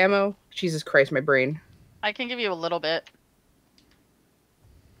ammo, Jesus Christ, my brain. I can give you a little bit.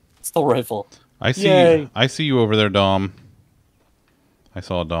 Pistol rifle. I see you over there, Dom. I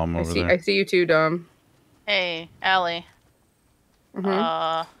saw a Dom over there. I see you too, Dom. Hey, Allie.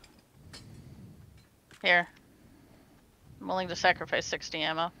 Mm-hmm. Here. I'm willing to sacrifice 60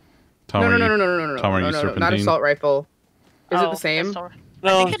 ammo. Tom, no, not assault rifle. Is it the same? Pistol.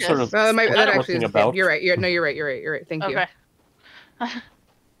 No, I think it sort is. of. That actually is. About. You're right. You're right. Thank you. Okay. I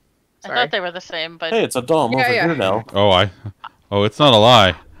thought they were the same, but... Hey, it's a Dom over here now. Oh, it's not a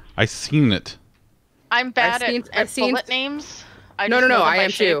lie. I seen it. I'm bad at bullet names. No, I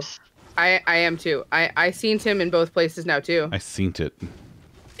am too. I am too. I seen him in both places now too. I seen it.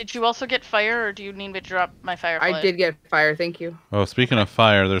 Did you also get fire, or do you need me to drop my firefly? I did get fire, thank you. Oh, speaking of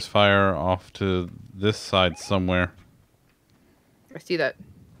fire, there's fire off to this side somewhere. I see that.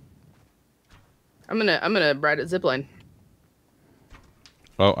 I'm gonna ride a zipline.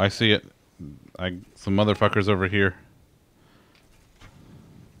 Oh, I see it. Some motherfuckers over here.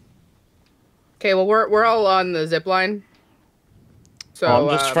 Okay, well we're all on the zipline. So I'm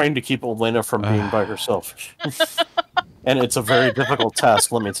just trying to keep Elena from being by herself. And it's a very difficult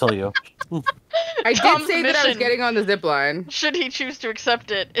task, let me tell you. I did say that I was getting on the zipline. Should he choose to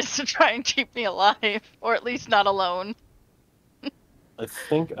accept it, is to try and keep me alive, or at least not alone. I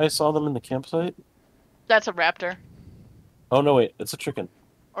think I saw them in the campsite. That's a raptor. Oh no, wait, it's a chicken.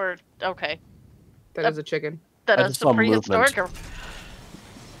 Or okay. That is a chicken. That is the prehistoric.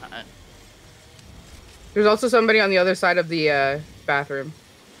 There's also somebody on the other side of the bathroom.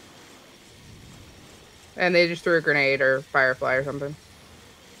 And they just threw a grenade or firefly or something.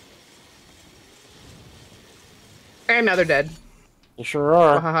 And now they're dead. You sure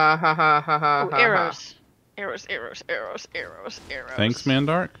are. Ha ha ha ha ha ha. Arrows. Arrows. Thanks,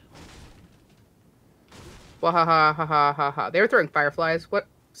 Mandark. Well, ha ha ha ha ha ha. They were throwing fireflies. What?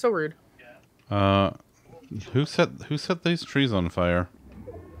 So rude. Who set these trees on fire?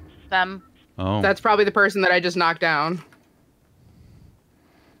 Them. Oh. That's probably the person that I just knocked down.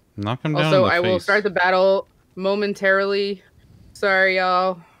 Knock him down. Also, I will start the battle momentarily. Sorry,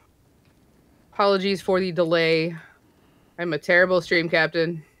 y'all. Apologies for the delay. I'm a terrible stream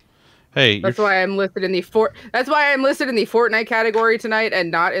captain. Hey, that's why I'm listed in the Fortnite category tonight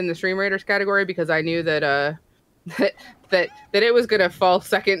and not in the Stream Raiders category, because I knew that that it was gonna fall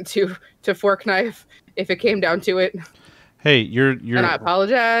second to Fork Knife if it came down to it. Hey, you're and I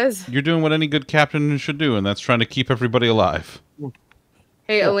apologize. You're doing what any good captain should do, and that's trying to keep everybody alive.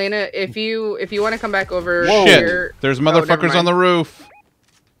 Hey, Elena, if you want to come back over here... There's motherfuckers on the roof.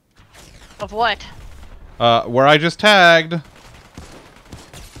 Of what? Where I just tagged.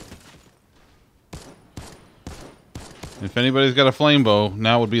 If anybody's got a flame bow,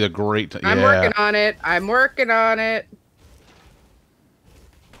 now would be the great... I'm working on it.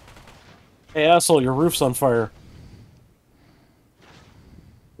 Hey, asshole, your roof's on fire.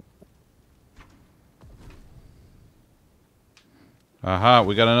 Aha,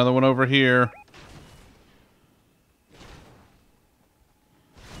 we got another one over here.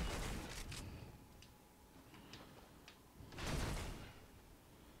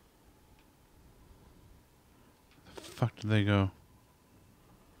 The fuck did they go?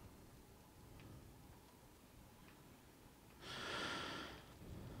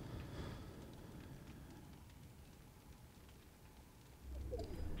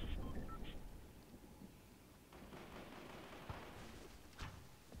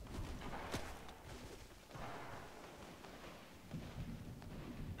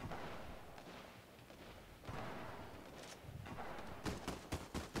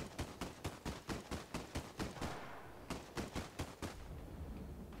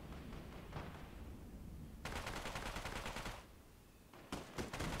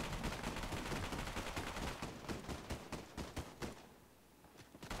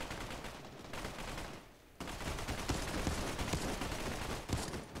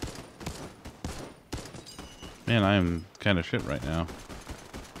 Man, I am kind of shit right now.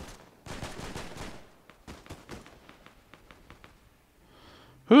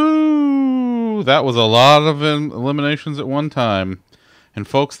 Ooh, that was a lot of eliminations at one time. And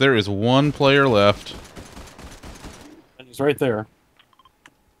folks, there is one player left. And he's right there.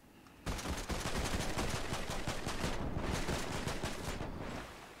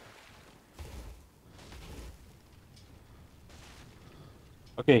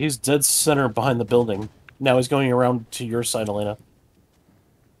 Okay, he's dead center behind the building. Now he's going around to your side, Elena.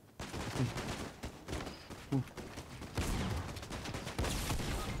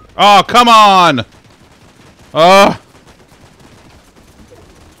 Oh, come on!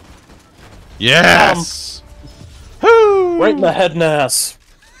 Yes! Right in the head and ass.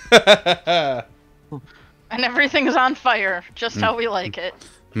 And everything's on fire, just how we like it.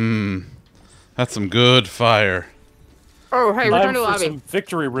 That's some good fire. Oh, hey, return to lobby. Some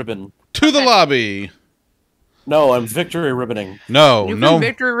victory ribbon. To the lobby! No, I'm victory ribboning. No, you no. can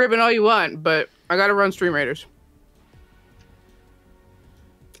victory ribbon all you want, but I gotta run Stream Raiders.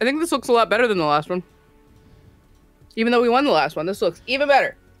 I think this looks a lot better than the last one. Even though we won the last one, this looks even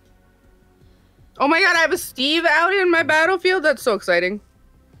better. Oh my god, I have a Steve out in my battlefield? That's so exciting.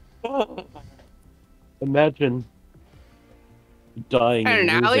 Imagine dying And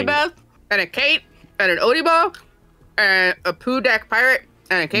an losing. Alibeth, and a Kate, and an Odiball, and a Poodak Pirate,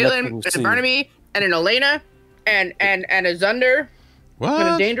 and a Caitlyn, and a Barnaby, and an Elena, and a Zunder, What?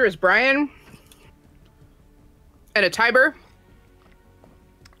 and a Dangerous Brian, and a Tiber.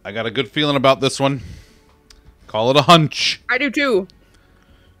 I got a good feeling about this one. Call it a hunch. I do too.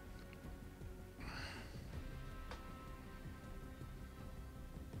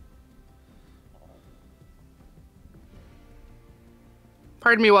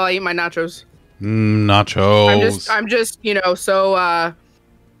 Pardon me while I eat my nachos. Nachos. I'm just, you know, so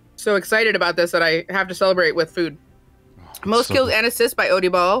excited about this that I have to celebrate with food. Most kills and assists by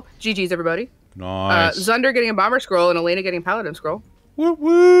Odiball. GG's, everybody. Nice. Zunder getting a Bomber Scroll and Elena getting a Paladin Scroll. Woot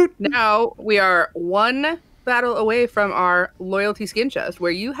woot. Now we are one battle away from our loyalty skin chest,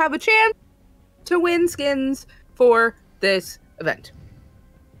 where you have a chance to win skins for this event.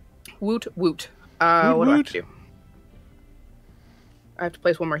 Woot woot. What do I have to do? I have to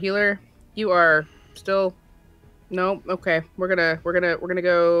place one more healer. You are still no. Okay, we're gonna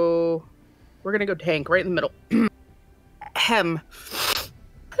go tank right in the middle. Hem.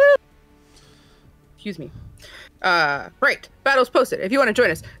 Excuse me. Right. Battle's posted. If you want to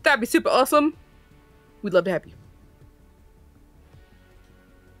join us, that'd be super awesome. We'd love to have you.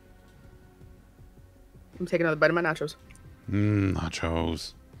 I'm taking another bite of my nachos.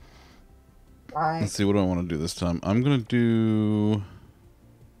 Nachos. Bye. Let's see, what do I want to do this time? I'm gonna do...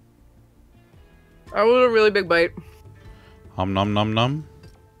 I want a really big bite. Nom nom nom.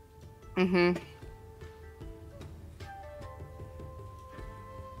 Mm-hmm.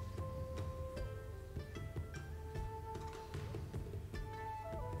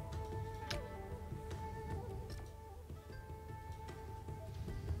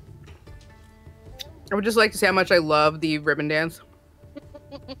 I would just like to say how much I love the ribbon dance.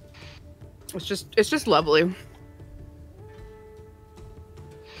 It's just lovely.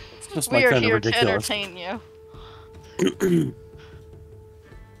 It's just We my are kind of here to ridiculous. entertain you.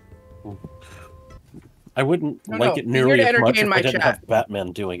 I wouldn't No, like no, it you're nearly here to as much entertain if my I didn't chat. have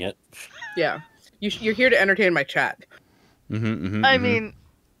Batman doing it. Yeah. You're here to entertain my chat. I mean,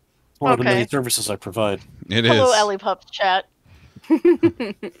 It's one of the Okay. many services I provide. It hello, is. Ellie Pups chat.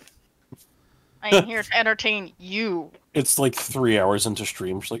 I am here to entertain you. It's like 3 hours into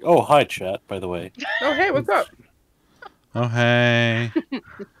stream. She's like, "Oh, hi, chat. By the way, Oh, hey, what's up? Oh, hey.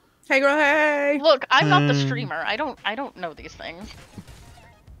 Hey, girl, hey. Look, I'm not the streamer. I don't know these things.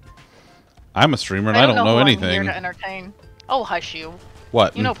 I'm a streamer and I don't know anything. I'm here to entertain. Oh, hush you.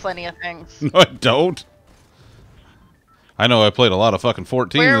 What? You know plenty of things. No, I don't. I know I played a lot of fucking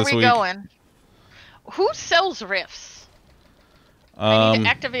 14 this week. Where are we going? Who sells rifts? I need to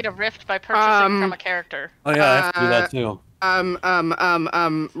activate a rift by purchasing from a character. Oh yeah, I have to do that too.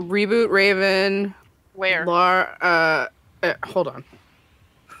 Reboot Raven. Where? Hold on.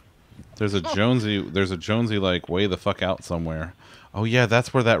 There's a Jonesy like way the fuck out somewhere. Oh yeah,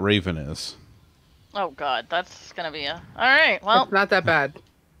 that's where that Raven is. Oh god, that's gonna be a... Alright, well... It's not that bad.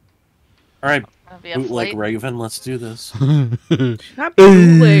 Alright, bootleg Raven, let's do this. Not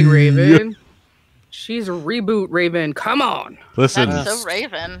bootleg Raven. She's a reboot Raven, come on! Listen. That's so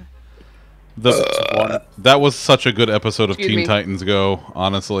Raven. That was such a good episode of Teen Titans Go,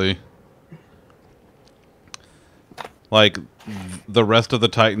 honestly. Like, the rest of the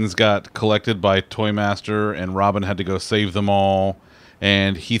Titans got collected by Toymaster, and Robin had to go save them all.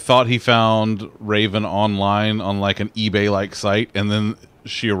 And he thought he found Raven online on, like, an eBay-like site, and then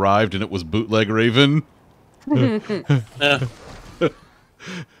she arrived, and it was bootleg Raven. But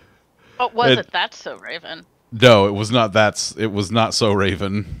was it That's So Raven? No, it was not it was not So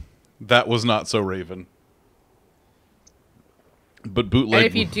Raven. That was not So Raven. But bootleg. And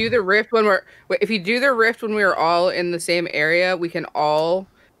if you do the rift when we're all in the same area, we can all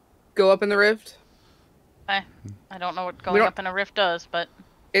go up in the rift. I don't know what going up in a rift does, but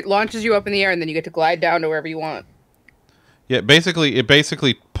it launches you up in the air, and then you get to glide down to wherever you want. Yeah, it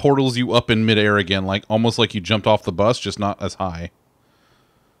basically portals you up in midair again, like almost like you jumped off the bus, just not as high.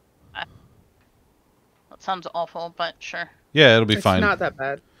 That sounds awful, but sure. Yeah, it'll be fine. It's not that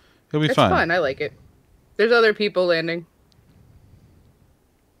bad. It'll be fine. It's fun. I like it. There's other people landing.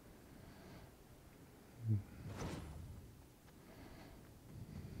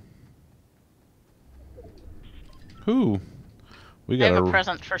 Who? I have a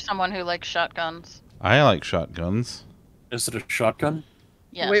present for someone who likes shotguns. I like shotguns. Is it a shotgun?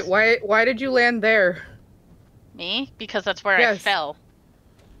 Yes. Wait, why did you land there? Me? Because that's where I fell.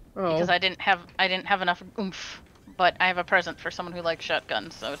 Oh. Because I didn't have enough oomph. But I have a present for someone who likes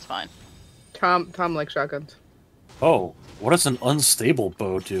shotguns, so it's fine. Tom likes shotguns. Oh, what does an unstable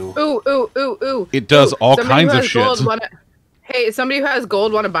bow do? Ooh. It does all kinds of shit. Hey, somebody who has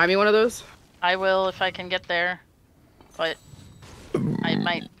gold want to buy me one of those? I will if I can get there. But I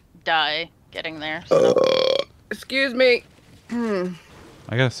might die getting there. So. Excuse me. I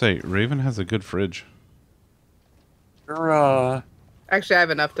gotta say, Raven has a good fridge. You're, Actually, I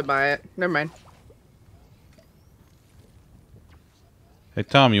have enough to buy it. Never mind. Hey,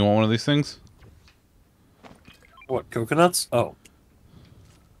 Tom, you want one of these things? What, coconuts? Oh.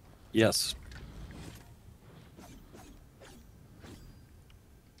 Yes.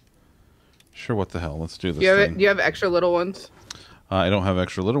 Sure, what the hell? Let's do this Do you have extra little ones? I don't have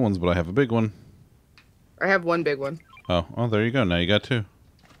extra little ones, but I have a big one. I have one big one. Oh, there you go. Now you got two.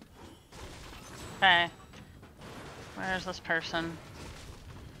 Okay. Where's this person?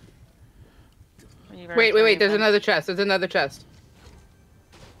 Wait. There's another chest.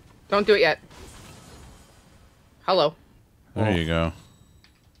 Don't do it yet. Hello. There you go.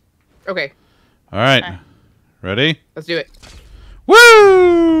 Okay. All right. Ready? Let's do it.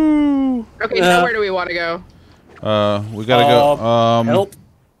 Woo! Okay, now where do we want to go? We gotta go. Help.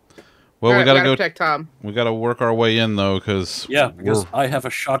 Well, we gotta go protect Tom. We gotta work our way in though, because I have a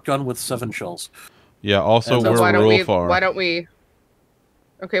shotgun with 7 shells. Yeah. Also, so we're real far. Why don't we?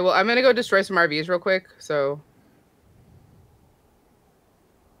 Okay. Well, I'm gonna go destroy some RVs real quick. So.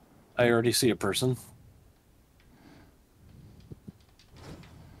 I already see a person.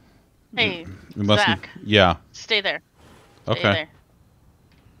 Hey, must Zach. Yeah. Stay there. Okay. Stay there.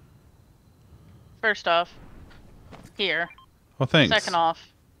 First off, here. Oh, thanks. Second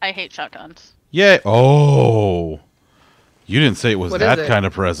off, I hate shotguns. Yeah. Oh. You didn't say it was that kind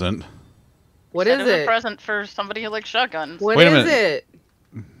of present. What is it? A present for somebody who likes shotguns. Wait a minute. It?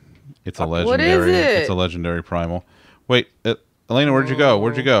 It's a legendary. What is it? It's a legendary primal. Wait, Elena, where'd you go?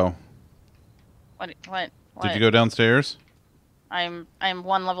 Where'd you go? What? Did you go downstairs? I'm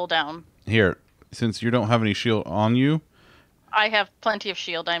one level down. Here, since you don't have any shield on you. I have plenty of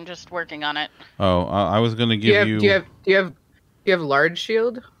shield. I'm just working on it. Oh, I was gonna give you. Do you have large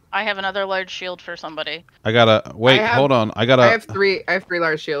shield? I have another large shield for somebody. I gotta wait. Hold on. I have three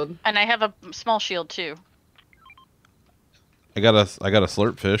large shield. And I have a small shield too. I got a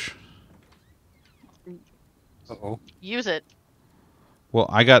slurp fish. Uh-oh. Use it. Well,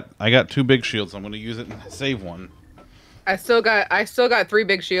 I got 2 big shields. I'm gonna use it and save one. I still got 3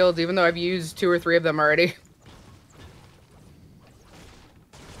 big shields, even though I've used 2 or 3 of them already.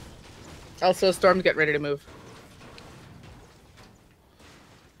 Also, Storm's getting ready to move.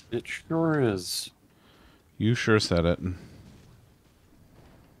 It sure is. You sure said it.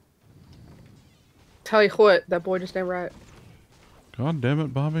 Tell you what, that boy just ain't right. God damn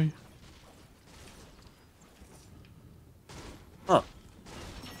it, Bobby. Huh.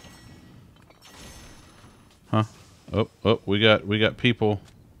 Huh. Oh, we got people.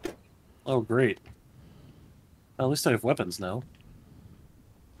 Oh, great. Well, at least I have weapons now.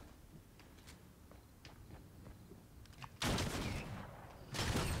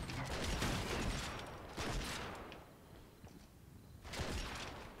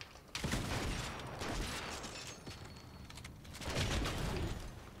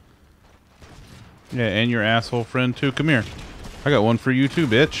 Yeah, and your asshole friend too. Come here. I got one for you too,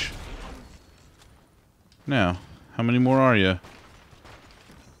 bitch. Now, how many more are you?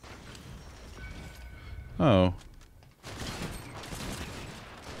 Oh.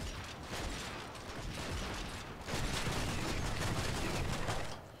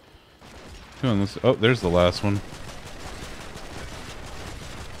 Come on, oh, there's the last one.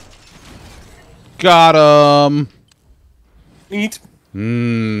 Got him! Neat.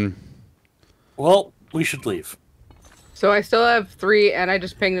 Well, we should leave. So I still have 3, and I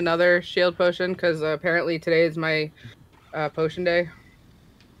just pinged another shield potion, because apparently today is my potion day.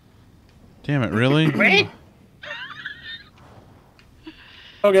 Damn it, really? Wait!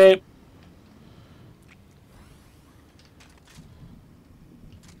 Okay.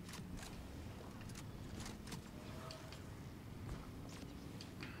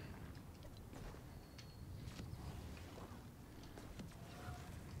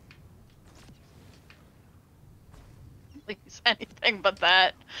 Please, anything but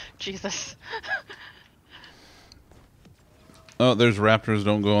that. Jesus. Oh, there's raptors.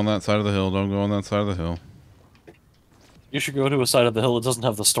 Don't go on that side of the hill. Don't go on that side of the hill. You should go to a side of the hill that doesn't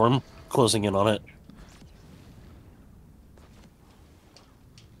have the storm closing in on it.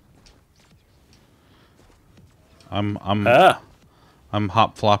 I'm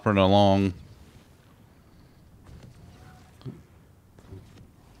hop flopping along.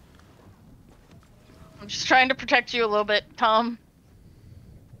 I'm just trying to protect you a little bit, Tom.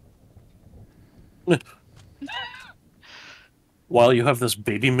 While you have this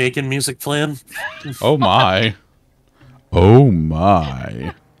baby making music playing. Oh my. Oh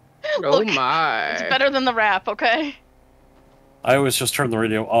my. Oh Look, my. It's better than the rap, okay? I always just turn the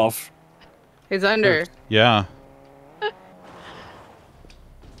radio off. He's under. Yeah.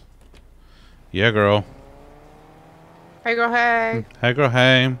 Yeah, girl. Hey, girl, hey. Hey, girl,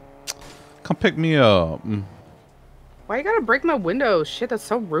 hey. Come pick me up. Why you gotta break my window? Shit, that's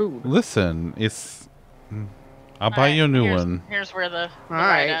so rude. Listen, it's... I'll buy you a new one. Here's where the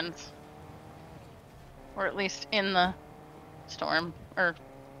Alright. ride ends. Or at least in the storm. Or...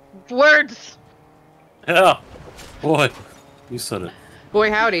 words! Yeah. Boy, you said it.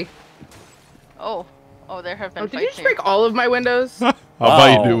 Boy, howdy. Oh. Oh, there have been Oh, did you fights just break all of my windows? I'll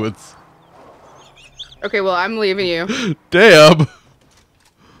buy you Wow. new ones. Okay, well, I'm leaving you. Damn.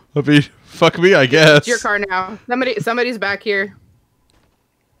 I mean, fuck me, I guess. It's your car now. Somebody's back here.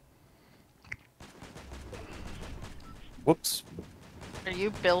 Whoops. Are you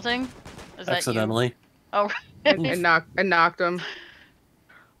building? Is that you? Accidentally. Oh, And knocked him.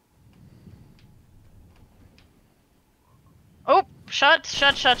 oh, shut.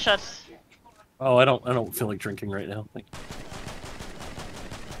 Oh, I don't feel like drinking right now.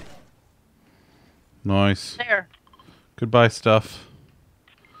 Nice. There. Goodbye, stuff.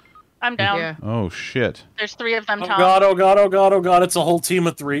 I'm down. Yeah. Oh, shit. There's 3 of them, Oh Tom. god, oh god, oh god, oh god, it's a whole team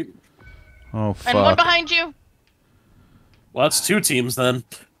of 3. Oh, fuck. And one behind you. Well, that's 2 teams then.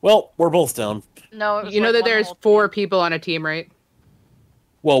 Well, we're both down. No, it was You know like that one there's whole 4 team. people on a team, right?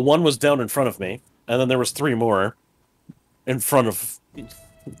 Well, one was down in front of me, and then there was 3 more in front of...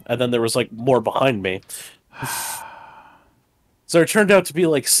 And then there was, like, more behind me. So it turned out to be,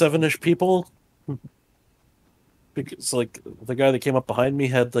 like, 7-ish people. Because, like, the guy that came up behind me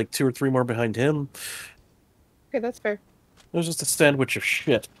had, like, 2 or 3 more behind him. Okay, that's fair. It was just a sandwich of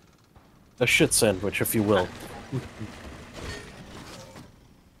shit. A shit sandwich, if you will.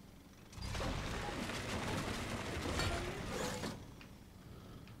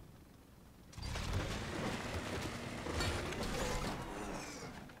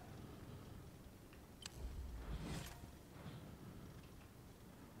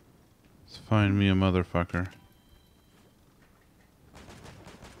 Let's find me a motherfucker.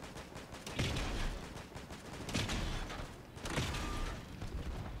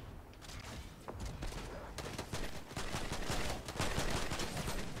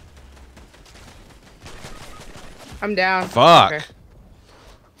 I'm down. Fuck. Okay.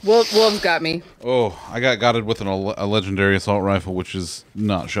 Wolves got me. Oh, I got gotted with a legendary assault rifle, which is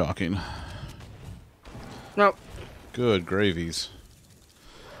not shocking. Nope. Good gravies.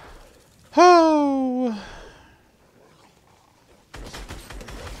 Oh.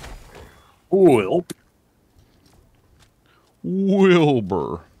 Welp.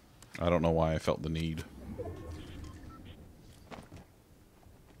 Wilbur. I don't know why I felt the need.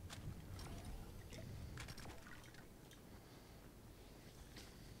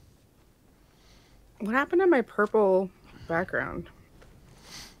 What happened to my purple background?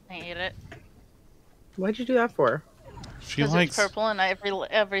 I hate it. What'd you do that for? She Because likes it's purple and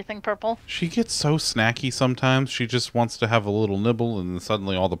everything purple. She gets so snacky sometimes. She just wants to have a little nibble, and then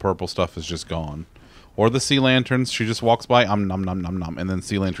suddenly all the purple stuff is just gone. Or the sea lanterns. She just walks by, nom nom nom nom, and then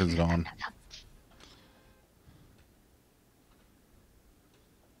sea lantern's gone.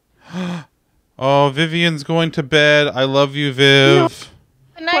 Oh, Vivian's going to bed. I love you, Viv.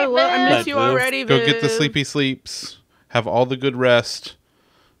 Good night, I miss Viv. you already, Go Viv. get the sleepy sleeps. Have all the good rest.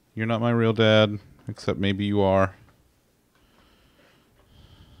 You're not my real dad, except maybe you are.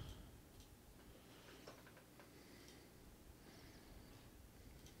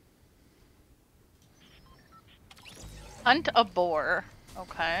 Hunt a boar.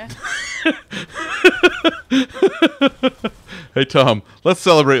 Okay. Hey, Tom, let's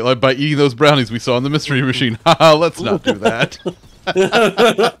celebrate by eating those brownies we saw in the mystery machine. Haha, let's not do that.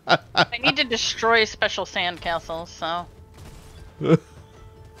 I need to destroy special sand castles, so.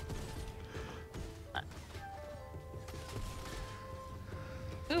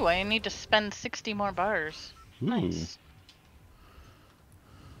 Ooh, I need to spend 60 more bars. Nice.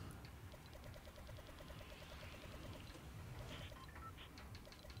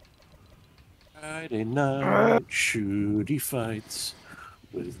 Friday night shooty fights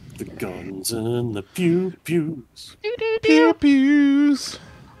with the guns and the pew pews. Pew pews.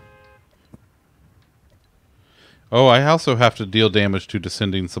 Oh, I also have to deal damage to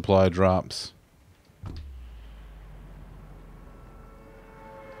descending supply drops. I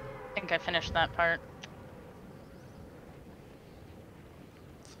think I finished that part.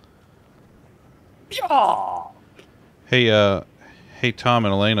 Yeah. Hey, Tom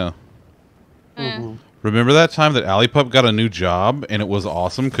and Elena. Mm-hmm. Remember that time that Allie Pup got a new job and it was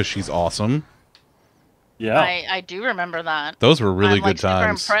awesome because she's awesome? Yeah. I do remember that. Those were really I'm, like, good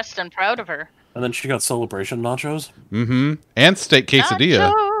times. super impressed and proud of her. And then she got celebration nachos. Mm-hmm. And steak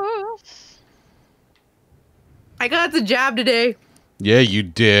quesadilla. Nachos! I got the jab today. Yeah, you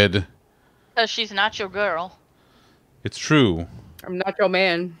did. Because she's not your girl. It's true. I'm not your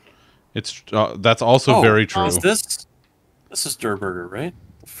man. It's that's also very true. Is this is Durburger, right?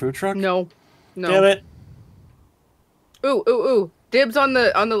 Food truck? No. No. Damn it. Ooh. Dibs on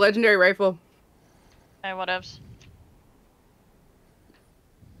the legendary rifle. Hey, whatevs.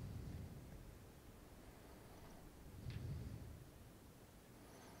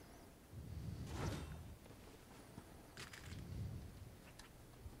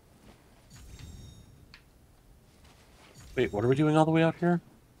 Wait, what are we doing all the way out here?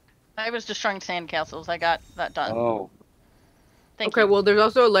 I was destroying sandcastles. I got that done. Oh. Thank Okay, you. well, there's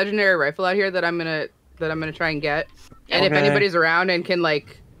also a legendary rifle out here that I'm gonna try and get. And if Okay. anybody's around and can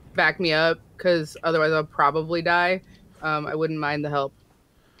like back me up, because otherwise I'll probably die, I wouldn't mind the help.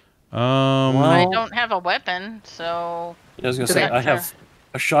 I don't have a weapon, so. I was gonna say I have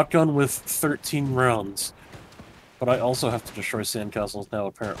a shotgun with 13 rounds, but I also have to destroy sandcastles now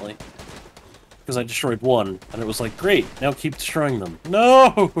apparently, because I destroyed one and it was like, great, now keep destroying them.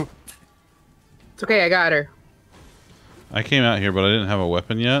 No. It's okay, I got her. I came out here, but I didn't have a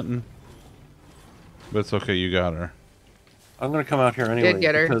weapon yet. But it's okay, you got her. I'm gonna come out here anyway Did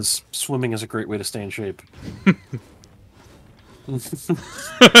get her. because swimming is a great way to stay in shape. I'm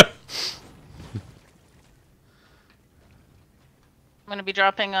gonna be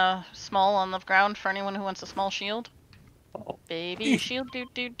dropping a small on the ground for anyone who wants a small shield. Oh. Baby shield,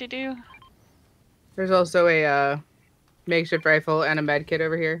 do. There's also a makeshift rifle and a med kit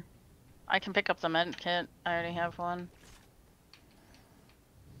over here. I can pick up the med kit. I already have one.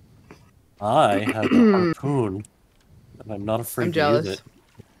 I have a harpoon, and I'm not afraid I'm to jealous. use it.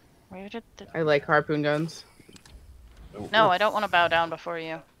 Where did the... I like harpoon guns. No, I don't want to bow down before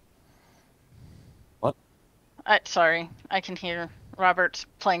you. What? Sorry, I can hear Robert's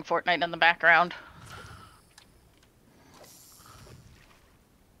playing Fortnite in the background.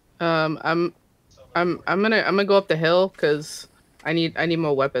 I'm gonna go up the hill because I need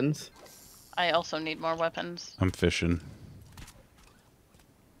more weapons. I also need more weapons. I'm fishing.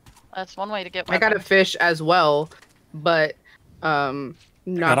 That's one way to get I weapons. got a fish as well, but not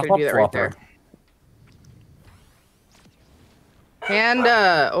Got a gonna do that right hop there.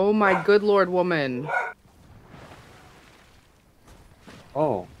 Panda! Oh my good lord, woman.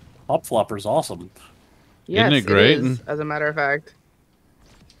 Oh, Hop Flopper's awesome. Yes, Isn't it great? It is, as a matter of fact.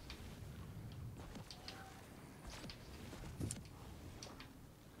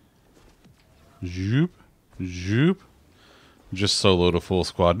 Zoop. Zoop. Just solo to full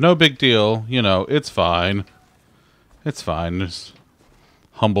squad. No big deal. You know, it's fine. It's fine. Just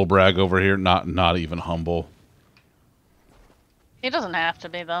humble brag over here. Not even humble. He doesn't have to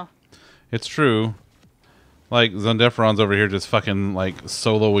be, though. It's true. Like, Zunderstream's over here just fucking, like,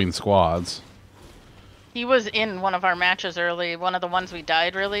 soloing squads. He was in one of our matches early, one of the ones we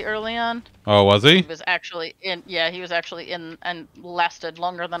died really early on. Oh, was he? He was actually in, yeah, he was actually in and lasted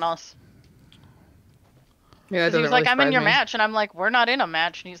longer than us. Yeah, he was like, I'm in your match, and I'm like, we're not in a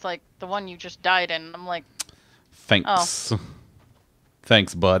match, and he's like, the one you just died in. And I'm like, thanks. Oh.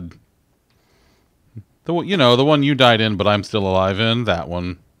 Thanks, bud. The one you died in, but I'm still alive in, that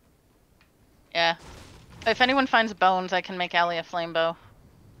one. Yeah. If anyone finds bones, I can make Allie a flame bow.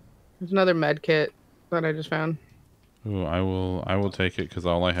 There's another med kit that I just found. Ooh, I will take it because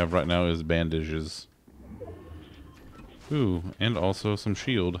all I have right now is bandages. Ooh, and also some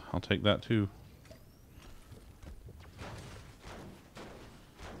shield. I'll take that too.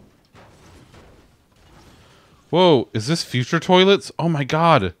 Whoa, is this future toilets? Oh my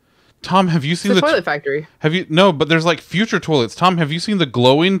god. Tom, have you seen the toilet factory? Have you No, but there's like future toilets. Tom, have you seen the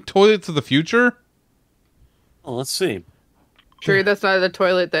glowing toilets of the future? Oh, let's see. Sure, that's not the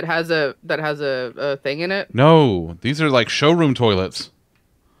toilet that has a thing in it? No, these are like showroom toilets.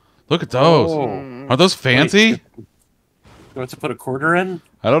 Look at those. Oh. Are those fancy? Wait, do I have to put a quarter in?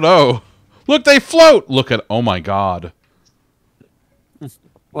 I don't know. Look, they float. Look at, oh my god.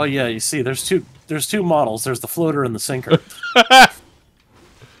 Well, yeah, you see, there's two models. There's the floater and the sinker.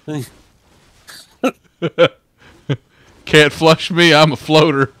 Can't flush me, I'm a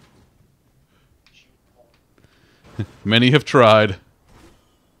floater. Many have tried.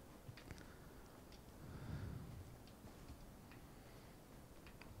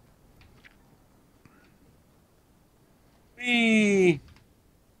 Whee!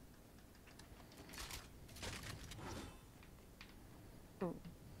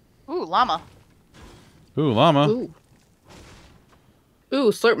 Ooh, llama. Ooh, llama. Ooh.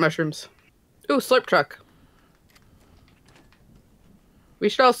 Ooh, slurp mushrooms. Ooh, slurp truck. We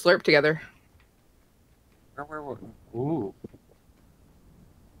should all slurp together. Where? Ooh.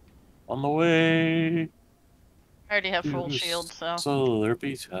 On the way. I already have full shield, so.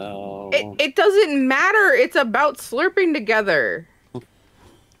 Slurpy town. It doesn't matter. It's about slurping together.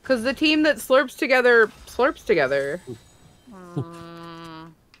 Because the team that slurps together, slurps together.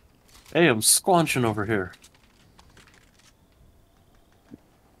 Hey, I'm squanching over here.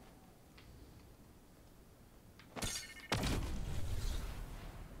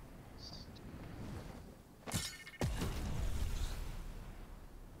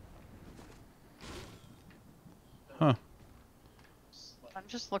 Huh. I'm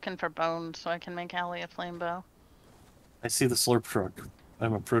just looking for bones so I can make Allie a flame bow. I see the slurp truck.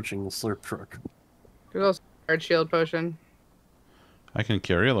 I'm approaching the slurp truck. There's also a large shield potion. I can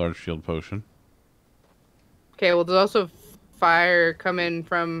carry a large shield potion. Okay, well, there's also fire coming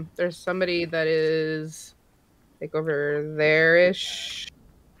from... There's somebody that is... like over there-ish.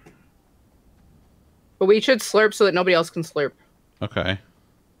 But we should slurp so that nobody else can slurp. Okay.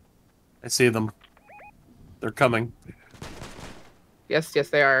 I see them. They're coming. Yes,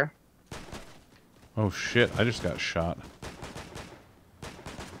 they are. Oh shit, I just got shot.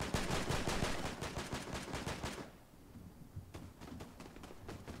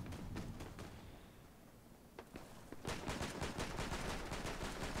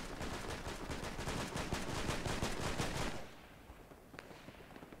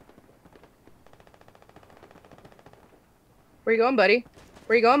 Where you going, buddy?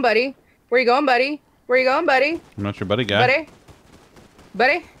 Where you going, buddy? Where you going, buddy? Where you going, buddy? I'm not your buddy guy.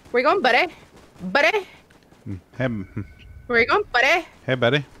 Buddy? Where you going, buddy? Buddy? Hey. Where you going, buddy? Hey,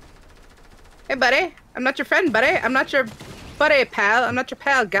 buddy. Hey, buddy. I'm not your friend, buddy. I'm not your buddy, pal. I'm not your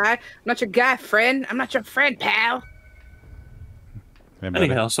pal, guy. I'm not your guy, friend. I'm not your friend, pal. Hey, buddy.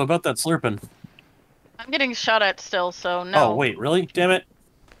 Anyhow, so about that slurping. I'm getting shot at still, so no. Oh, wait, really? Damn it.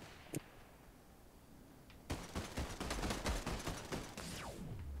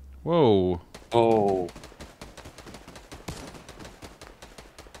 Whoa. Oh.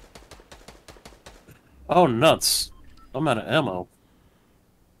 Oh, nuts. I'm out of ammo.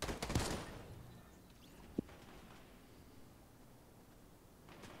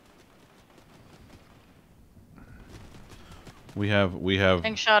 We have...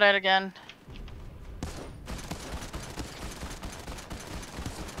 Getting shot at again.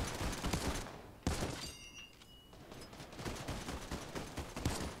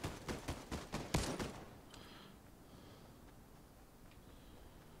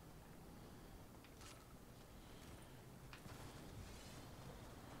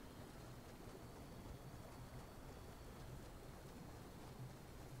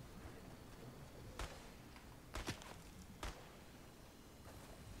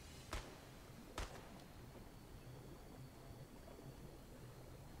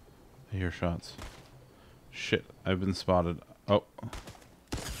 hear shots. Shit, I've been spotted. Oh.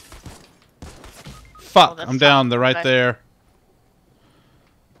 Fuck, I'm down. They're right there.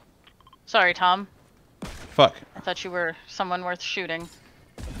 Sorry, Tom. Fuck. I thought you were someone worth shooting.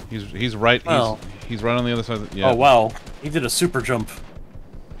 He's right. Well. He's right on the other side. Yeah. Oh wow, he did a super jump.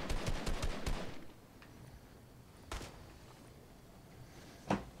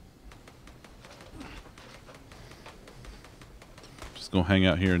 Just go hang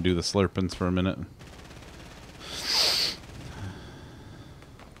out here and do the slurpings for a minute.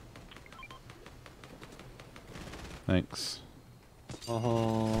 Thanks.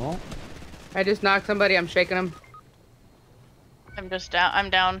 I just knocked somebody. I'm shaking him. I'm just down. I'm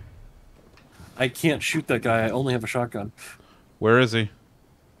down. I can't shoot that guy. I only have a shotgun. Where is he?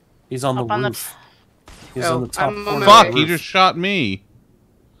 He's on the Up on the- roof. He's on the top I'm on corner. my Fuck! way. He just shot me.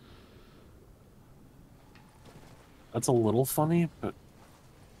 That's a little funny, but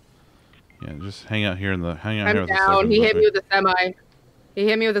Yeah, just hang out here in the here I'm with the down. slurpings He with hit me with a semi. He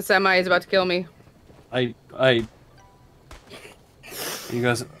hit me with a semi. He's about to kill me. you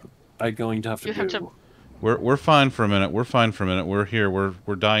guys, I'm going to have to You have do. to- We're fine for a minute. We're fine for a minute. We're here.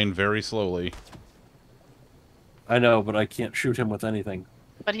 We're dying very slowly. I know, but I can't shoot him with anything.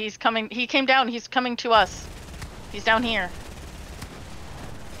 But he's coming. He came down. He's coming to us. He's down here.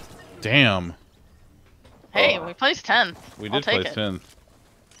 Damn. Hey, we placed 10th. We I'll did take place it.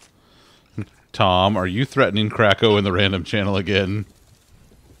 10. Tom, are you threatening Krakow in the random channel again?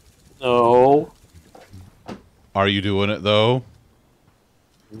 No. Are you doing it though?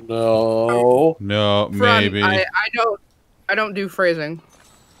 No. No, Fran, maybe. I don't do phrasing.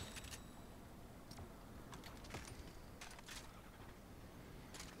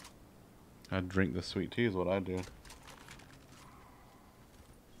 I'd drink the sweet tea is what I do.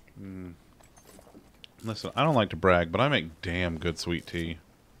 Listen, I don't like to brag, but I make damn good sweet tea.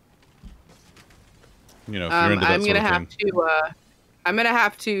 You know, if you're into that I'm sort gonna of have thing. to. I'm gonna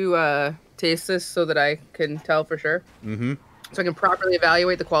have to taste this so that I can tell for sure. Mm-hmm. So I can properly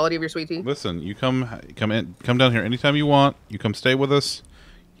evaluate the quality of your sweet tea. Listen, you come down here anytime you want. You come stay with us.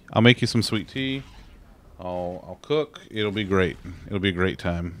 I'll make you some sweet tea. I'll cook. It'll be great. It'll be a great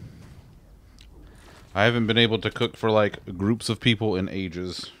time. I haven't been able to cook for like groups of people in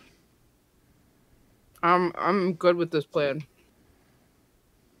ages. I'm good with this plan.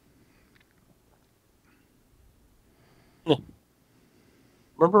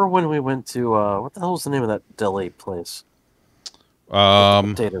 Remember when we went to what the hell was the name of that deli place?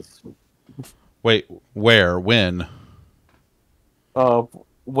 Potatoes. Wait, where? When?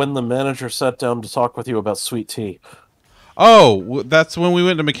 When the manager sat down to talk with you about sweet tea. Oh, that's when we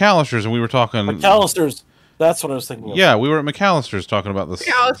went to McAllister's and we were talking. McAllister's. That's what I was thinking of. Yeah, we were at McAllister's talking about this.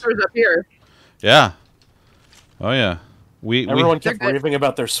 McAllister's up here. Yeah. Oh yeah. Everyone kept raving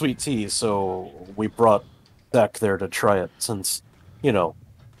about their sweet tea, so we brought Zach there to try it since, you know,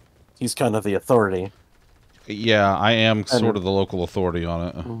 he's kind of the authority. Yeah, I am sort of the local authority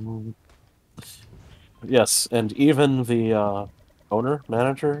on it. Yes, and even the owner,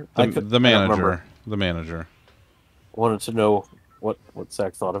 manager, the manager wanted to know what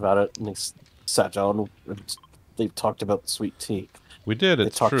Zach thought about it, and he sat down and they talked about sweet tea. We did.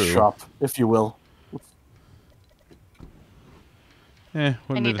 It's they talked true. Shop, if you will. I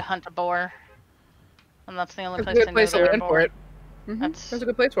need to hunt a boar, and that's the only That's place a I good know place to there are land for boar. it. That's a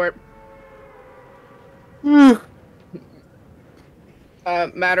good place for it.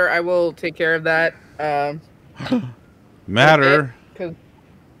 Matter, I will take care of that. Matter. Because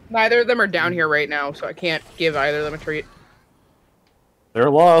neither of them are down here right now, so I can't give either of them a treat. Their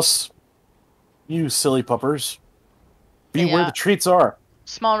loss. You silly puppers. Be where the treats are.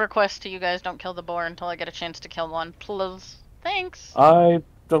 Small request to you guys: don't kill the boar until I get a chance to kill one, please. Thanks. I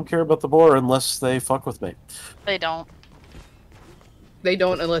don't care about the boar unless they fuck with me. They don't. They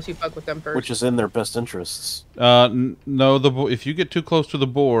don't unless you fuck with them first. Which is in their best interests. No, if you get too close to the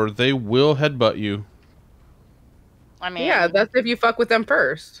boar, they will headbutt you. I mean, yeah, that's if you fuck with them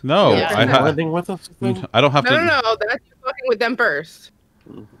first. No, Yeah. Landing with us? I don't have to. No, that's you fucking with them first.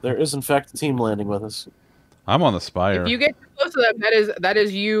 There is, in fact, a team landing with us. I'm on the spire. If you get too close to them, that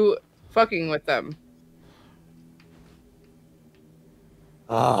is you fucking with them.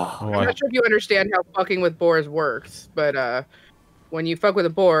 I'm not sure if you understand how fucking with boars works, but when you fuck with a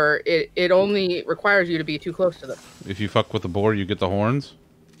boar, it only requires you to be too close to them. If you fuck with the boar, you get the horns?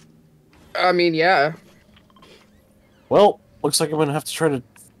 I mean, yeah. Well, looks like I'm gonna have to try to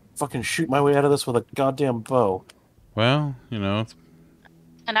fucking shoot my way out of this with a goddamn bow. Well, you know.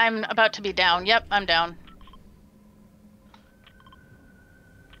 And I'm about to be down. Yep, I'm down.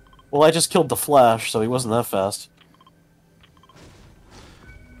 Well, I just killed the Flash, so he wasn't that fast.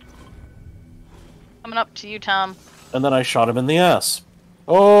 Coming up to you, Tom. And then I shot him in the ass.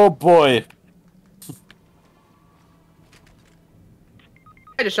 Oh boy.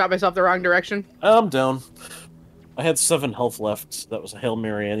 I just shot myself the wrong direction. I'm down. I had 7 health left. That was a Hail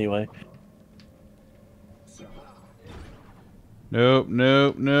Mary anyway. Nope,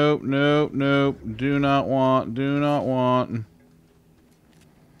 nope, nope, nope, nope. Do not want, do not want.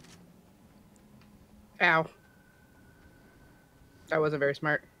 Ow. That wasn't very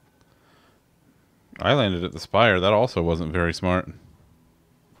smart. I landed at the spire. That also wasn't very smart.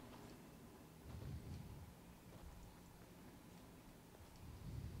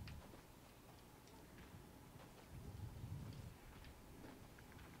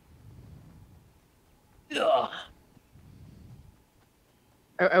 Ugh.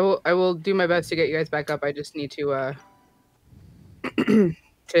 I will do my best to get you guys back up. I just need to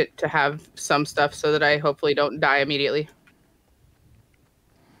to have some stuff so that I hopefully don't die immediately.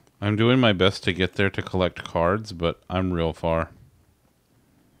 I'm doing my best to get there to collect cards, but I'm real far.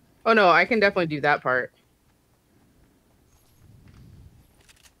 Oh no, I can definitely do that part.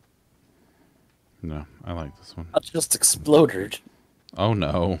 No, I like this one. I just exploded. Oh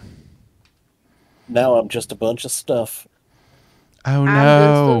no. Now I'm just a bunch of stuff. Oh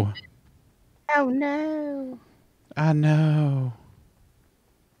no. Oh no. I know.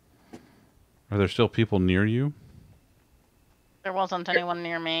 Are there still people near you? There wasn't anyone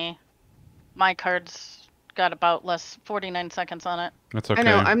near me. My card's got about 49 seconds on it. That's okay. I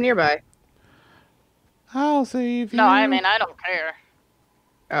know, I'm nearby. I'll save you. No, I mean, I don't care.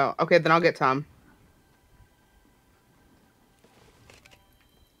 Oh, okay, then I'll get Tom.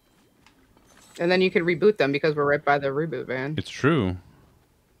 And then you can reboot them because we're right by the reboot van. It's true.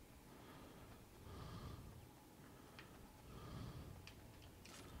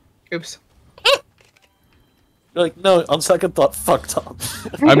 Oops. You're like, no, on second thought, fuck Tom.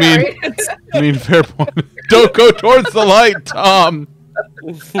 I mean, fair point. Don't go towards the light, Tom.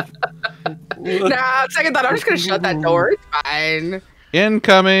 Nah, second thought, I'm just gonna shut that door. It's fine.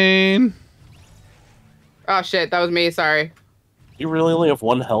 Incoming. Oh shit, that was me. Sorry. You really only have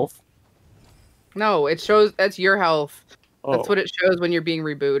 1 health? No, it shows that's your health. Oh. That's what it shows when you're being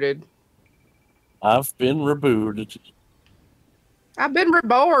rebooted. I've been rebooted. I've been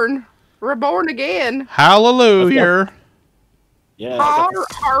reborn. Reborn again. Hallelujah. Yeah.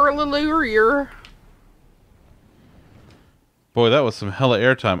 Hallelujah. Boy, that was some hella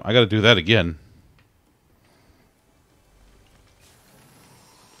airtime. I gotta do that again.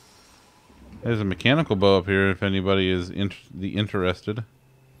 There's a mechanical bow up here if anybody is interested.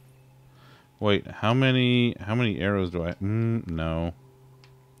 Wait, how many arrows do I... no.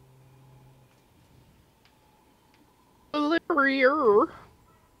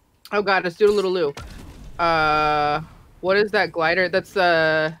 Oh god, let's do a little Lou. What is that glider? That's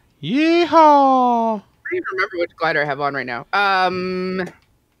Yeehaw! I don't even remember which glider I have on right now.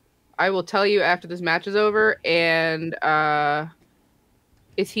 I will tell you after this match is over. And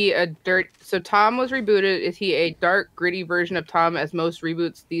is he a dirt? So Tom was rebooted. Is he a dark, gritty version of Tom, as most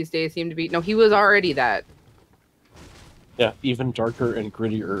reboots these days seem to be? No, he was already that. Yeah, even darker and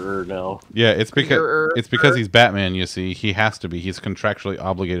grittier now. Yeah, it's because he's Batman. You see, he has to be. He's contractually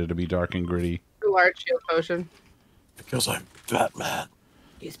obligated to be dark and gritty. Large shield potion. Because I'm Batman.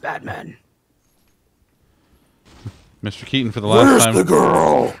 He's Batman. Mr. Keaton for the last time. Where's the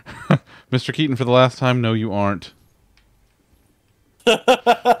girl? Mr. Keaton for the last time. No, you aren't.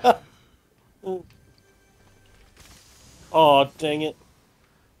 Oh, dang it.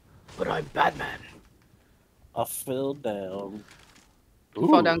 But I'm Batman. I fell down. You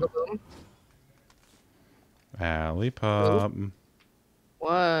fall down, go boom. Alley pop. What?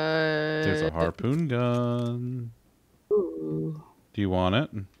 There's a harpoon gun. Ooh. Do you want it?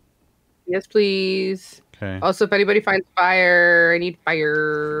 Yes, please. Okay. Also, if anybody finds fire, I need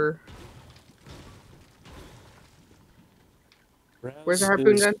fire. Where's the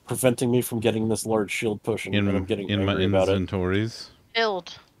harpoon gun? Preventing me from getting this large shield potion, and I'm getting in my angry about it. inventories.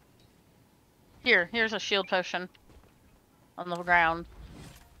 Build. Here's a shield potion. On the ground.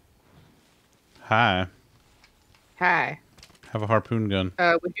 Hi. Hi. Have a harpoon gun.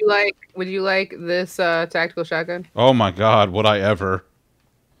 Would you like this tactical shotgun? Oh my god, would I ever.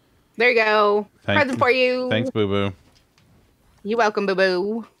 There you go. Present for you. Thanks, Boo Boo. You're welcome, Boo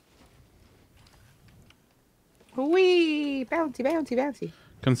Boo. Wee! Bouncy, bouncy, bouncy.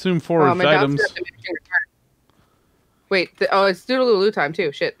 Consume foraged items. Wait, it's Doodaloo time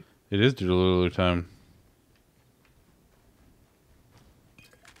too. Shit. It is Doodaloo time.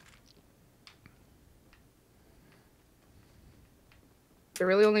 Is there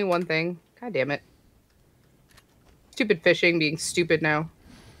really only one thing? God damn it. Stupid fishing being stupid now.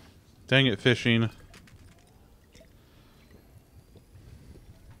 Dang it, fishing.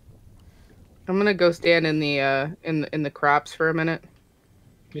 I'm gonna go stand in the in the crops for a minute.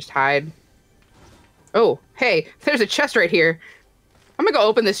 Just hide. Oh, hey, there's a chest right here. I'm gonna go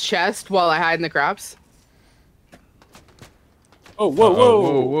open this chest while I hide in the crops. Oh, whoa, whoa,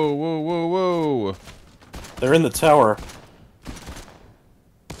 whoa, whoa, whoa, whoa, whoa! They're in the tower.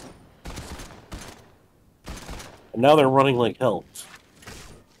 And now they're running like hell.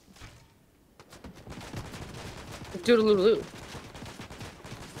 Doodaloo.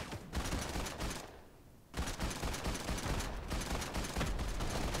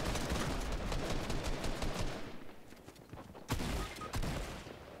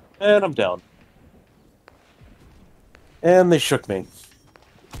 And I'm down. And they shook me.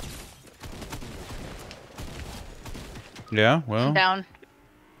 Yeah, well. I'm down.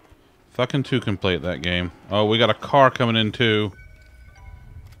 Fucking 2 can play that game. Oh, we got a car coming in too.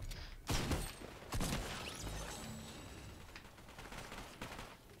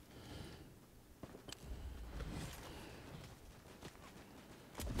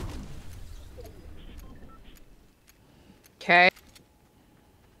 Okay.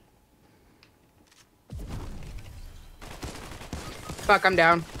 Fuck, I'm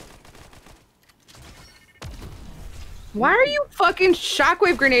down. Why are you fucking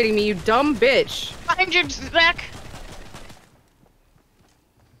shockwave grenading me, you dumb bitch? Behind you, Zach.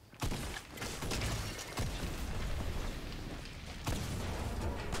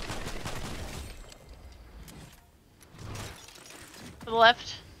 To the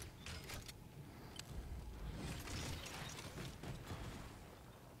left.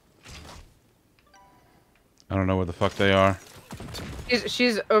 I don't know where the fuck they are.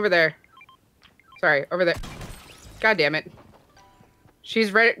 She's over there. Sorry, over there. God damn it.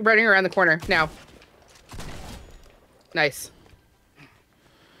 She's running around the corner now. Nice.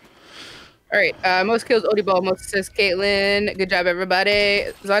 Alright, most kills Odie most assists Caitlin. Good job, everybody.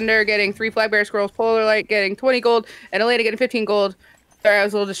 Zunder getting 3 flag bearer scrolls, Polar Light getting 20 gold, and Elena getting 15 gold. Sorry, I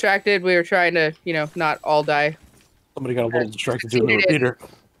was a little distracted. We were trying to, you know, not all die. Somebody got a little distracted doing the repeater.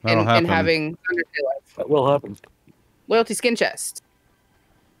 That'll happen. And having Zunder stay alive. That will happen. Loyalty skin chest.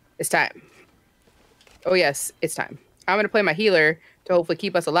 It's time. Oh yes, it's time. I'm gonna play my healer to hopefully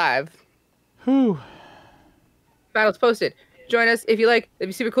keep us alive. Whew. Battle's posted. Join us if you like. It'd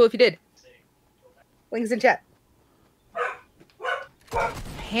be super cool if you did. Links in chat.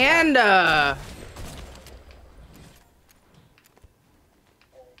 Panda.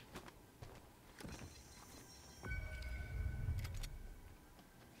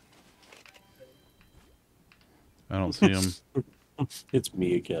 I don't see him. It's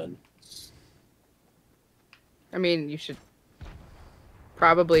me again. I mean, you should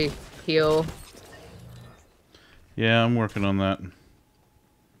probably heal. Yeah, I'm working on that.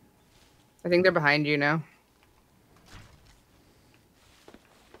 I think they're behind you now.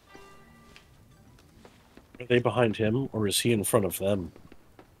 Are they behind him, or is he in front of them?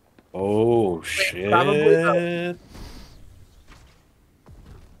 Oh, shit. Probably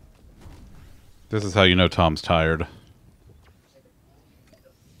This is how you know Tom's tired.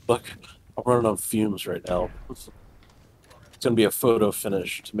 Look, I'm running on fumes right now. It's gonna be a photo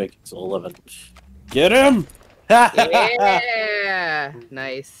finish to make it to 11. Get him! Yeah,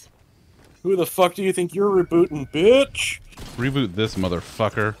 nice. Who the fuck do you think you're rebooting, bitch? Reboot this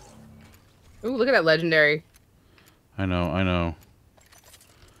motherfucker. Ooh, look at that legendary. I know, I know.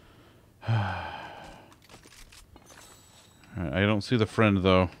 Alright, I don't see the friend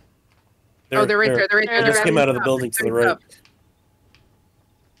though. They're right there. They're right there. They just came out of the building to the right.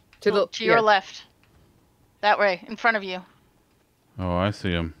 To your left. That way, in front of you. Oh, I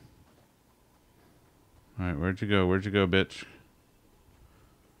see him. Alright, where'd you go? Where'd you go, bitch?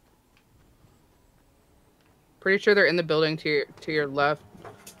 Pretty sure they're in the building to your left.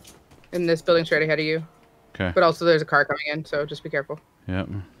 In this building straight ahead of you. Okay. But also there's a car coming in, so just be careful. Yep.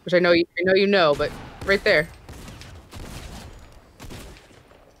 Which I know you know, but right there.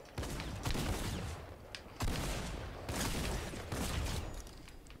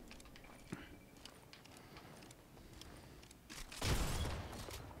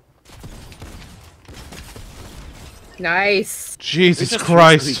 Nice. Jesus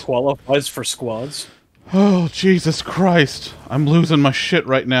Christ. He qualifies for squads. Oh, Jesus Christ. I'm losing my shit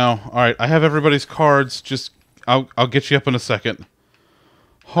right now. Alright, I have everybody's cards. Just, I'll get you up in a second.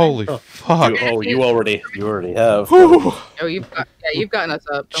 Holy fuck. You already have. Oh, you've gotten us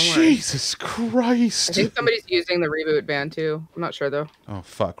up. Don't worry. Jesus Christ. I think somebody's using the reboot band too. I'm not sure though. Oh,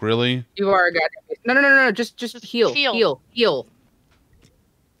 fuck, really? You are a goddamn... No. Just heal. Heal.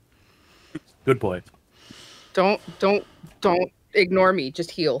 Good boy. Don't ignore me.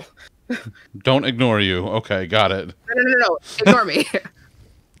 Just heal. Don't ignore you. Okay, got it. No. Ignore me.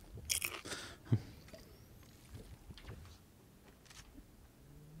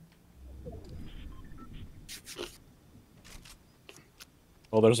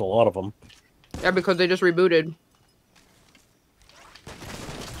 Oh, there's a lot of them. Yeah, because they just rebooted.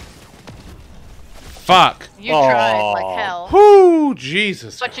 Fuck. You tried like hell. Whoo,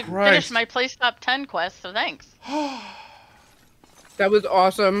 Jesus But you Christ. finished my place top 10 quest, so thanks. That was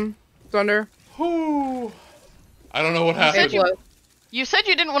awesome, Thunder. Whoo. I don't know what happened. You said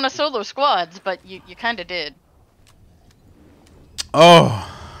you didn't want to solo squads, but you kind of did. Oh.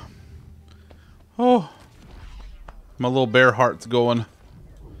 Oh. My little bear heart's going.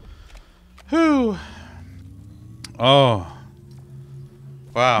 Whew. Oh.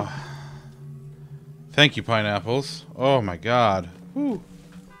 Wow. Thank you, pineapples. Oh my god. Whew.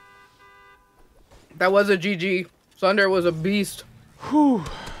 That was a GG. Thunder was a beast. Whew.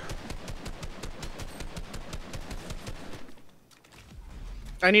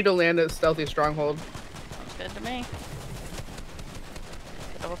 I need to land at Stealthy Stronghold. Sounds good to me.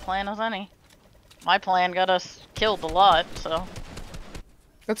 Good of a plan as any. My plan got us killed a lot, so.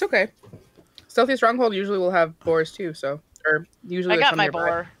 That's okay. Stealthy Stronghold usually will have boars too, so. Or usually I got my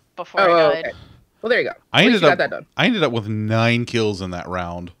boar before I died. Okay. Well, there you go. I ended got that done. I ended up with 9 kills in that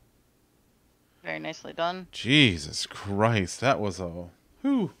round. Very nicely done. Jesus Christ, that was a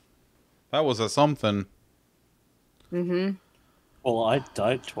whew. That was a something. Mm-hmm. Well, I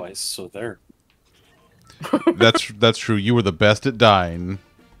died twice, so there. That's true. You were the best at dying.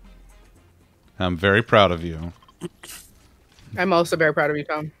 I'm very proud of you. I'm also very proud of you,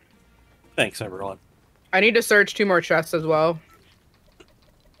 Tom. Thanks, everyone. I need to search 2 more chests as well.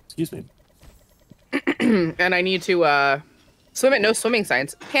 Excuse me. And I need to swim at no swimming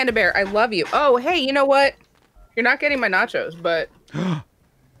signs. Panda Bear, I love you. Oh, hey, you know what? You're not getting my nachos, but...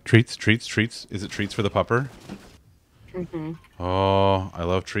 Treats, treats, treats. Is it treats for the pupper? Mm-hmm. Oh, I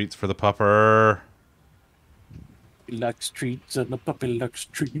love treats for the pupper. He likes treats, and the puppy likes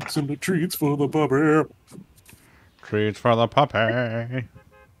treats, and the treats for the puppy. Treats for the puppy.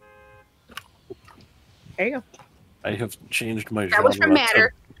 There you go. I have changed my That genre was from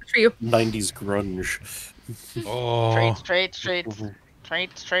Matter. For you. 90s grunge. Oh. Treats, treats, treats.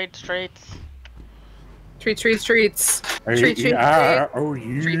 Treats, treats, treats. Treats, treats, treats. Hey, Treats, treats, yeah, treats. oh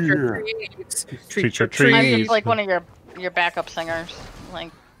yeah. Treats, treats. Treats, Treats, treats. I'm treats. just like one of your backup singers.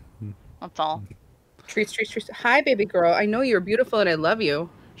 Like, that's all. Treats, treats, treats. Hi, baby girl. I know you're beautiful and I love you.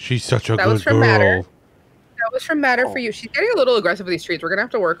 She's such a That good was from girl. Matter. That was from Matter for you. She's getting a little aggressive with these treats. We're gonna have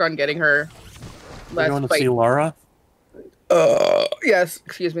to work on getting her less You want to fight. see Laura? Yes.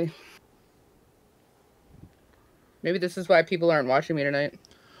 Excuse me. Maybe this is why people aren't watching me tonight.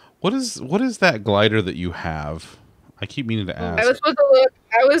 What is that glider that you have? I keep meaning to ask. I was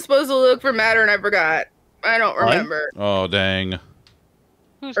supposed to look for Matter and I forgot. I don't remember. Oh dang.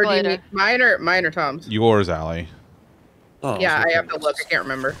 Who's Or do you glider? need mine or Tom's? Yours, Allie. Oh, Yeah, it's I have to look. I can't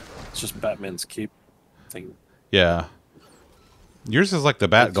remember. It's just Batman's cape thing. Yeah. Yours is like the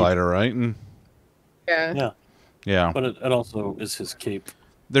bat glider, right? Yeah. Yeah, Yeah. but it also is his cape.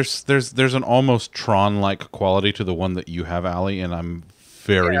 There's an almost Tron-like quality to the one that you have, Allie, and I'm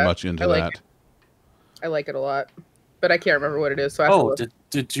very much into I like that. it. I like it a lot, but I can't remember what it is. So I have to Oh, look.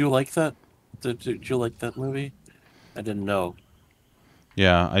 did you like that? Did you like that movie? I didn't know.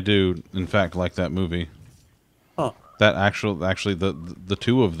 Yeah, I do. In fact, like that movie. Huh. That actually the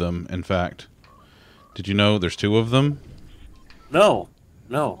 2 of them. In fact, did you know there's 2 of them? No.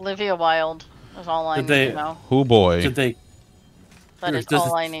 Olivia Wilde is all I Did need they- to know. Oh boy. Did they? That is does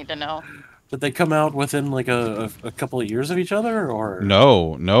all it- I need to know. Did they come out within like a couple of years of each other, or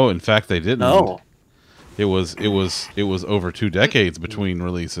No. In fact, they didn't. no? It was over 2 decades between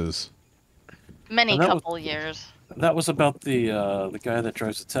releases. Many And that couple years. That was about the guy that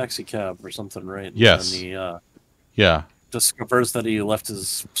drives a taxi cab or something, right? Yes. And he Yeah. discovers that he left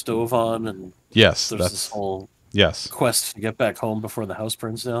his stove on, and Yes. there's this whole Yes. quest to get back home before the house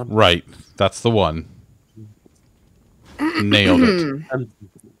burns down. Right. That's the one. Nailed it.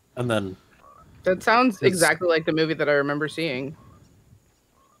 And then That sounds exactly like the movie that I remember seeing.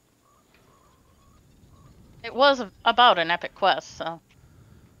 It was about an epic quest, so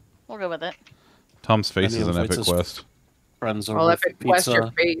we'll go with it. Tom's face And is he an epic invites his quest. friends over All for epic quest pizza.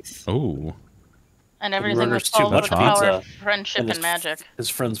 your face. Oh. And everything was orders too solved much with the power of pizza, friendship and and magic. His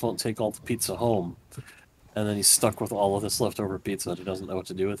friends won't take all the pizza home, and then he's stuck with all of this leftover pizza, and he doesn't know what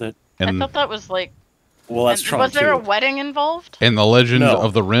to do with it. I And thought that was like. Well, that's Tron was there a 2. wedding involved? and the legend No.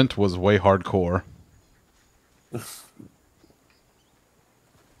 of the rent was way hardcore.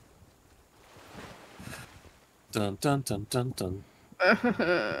 Dun dun dun dun dun.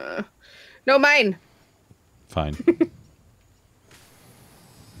 No, mine. Fine.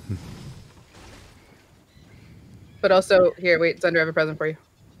 But also, here, wait, Thunder, I have a present for you.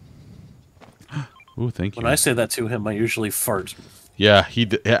 Ooh, thank you. When I say that to him, I usually fart. Yeah,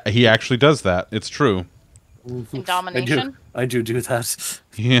 he actually does that. It's true. In domination? I do that.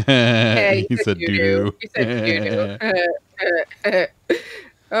 Yeah, Hey, he said doo-doo. You said doo-doo.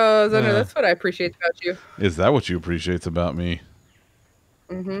 Oh, Zunder, that's what I appreciate about you. Is that what you appreciate about me?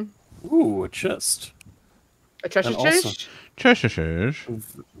 Mm-hmm. Ooh, a chest. A treasure And also- chest?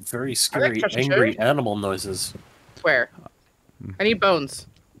 Very scary, treasure angry chest. animal noises. Where? I need bones.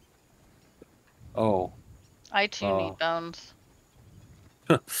 Oh. I too need bones.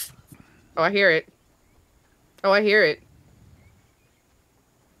 Oh, I hear it. Oh, I hear it.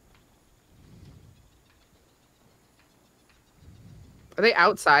 Are they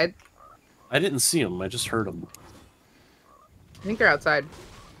outside? I didn't see them. I just heard them. I think they're outside.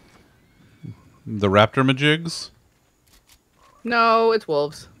 The raptor majigs? No, it's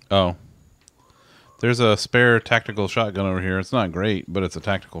wolves. Oh. There's a spare tactical shotgun over here. It's not great, but it's a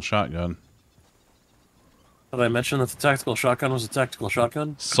tactical shotgun. Did I mention that the tactical shotgun was a tactical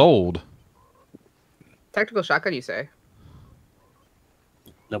shotgun? Sold. Tactical shotgun, you say?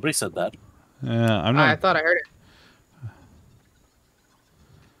 Nobody said that. Yeah, I'm not. I thought I heard it.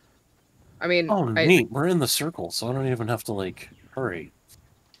 I mean, Oh, neat. We're in the circle, so I don't even have to, like, hurry.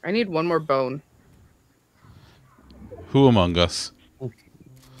 I need one more bone. Who among us?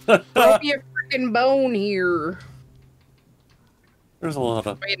 Throw me a freaking bone here. There's a lot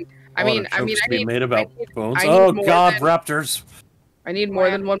of. I mean, I need made about bones. I need Oh more God, than- raptors! I need more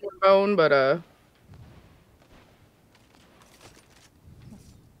than one more bone, but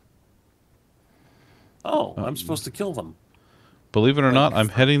Oh, I'm supposed to kill them. Believe it or not, I'm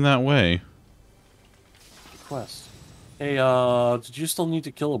heading that way. Quest. Hey, did you still need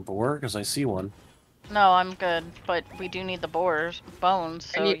to kill a boar? Because I see one. No, I'm good, but we do need the bones.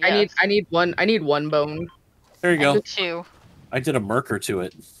 So I need one bone. There you go. Two. I did a marker to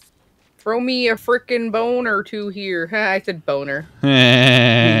it. Throw me a frickin' bone or two here. I said boner.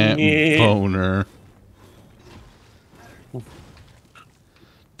 Boner.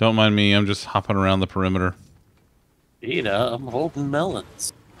 Don't mind me, I'm just hopping around the perimeter. Peter, I'm holding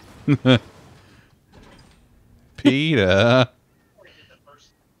melons. Peter.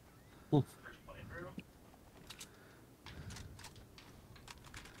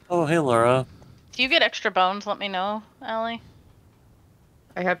 Oh, hey, Laura. Do you get extra bones? Let me know, Allie.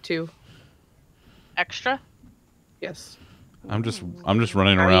 I have two. Extra? Yes. I'm just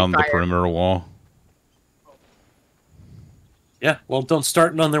running around the perimeter wall. Yeah, well, don't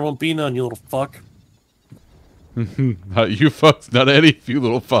start none. There won't be none, you little fuck. Not you fucks, not any of you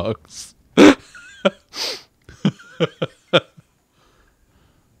little fucks.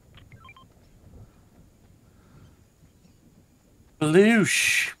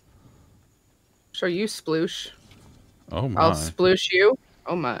 Bloosh. So you sploosh. Oh my. I'll sploosh you.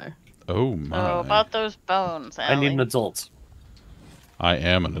 Oh my. Oh my. Oh, about those bones, Allie. I need an adult. I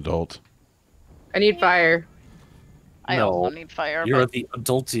am an adult. I need fire. I also need fire. You're but... the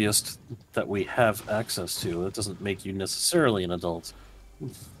adultiest that we have access to. That doesn't make you necessarily an adult.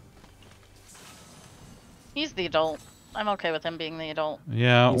 He's the adult. I'm okay with him being the adult.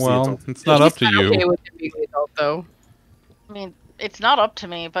 Yeah, He's well, it's not up to you. Okay with him being the adult, though. I mean, it's not up to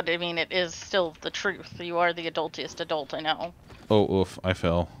me, but I mean, it is still the truth. You are the adultiest adult I know. Oh, oof, I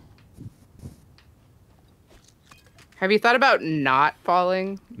fell. Have you thought about not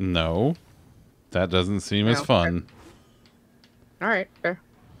falling? No. That doesn't seem as fun. All right, fair.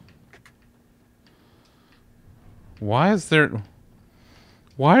 Why are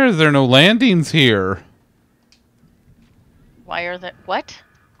there no landings here? Why are there... What?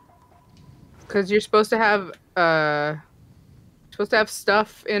 Because you're supposed to have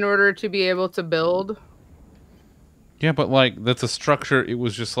stuff in order to be able to build. Yeah, but like that's a structure. It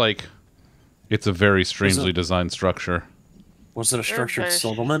was just like it's a very strangely designed structure. Was it a structured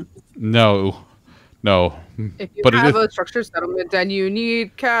settlement? No. If you have a structured settlement and you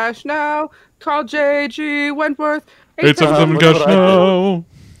need cash now, call JG Wentworth. 877 cash now.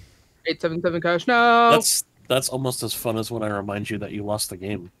 877 cash now. That's almost as fun as when I remind you that you lost the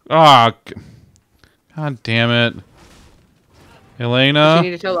game. Ah, God damn it, Elena. You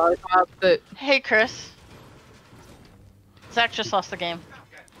need to tell Lollipop that. Hey, Chris. Zach just lost the game.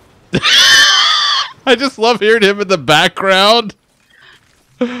 I just love hearing him in the background.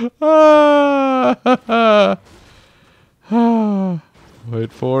 Wait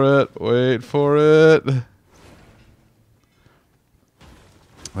for it. Wait for it.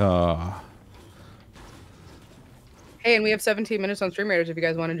 Hey, and we have 17 minutes on Stream Raiders if you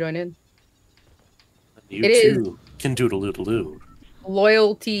guys want to join in. You too can doodle-doodle-doo.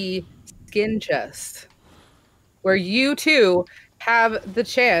 Loyalty Skin Chest, where you too have the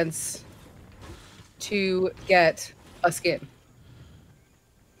chance to get a skin.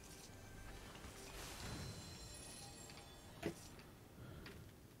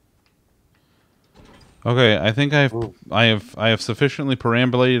 Okay, I think I have sufficiently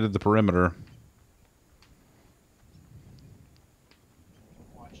perambulated the perimeter.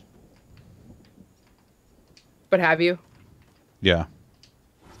 But have you? Yeah.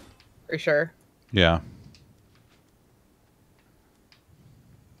 Are you sure? Yeah.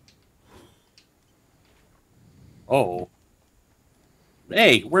 Oh.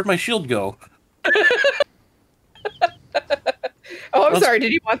 Hey, where'd my shield go? Oh, I'm sorry.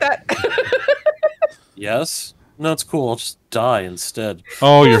 Did you want that? Yes. No, it's cool. I'll just die instead.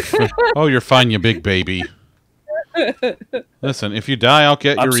 Oh, you're fine, you big baby. Listen, if you die, I'll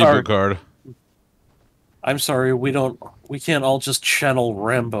get your reboot card. I'm sorry, we can't all just channel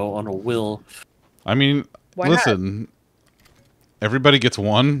Rambo on a will. I mean, listen. Everybody gets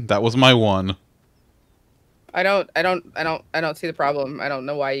one. That was my one. I don't see the problem. I don't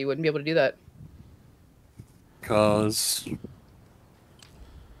know why you wouldn't be able to do that. Cause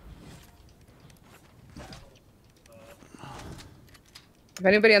if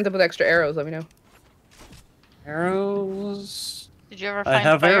anybody ends up with extra arrows, let me know. Arrows? Did you ever find I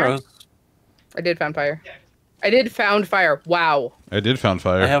have fire? arrows. I did found fire. I did found fire. Wow. I did found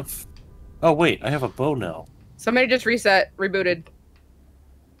fire. I have... Oh, wait. I have a bow now. Somebody just rebooted.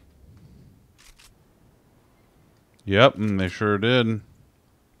 Yep, and they sure did.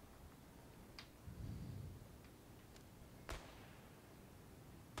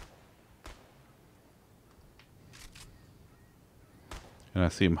 And I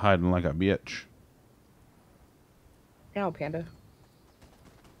see him hiding like a bitch. No, Panda.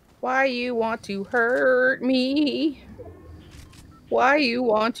 Why you want to hurt me? Why you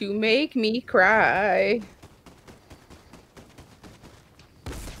want to make me cry?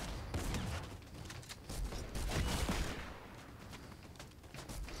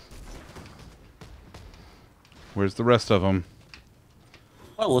 Where's the rest of them?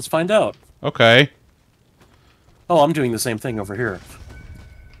 Well, let's find out. Okay. Oh, I'm doing the same thing over here.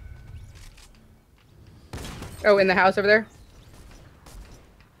 Oh, in the house over there?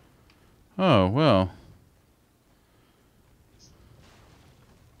 Oh, well.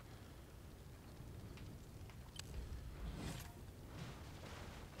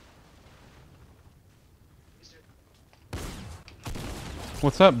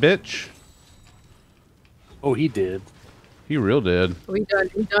 What's up, bitch? Oh, he did. He real did. Oh, he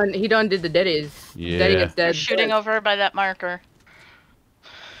done did the deadies. Yeah. Daddy gets dead. They're shooting over by that marker.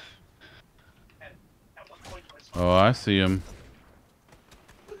 Oh, I see him.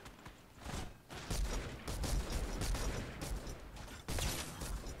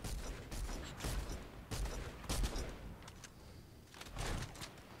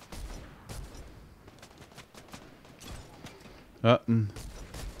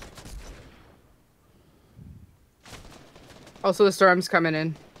 Also, the storm's coming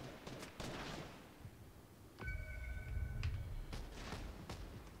in.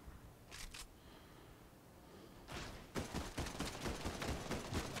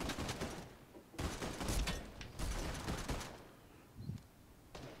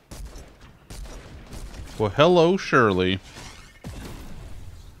 Well, hello, Shirley.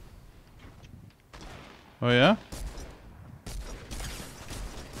 Oh, yeah?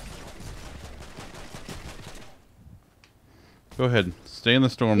 Go ahead. Stay in the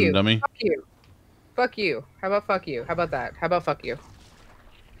storm, dummy. Fuck you. Fuck you. How about fuck you? How about that? How about fuck you?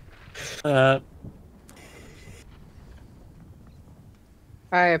 I,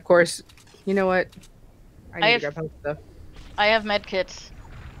 of course... You know what? I need to grab health stuff. I have med kits.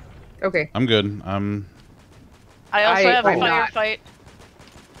 Okay. I'm good. I also have a firefight.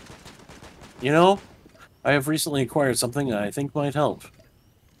 You know, I have recently acquired something I think might help.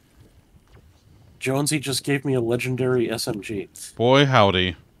 Jonesy just gave me a legendary SMG. Boy,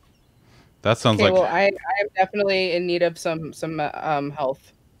 howdy. That sounds like... well, I am definitely in need of some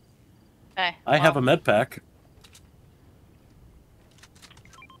health. Okay. I have a med pack.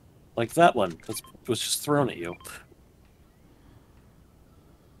 Like that one. That was just thrown at you.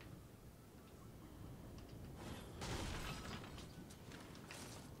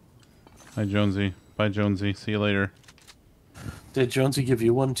 Hi, Jonesy. Bye, Jonesy. See you later. Did Jonesy give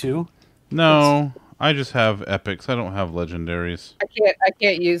you one too? No, I just have epics. I don't have legendaries. I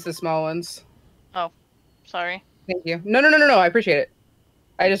can't use the small ones. Oh, sorry. Thank you. No. I appreciate it.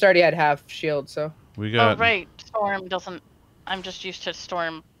 I just already had half shield, so. We got... Oh, right. Storm doesn't... I'm just used to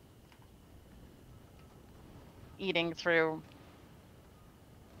Storm eating through.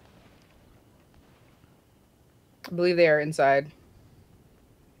 I believe they are inside.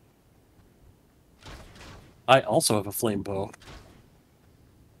 I also have a flame bow.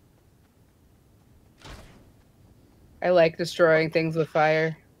 I like destroying things with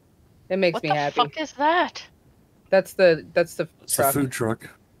fire. It makes me happy. What the fuck is that? That's the It's the food truck.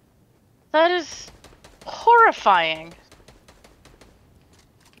 That is horrifying.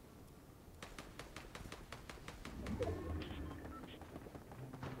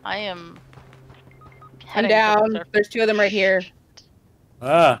 I am. I'm down. There's 2 of them right here.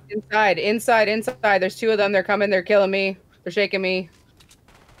 Ah. Inside. There's 2 of them. They're coming. They're killing me. They're shaking me.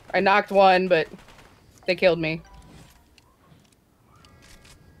 I knocked one, but they killed me.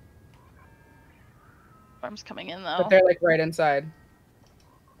 Farm's coming in though. But they're like right inside.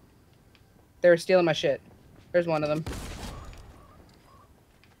 They were stealing my shit. There's one of them.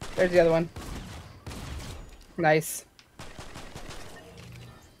 There's the other one. Nice.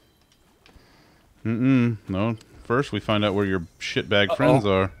 No. First, we find out where your shitbag friends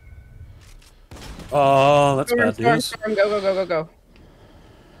are. Oh, that's bad news. Storm. Go.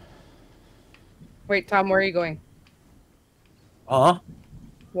 Wait, Tom, where are you going? Huh?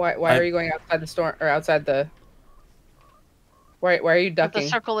 Why are you going outside the storm or outside the? Why are you ducking? The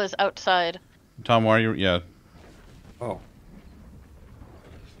circle is outside. Tom, why are you? Yeah. Oh.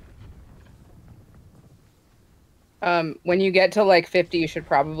 When you get to like 50, you should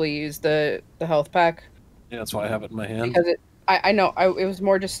probably use the health pack. Yeah, that's why I have it in my hand. Because I know. It was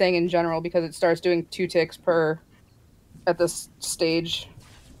more just saying in general because it starts doing 2 ticks per at this stage.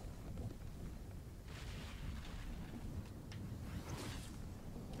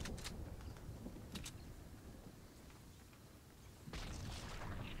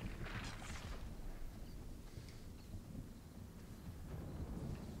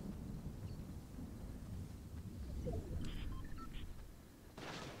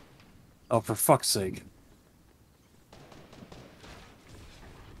 Oh, for fuck's sake.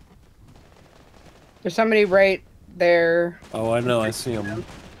 There's somebody right there. Oh, I know. I see him.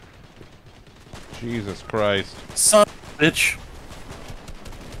 Jesus Christ. Son of a bitch.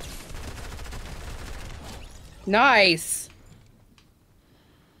 Nice.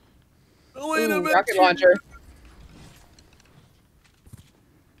 Oh, wait a minute. Rocket launcher.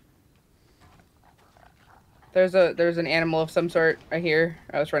 There's an animal of some sort right here.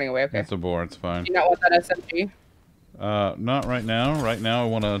 I was running away. Okay. That's a boar. It's fine. Do you not want that SMG? Not right now. Right now, I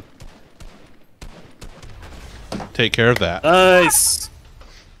want to take care of that. Nice.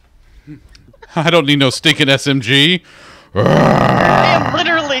 I don't need no stinking SMG. I am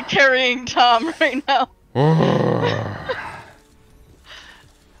literally carrying Tom right now.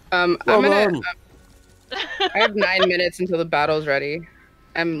 I'm gonna. I have 9 minutes until the battle's ready.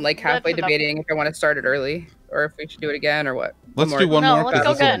 I'm like halfway debating if I want to start it early or if we should do it again or what. Let's do one more. Let's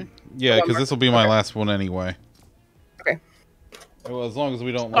go again. Yeah, because this will be my last one anyway. Okay. Well, as long as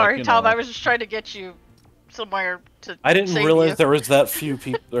we don't. Sorry, Tom. I was just trying to get you somewhere to. I didn't save realize you. there was that few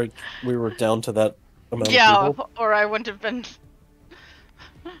people. Like, we were down to that amount of people. Or I wouldn't have been.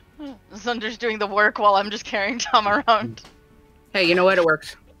 Zunder's doing the work while I'm just carrying Tom around. Hey, you know what? It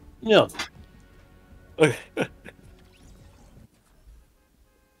works. Yeah.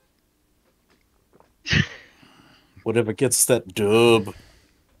 Whatever gets that dub.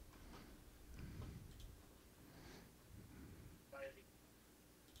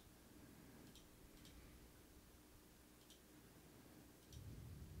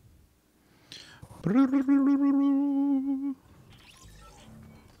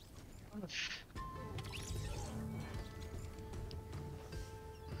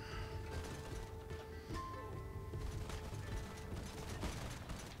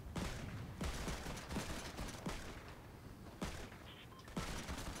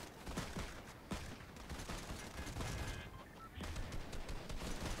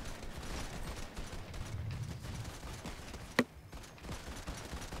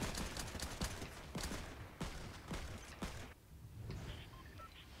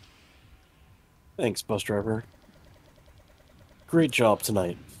 Thanks, bus driver. Great job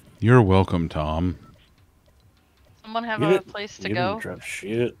tonight. You're welcome, Tom. Someone have a place to go? Didn't drive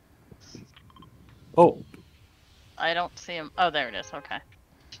shit. Oh. I don't see him. Oh, there it is. Okay.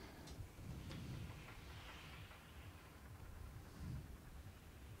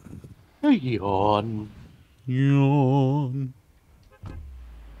 Yawn. Yawn.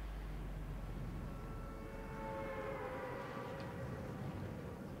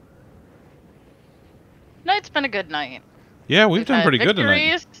 Tonight's been a good night. Yeah, we've done pretty good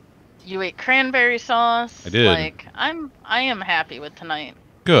tonight. You ate cranberry sauce. I did. Like, I am happy with tonight.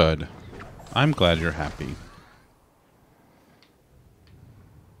 Good. I'm glad you're happy.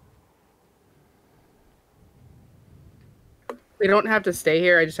 We don't have to stay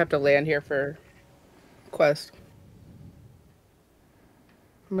here. I just have to land here for quest.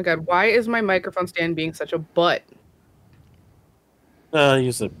 Oh my god, why is my microphone stand being such a butt?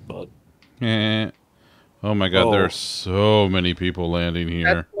 You said butt. Oh my god, there are so many people landing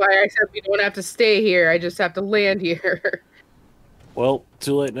here. That's why I said we don't have to stay here. I just have to land here. Well,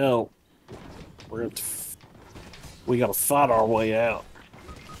 too late now. We gotta fight our way out.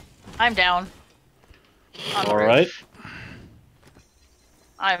 I'm down. All right.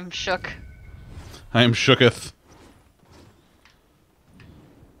 I'm shook. I am shooketh.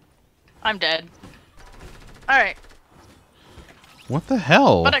 I'm dead. Alright. What the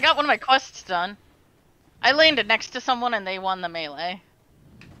hell? But I got one of my quests done. I landed next to someone and they won the melee.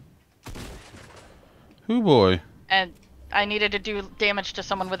 Hoo boy. And I needed to do damage to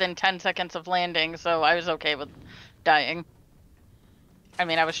someone within 10 seconds of landing, so I was okay with dying. I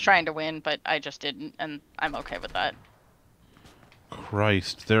mean, I was trying to win, but I just didn't, and I'm okay with that.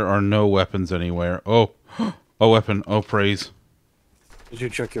 Christ, there are no weapons anywhere. Oh, a weapon. Oh, praise. Did you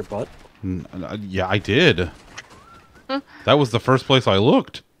check your butt? Yeah, I did. That was the first place I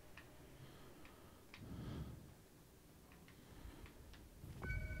looked.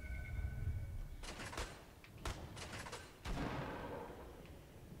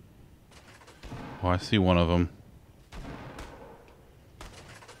 Oh, I see one of them.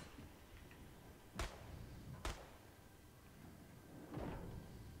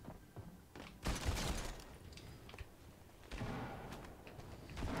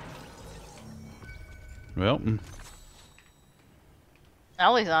 Well,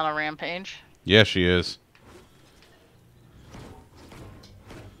 Ellie's on a rampage. yeah, she is.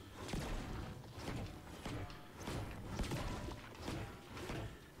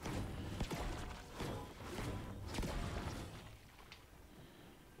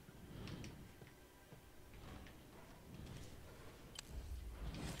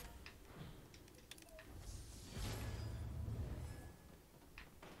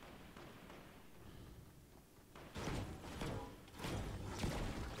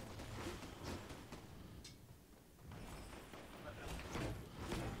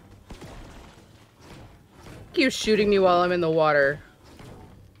 You shooting me while I'm in the water.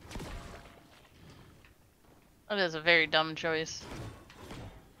 That is a very dumb choice.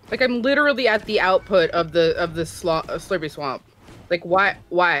 Like I'm literally at the output of the Slurpy Swamp. Like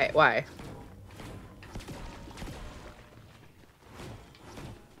why?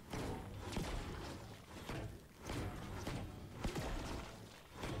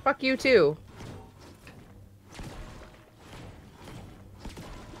 Fuck you too.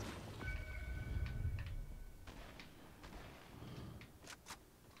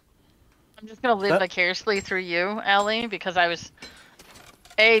 I'm just gonna live vicariously through you, Ellie, because I was...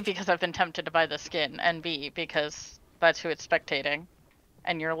 A, because I've been tempted to buy the skin, and B, because that's who it's spectating.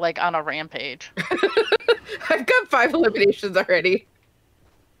 And you're, like, on a rampage. I've got 5 eliminations already.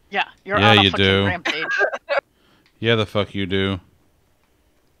 Yeah, you're on a you fucking do. rampage. Yeah, the fuck you do.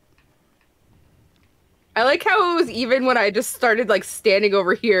 I like how it was even when I just started like standing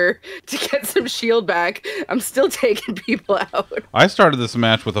over here to get some shield back. I'm still taking people out. I started this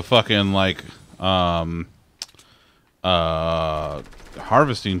match with a fucking like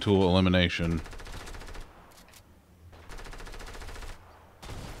harvesting tool elimination.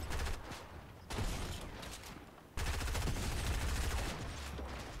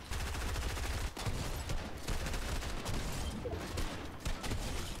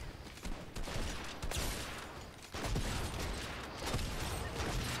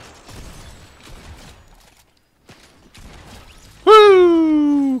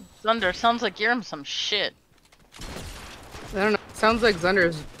 Woo! Zunder, sounds like you're in some shit. I don't know. Sounds like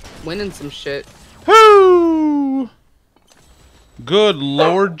Zunder's winning some shit. Woo! Good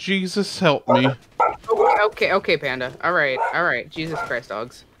Lord Jesus, help me. Okay, Panda. All right. Jesus Christ,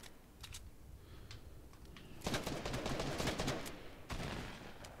 dogs.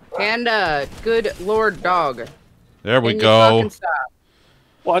 Panda, good Lord, dog. There we Can you go. fucking stop?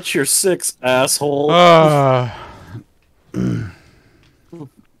 Watch your 6, asshole. I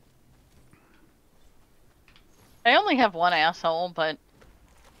only have one asshole, but...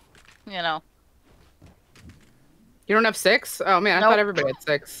 You know. You don't have 6? Oh man, I Nope. thought everybody had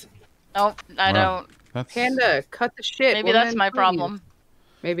 6. Nope, I Wow. don't. Panda, cut the shit. Maybe woman, that's my please. problem.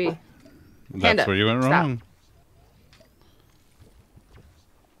 Maybe. That's Panda, where you went stop. wrong.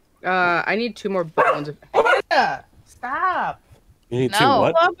 I need 2 more bones. Panda, stop. You need No. 2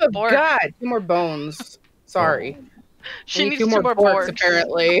 what? Love of Bork. God, 2 more bones. Sorry. She I need needs 2 more more borks, boards.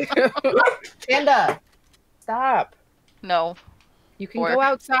 apparently. Panda, stop. No. You can Bork. go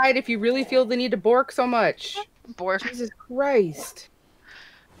outside if you really feel the need to bork so much. Bork. Jesus Christ.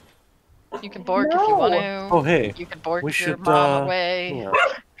 You can bork if you want to. Oh, hey. You can bork We your should, mom away. yeah.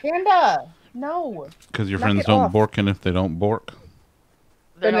 Panda, no. Because your Knock friends it don't off. borkin if they don't bork.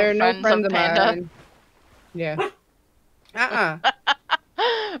 Then they're no friends of Panda. mine. Yeah.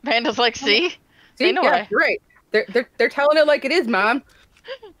 Panda's like, see? See? Yeah, you're right. They're telling it like it is, Mom.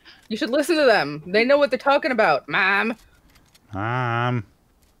 You should listen to them. They know what they're talking about, Mom. Mom.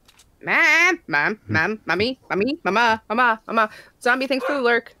 Mommy, mama. Zombie, thanks for the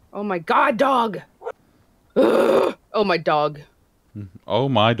lurk. Oh my god, dog. Ugh. Oh my dog. Oh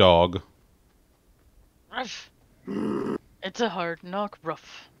my dog. Ruff. It's a hard knock,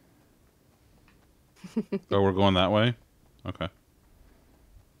 rough. Oh, we're going that way? Okay.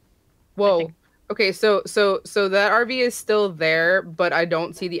 Whoa. Okay, so that RV is still there, but I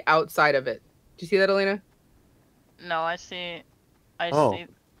don't see the outside of it. Do you see that, Elena? No, I see. See.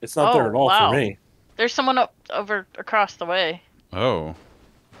 It's not there at all for me. There's someone over across the way. Oh.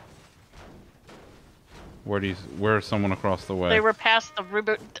 Where's someone across the way? They were past the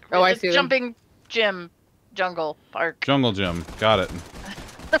reboot. Oh, I see them. Jumping gym, jungle park. Jungle gym. Got it.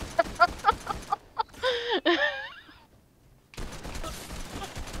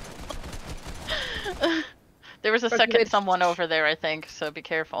 There was a second someone over there, I think, so be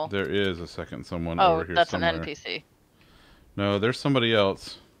careful. There is a second someone over here somewhere. Oh, that's an NPC. No, there's somebody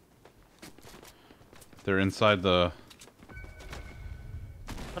else. They're inside the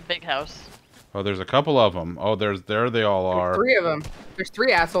big house. Oh, there's a couple of them. Oh, there they all are. There's 3 of them. There's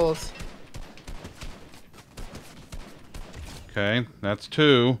 3 assholes. Okay, that's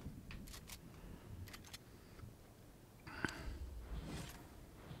 2.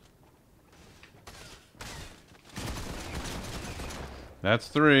 That's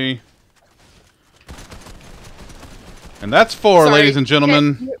 3. And that's 4, Sorry, ladies and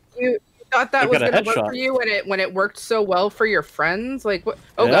gentlemen. You thought that was going to work for you when it worked so well for your friends? Like what?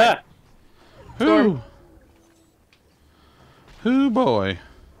 Oh god. Who boy?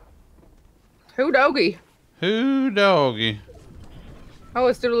 Who doggy? Who doggy? Oh,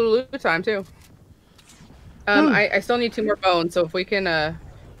 it's Lulu time too. I still need 2 more bones, so if we can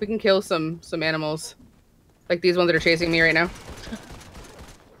kill some animals, like these ones that are chasing me right now.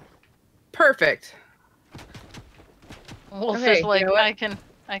 Perfect. Wolf is like, you know I can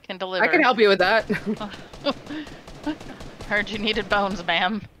deliver. I can help you with that. Heard you needed bones,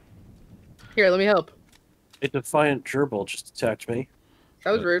 ma'am. Here, let me help. A defiant gerbil just attacked me.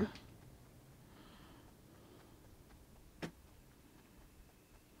 That was rude.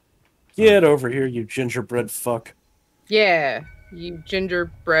 Get over here, you gingerbread fuck. Yeah, you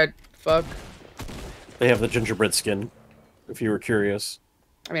gingerbread fuck. They have the gingerbread skin, if you were curious.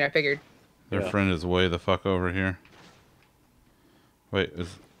 I mean, I figured. Their friend is way the fuck over here. Wait,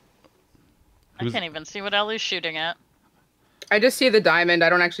 I can't even see what Ellie's shooting at. I just see the diamond. I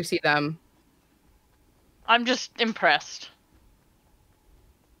don't actually see them. I'm just impressed.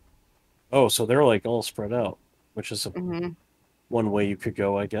 Oh, so they're like all spread out, which is one way you could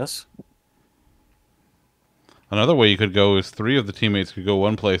go, I guess. Another way you could go is 3 of the teammates could go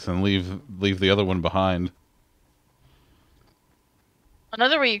one place and leave the other one behind.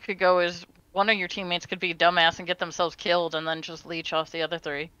 Another way you could go is one of your teammates could be a dumbass and get themselves killed and then just leech off the other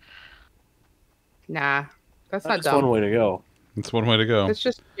 3. Nah, that's not That's dumb. one way to go. It's one way to go. It's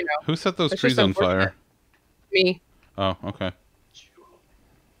just, you know. Who set those trees on fire? Me. Oh, okay.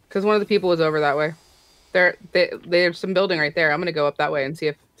 Because one of the people was over that way. There's some building right there. I'm gonna go up that way and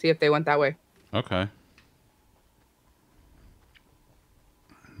see if they went that way. Okay.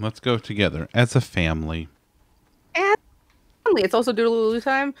 Let's go together as a family. And family. It's also Doodle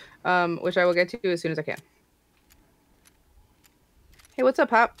time, which I will get to as soon as I can. Hey, what's up,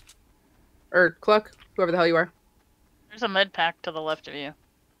 Hop? Or Cluck, whoever the hell you are. There's a med pack to the left of you.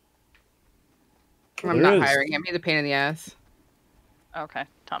 I'm not hiring him. He's a pain in the ass. Okay,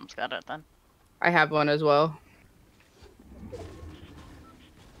 Tom's got it then. I have one as well.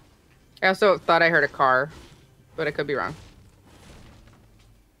 I also thought I heard a car, but I could be wrong.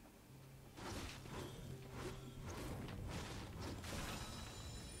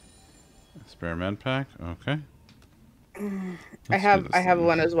 Spare med pack. Okay. I have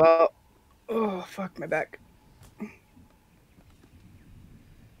one as well. Oh fuck, my back.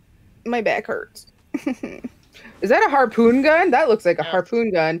 My back hurts. Is that a harpoon gun? That looks like a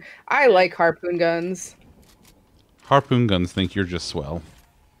harpoon gun. I like harpoon guns. Harpoon guns think you're just swell.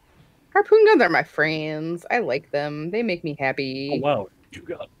 Harpoon guns are my friends. I like them. They make me happy. Oh wow, you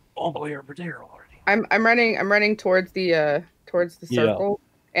got all the way over there already. I'm running towards the circle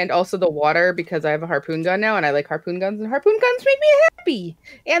and also the water because I have a harpoon gun now and I like harpoon guns and harpoon guns make me happy.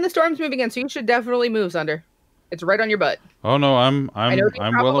 And the storm's moving in, so you should definitely move, Zunder. It's right on your butt. Oh no, I'm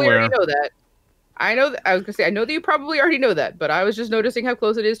well aware. Already know that. I know that. I was gonna say I know that you probably already know that, but I was just noticing how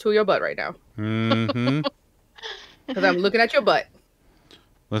close it is to your butt right now. Mm-hmm. Because I'm looking at your butt.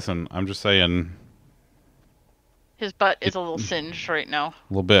 Listen, I'm just saying. His butt is a little singed right now.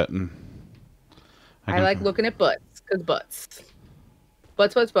 A little bit. I like looking at butts, cause butts.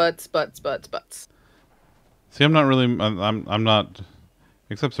 Butts. See, I'm not really. I'm not.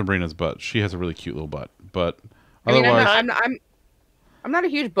 Except Sabrina's butt. She has a really cute little butt. But otherwise, I mean, I'm not a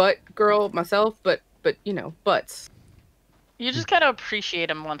huge butt girl myself, but you know, butts. You just gotta appreciate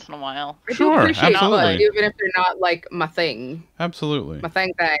them once in a while. I do appreciate absolutely. butts, even if they're not like my thing. Absolutely. My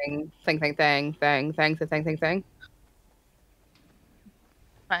thing. Thang.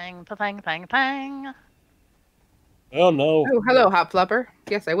 Oh no. Oh, hello, Hot Flopper.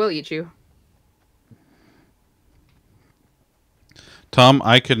 Yes, I will eat you. Tom,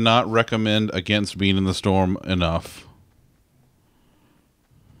 I could not recommend Against Being in the Storm enough.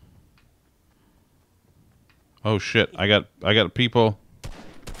 Oh shit! I got people.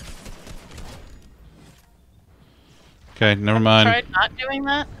 Okay, never mind. Tried not doing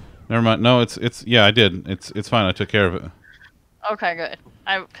that. Never mind. No, it's yeah, I did. It's fine. I took care of it. Okay, good.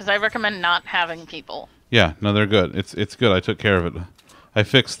 Because I recommend not having people. Yeah, no, they're good. It's good. I took care of it. I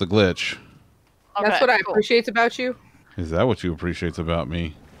fixed the glitch. Okay, that's what I appreciate about you. Is that what you appreciate about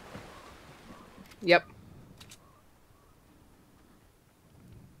me? Yep.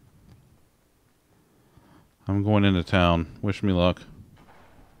 I'm going into town. Wish me luck.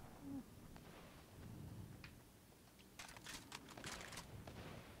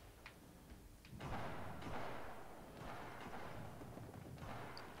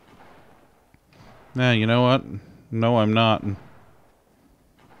 Nah, you know what? No, I'm not.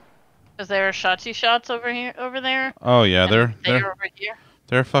 Is there Shotzi shots over there? Oh yeah, they're over here.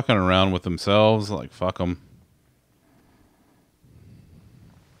 They're fucking around with themselves. Like fuck them.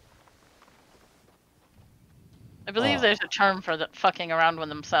 I believe there's a term for the fucking around with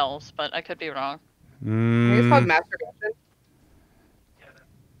themselves, but I could be wrong. I think it's called masturbation.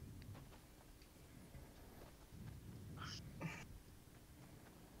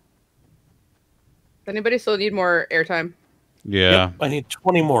 Does anybody still need more airtime? Yeah. Yep, I need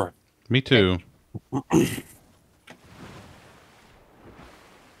 20 more. Me too. Let me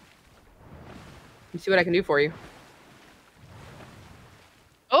see what I can do for you.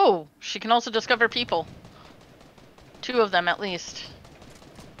 Oh, she can also discover people. 2 of them at least.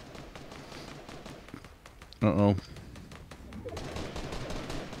 Uh-oh.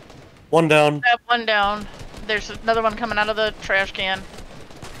 One down. Yep, 1 down. There's another one coming out of the trash can.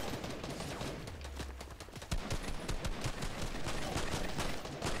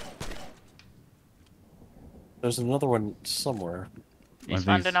 There's another one somewhere. He's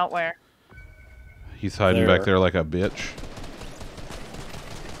finding out where. He's hiding back there like a bitch.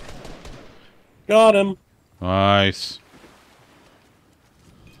 Got him. Nice.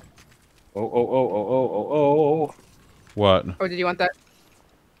 Oh. What? Oh, did you want that?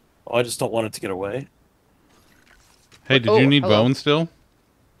 Oh, I just don't want it to get away. Hey, did you need bones still?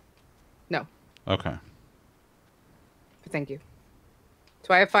 No. Okay. Thank you.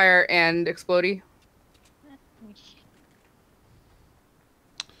 So I have fire and explodey.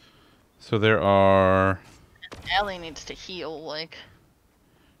 So there are... Allie needs to heal, like...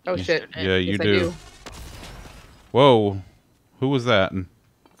 Oh, shit. Yeah, you Yes, do. Whoa. Who was that?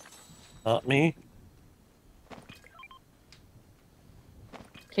 Not me.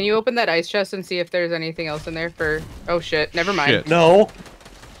 Can you open that ice chest and see if there's anything else in there for... Oh, shit. Never mind. Shit. No.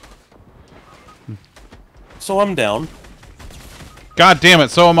 So I'm down. God damn it,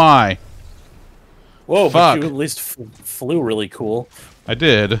 so am I. Whoa, Fuck. but you at least flew really cool. I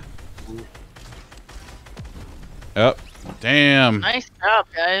did. Yep. Damn. Nice job,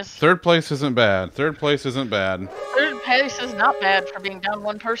 guys. 3rd place isn't bad. 3rd place isn't bad. 3rd place is not bad for being down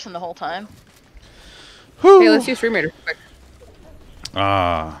 1 person the whole time. Hey, let's use Stream Raider quick.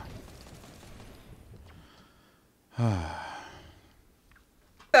 Ah. That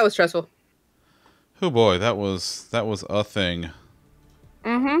was stressful. Oh boy, that was a thing.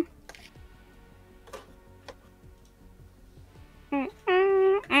 Mm-hmm.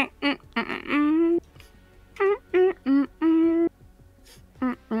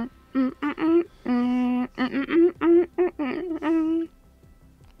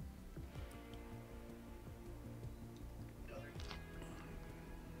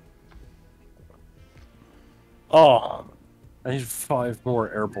 Oh, I need 5 more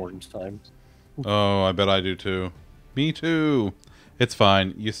airborne times. Oh, I bet I do too. Me too. It's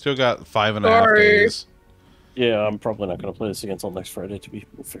fine. You still got 5.5 days. Yeah, I'm probably not going to play this again until next Friday, to be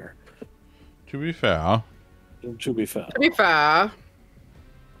fair. To be fair. To be fair. To be fair.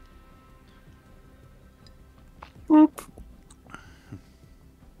 Whoop.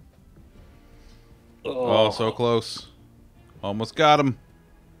 Oh, so close. Almost got him.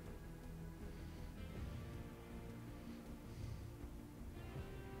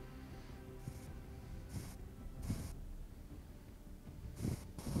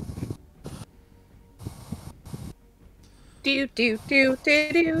 Do do do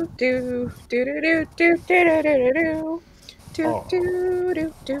do do do do do do do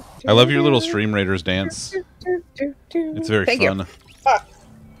do do. I love your little Stream Raiders dance. It's very fun. You.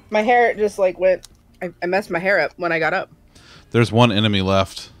 My hair just like went. I messed my hair up when I got up. There's one enemy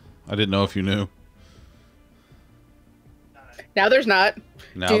left. I didn't know if you knew. Now there's not.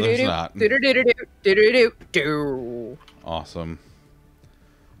 Now there's not. Awesome.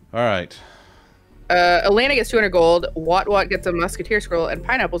 All right. Elena gets 200 gold. Wat gets a Musketeer scroll, and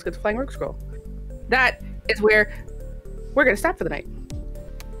Pineapples gets a Flying Rogue scroll. That is where we're gonna stop for the night.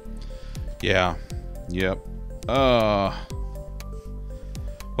 Yeah. Yep. Well,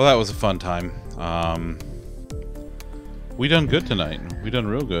 that was a fun time. We done good tonight. We done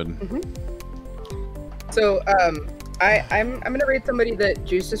real good. So, I'm gonna rate somebody that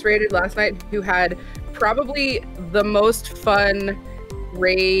Juice just raided last night, who had probably the most fun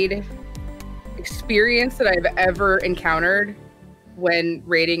raid experience that I've ever encountered when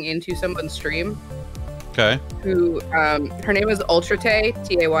raiding into someone's stream. Okay. Who, her name is Ultra Tay,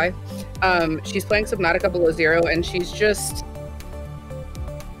 Tay. She's playing Subnautica Below Zero, and she's just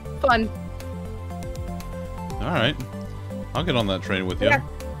fun. All right, I'll get on that train with you. Yeah.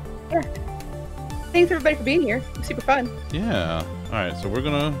 Thanks everybody for being here. It was super fun. Yeah. All right, so we're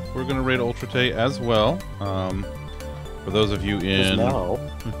gonna raid Ultra Tay as well. For those of you in. Now,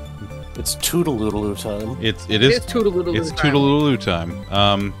 it's Toodaloo time. It is Toodaloo. It's Toodaloo time.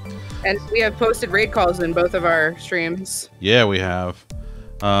 And we have posted raid calls in both of our streams. Yeah, we have.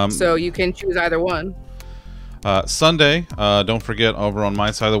 So you can choose either one. Sunday, don't forget, over on my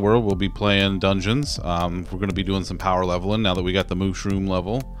side of the world, we'll be playing Dungeons. We're going to be doing some power leveling now that we got the Mushroom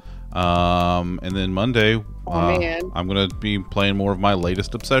level. And then Monday, I'm going to be playing more of my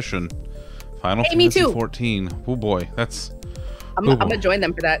latest obsession, Final Fantasy XIV. Oh boy, that's... I'm going to join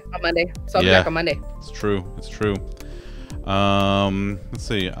them for that on Monday. So I'll be back on Monday. It's true. It's true. Let's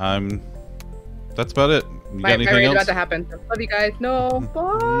see. That's about it. You got anything else? About to happen. Love you guys. No.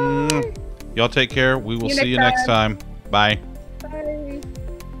 Bye. Y'all take care. We will see you next time. Bye.